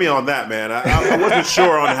selling me on that, man. I wasn't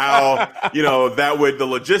sure on how, that would, the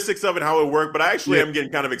logistics of it, how it would work, but I actually am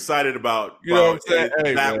getting kind of excited about, what I'm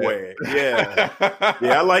saying? That way. Yeah.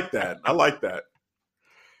 Yeah, I like that.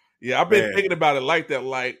 Yeah, I've been thinking about it like that,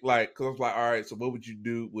 like, because I was like, all right, so what would you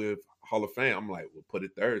do with Hall of Fame? I'm like, well, put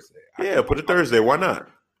it Thursday. Put it Thursday. Why not?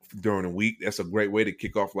 During the week, that's a great way to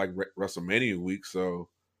kick off like WrestleMania week. So,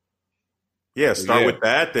 start with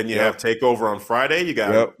that. Then you have Takeover on Friday. You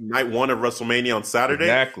got night 1 of WrestleMania on Saturday.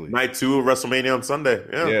 Exactly. Night 2 of WrestleMania on Sunday.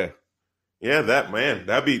 Yeah.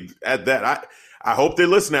 That'd be at that. I hope they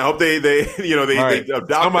listen. I hope they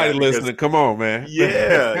adopt somebody listening. Come on, man.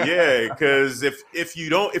 Because if you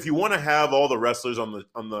want to have all the wrestlers on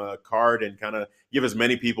the card and kind of give as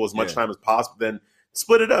many people as much time as possible, then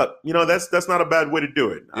split it up. That's not a bad way to do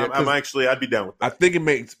it. I'd be down with that. I think it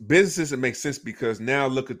makes sense because now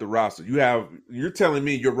look at the roster. You're telling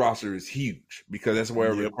me your roster is huge because that's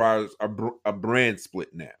where it requires a brand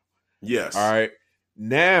split now. Yes. All right.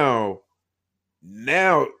 Now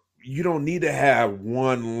you don't need to have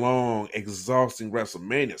one long, exhausting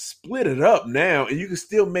WrestleMania. Split it up now, and you can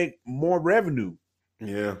still make more revenue.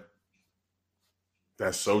 Yeah.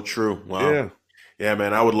 That's so true. Wow. Yeah,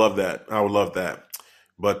 man. I would love that.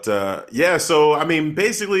 But, so, I mean,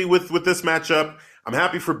 basically with this matchup, I'm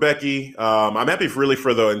happy for Becky. I'm happy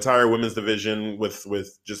for the entire women's division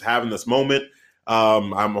with just having this moment.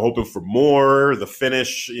 I'm hoping for more. The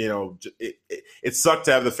finish, it sucked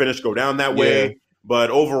to have the finish go down that way.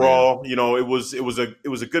 But overall, I'm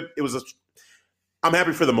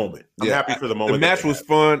happy for the moment. The match was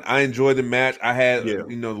fun. I enjoyed the match. I had, the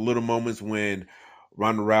little moments when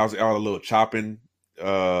Ronda Rousey, all the little chopping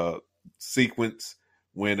sequence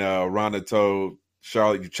when Ronda told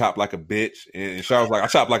Charlotte, "You chop like a bitch," and Charlotte was like, "I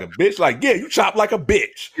chop like a bitch." Like, yeah, you chop like a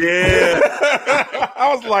bitch. Yeah.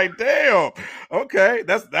 I was like, damn. Okay,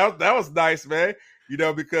 that was nice, man.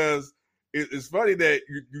 Because it's funny that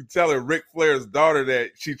you telling Ric Flair's daughter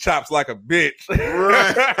that she chops like a bitch.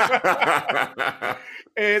 Right.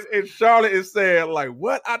 and Charlotte is saying, like,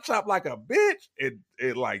 what? I chop like a bitch? And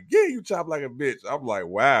like, yeah, you chop like a bitch. I'm like,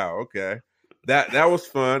 wow, okay. That was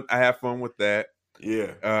fun. I had fun with that.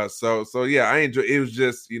 Yeah. So yeah, I enjoy it. Was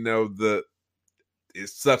just, it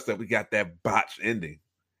sucks that we got that botch ending.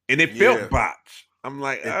 And it felt botched. I'm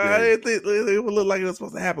like, it would look like it was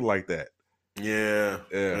supposed to happen like that. Yeah,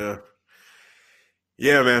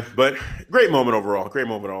 man. But great moment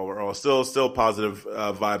overall. Still positive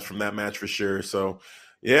vibes from that match for sure. So,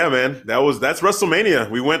 yeah, man. That's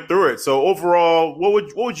WrestleMania. We went through it. So overall,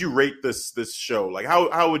 what would you rate this show? Like,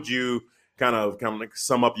 how would you kind of like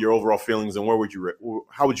sum up your overall feelings, and how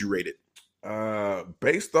would you rate it?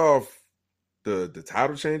 Based off the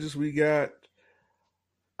title changes we got,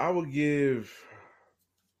 I would give.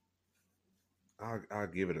 I'll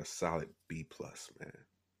give it a solid B+, man.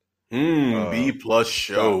 B+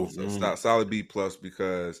 show. Solid B+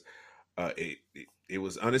 because it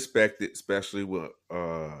was unexpected, especially with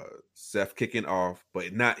Seth kicking off,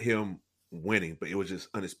 but not him winning. But it was just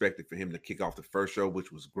unexpected for him to kick off the first show,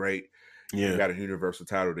 which was great. Yeah, he got a Universal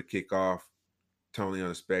title to kick off. Totally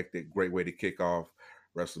unexpected. Great way to kick off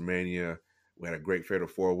WrestleMania. We had a great Fatal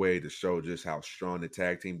 4-Way to show just how strong the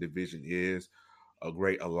tag team division is. A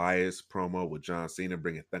great Elias promo with John Cena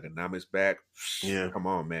bringing Thuganomics back. Yeah. Come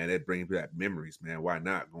on, man. That brings back memories, man. Why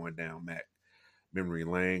not? Going down memory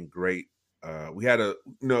lane. Great. We had it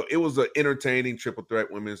was an entertaining triple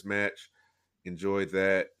threat women's match. Enjoyed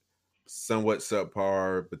that. Somewhat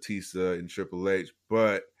subpar Batista and Triple H,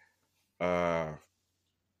 but I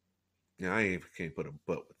can't put a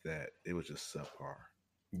but with that. It was just subpar.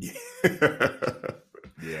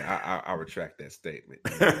 Yeah, I retract that statement.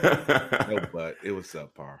 No, but it was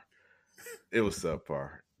subpar.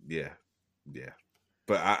 Yeah.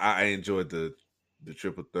 But I enjoyed the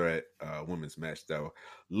triple threat women's match though.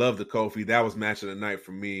 Love the Kofi. That was match of the night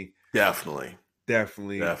for me. Definitely match of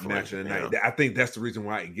the night. I think that's the reason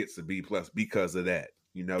why it gets a B+ because of that.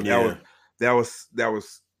 That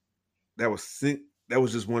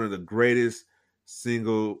was just one of the greatest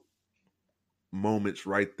single moments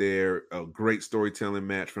right there. A great storytelling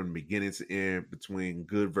match from the beginning to end between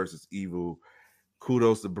good versus evil.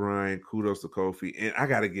 Kudos to Bryan, kudos to Kofi, and I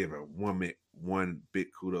gotta give one big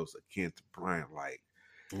kudos again to Bryan. Like,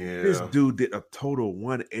 this dude did a total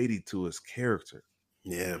 180 to his character.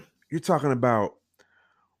 Yeah, you're talking about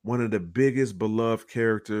one of the biggest beloved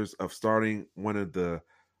characters of starting one of the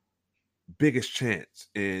biggest chants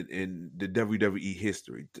in the WWE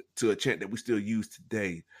history to a chant that we still use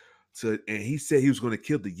today. And he said he was going to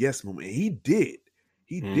kill the yes movement, and he did.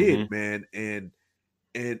 He did, man. And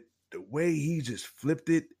the way he just flipped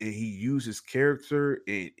it, and he used his character,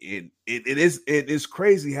 and it is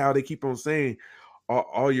crazy how they keep on saying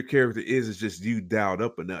all your character is just you dialed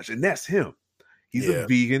up a notch, and that's him. He's a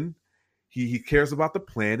vegan. He cares about the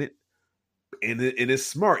planet. and it's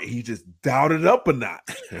smart. He just dialed it up a notch,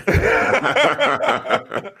 in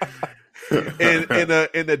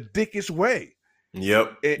a dickish way.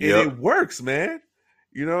 Yep, and it works, man.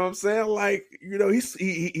 You know what I'm saying? Like, you know,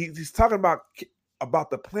 he's talking about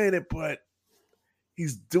the planet, but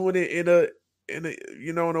he's doing it in a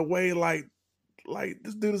you know, in a way like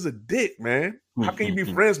this dude is a dick, man. How can you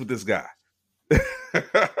be friends with this guy?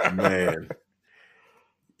 Man.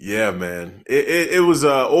 Yeah, man. It was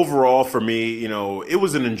overall for me, you know, it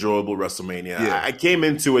was an enjoyable WrestleMania. Yeah. I came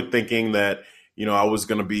into it thinking that, you know, I was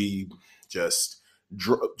going to be just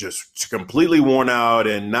completely worn out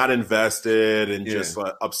and not invested and just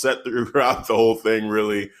upset throughout the whole thing,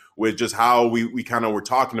 really, with just how we kind of were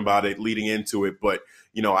talking about it leading into it. But,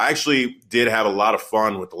 you know, I actually did have a lot of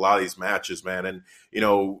fun with a lot of these matches, man. And, you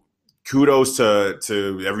know, kudos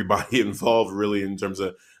to everybody involved, really, in terms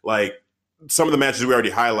of, like, some of the matches we already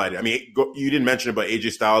highlighted. I mean, you didn't mention it, but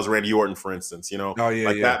AJ Styles, Randy Orton, for instance, you know,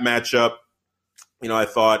 that matchup, you know, I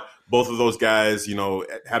thought both of those guys, you know,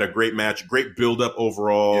 had a great match, great build-up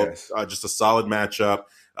overall, just a solid matchup.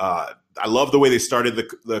 I love the way they started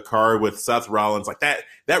the card with Seth Rollins. Like that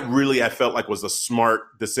really, I felt like was a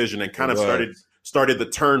smart decision and kind of started the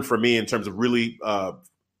turn for me in terms of really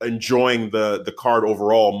enjoying the card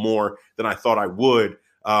overall more than I thought I would.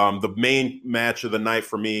 The main match of the night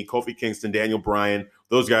for me, Kofi Kingston, Daniel Bryan,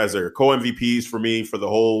 those guys are co-MVPs for me for the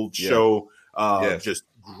whole show. Just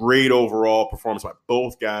great overall performance by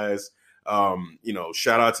both guys. You know,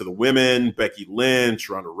 shout out to the women, Becky Lynch,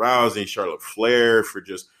 Ronda Rousey, Charlotte Flair, for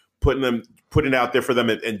just putting it out there for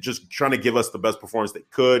them and just trying to give us the best performance they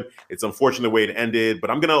could. It's unfortunate the way it ended,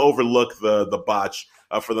 but I'm going to overlook the botch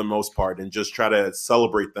for the most part and just try to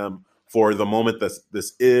celebrate them for the moment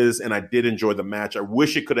this is. And I did enjoy the match. I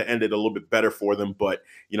wish it could have ended a little bit better for them, but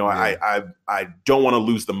you know, I don't want to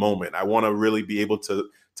lose the moment. I want to really be able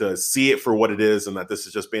to see it for what it is, and that this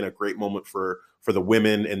has just been a great moment for the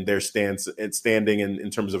women and their standing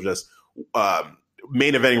in terms of just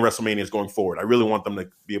main eventing WrestleManias going forward. I really want them to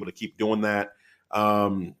be able to keep doing that.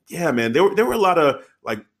 Yeah, man, there were a lot of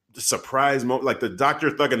like surprise moment, like the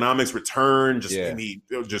Dr. Thugonomics return. Just made me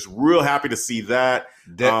just real happy to see that.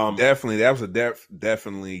 Definitely, that was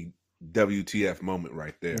definitely WTF moment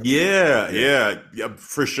right there. Yeah,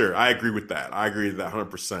 for sure. I agree with that.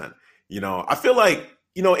 100%. You know, I feel like,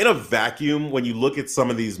 you know, in a vacuum, when you look at some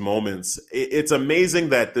of these moments, it's amazing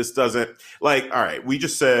that this doesn't, like, all right, we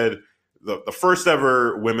just said the first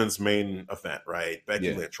ever women's main event, right?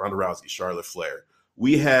 Becky Lynch, Ronda Rousey, Charlotte Flair.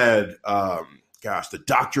 We had, the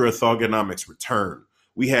Doctor of Thugonomics return.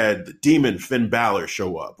 We had the Demon Finn Balor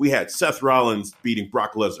show up. We had Seth Rollins beating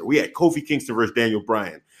Brock Lesnar. We had Kofi Kingston versus Daniel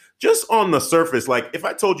Bryan. Just on the surface, like, if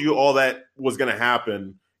I told you all that was going to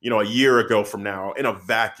happen, you know, a year ago from now in a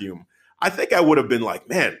vacuum, I think I would have been like,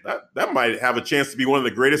 man, that might have a chance to be one of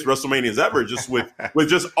the greatest WrestleManias ever, just with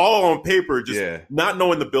just all on paper, just not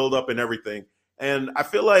knowing the buildup and everything. And I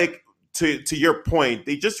feel like, to your point,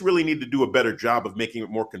 they just really need to do a better job of making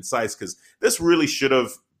it more concise, because this really should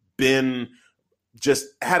have been just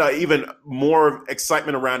had even more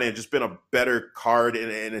excitement around it and just been a better card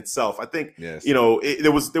in itself. I think, you know,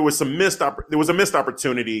 there was a missed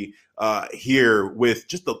opportunity here with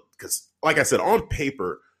just because, like I said, on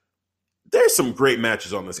paper, there's some great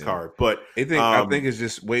matches on this card, but I think it's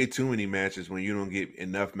just way too many matches when you don't get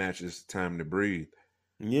enough matches time to breathe.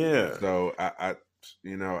 Yeah. So I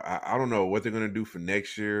don't know what they're gonna do for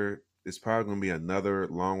next year. It's probably gonna be another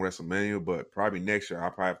long WrestleMania, but probably next year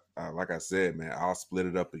I'll probably, like I said, man, I'll split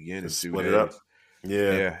it up again and split it up.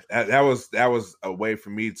 Yeah. That was a way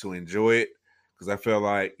for me to enjoy it, because I felt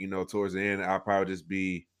like, you know, towards the end I'll probably just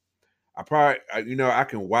be. I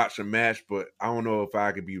can watch a match, but I don't know if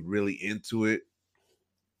I could be really into it,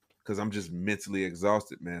 because I'm just mentally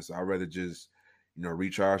exhausted, man. So I'd rather just, you know,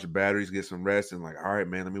 recharge the batteries, get some rest, and like, all right,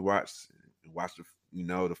 man, let me watch the, you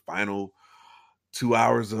know, the final 2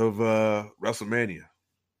 hours of WrestleMania.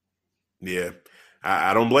 Yeah,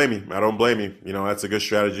 I don't blame you. You know, that's a good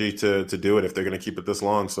strategy to do it if they're going to keep it this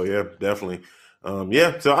long. So yeah, definitely.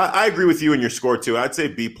 So I agree with you in your score too. I'd say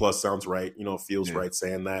B+ sounds right. You know, it feels right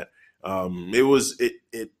saying that.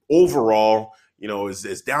 It overall, you know,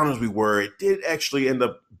 as down as we were, it did actually end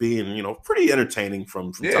up being, you know, pretty entertaining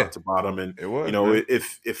from top to bottom. And it was, you know, man,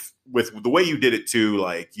 if with the way you did it too,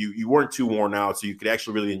 like you weren't too worn out, so you could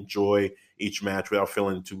actually really enjoy each match without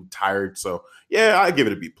feeling too tired. So yeah, I give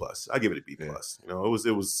it a B+. You know, it was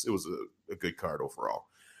a good card overall.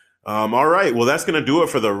 All right. Well, that's going to do it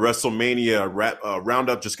for the WrestleMania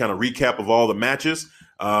roundup, just kind of recap of all the matches.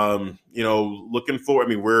 You know, looking forward. I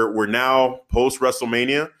mean, we're now post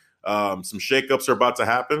WrestleMania. Some shakeups are about to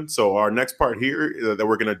happen. So our next part here that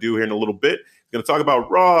we're going to do here in a little bit is going to talk about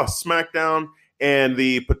Raw, SmackDown, and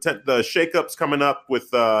the shakeups coming up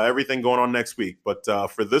with everything going on next week. But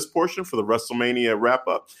for this portion, for the WrestleMania wrap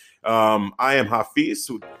up, I am Hafiz,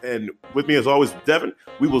 and with me as always, Devin.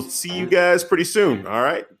 We will see you guys pretty soon. All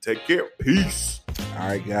right, take care. Peace. All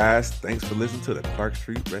right, guys. Thanks for listening to the Clark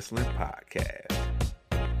Street Wrestling Podcast.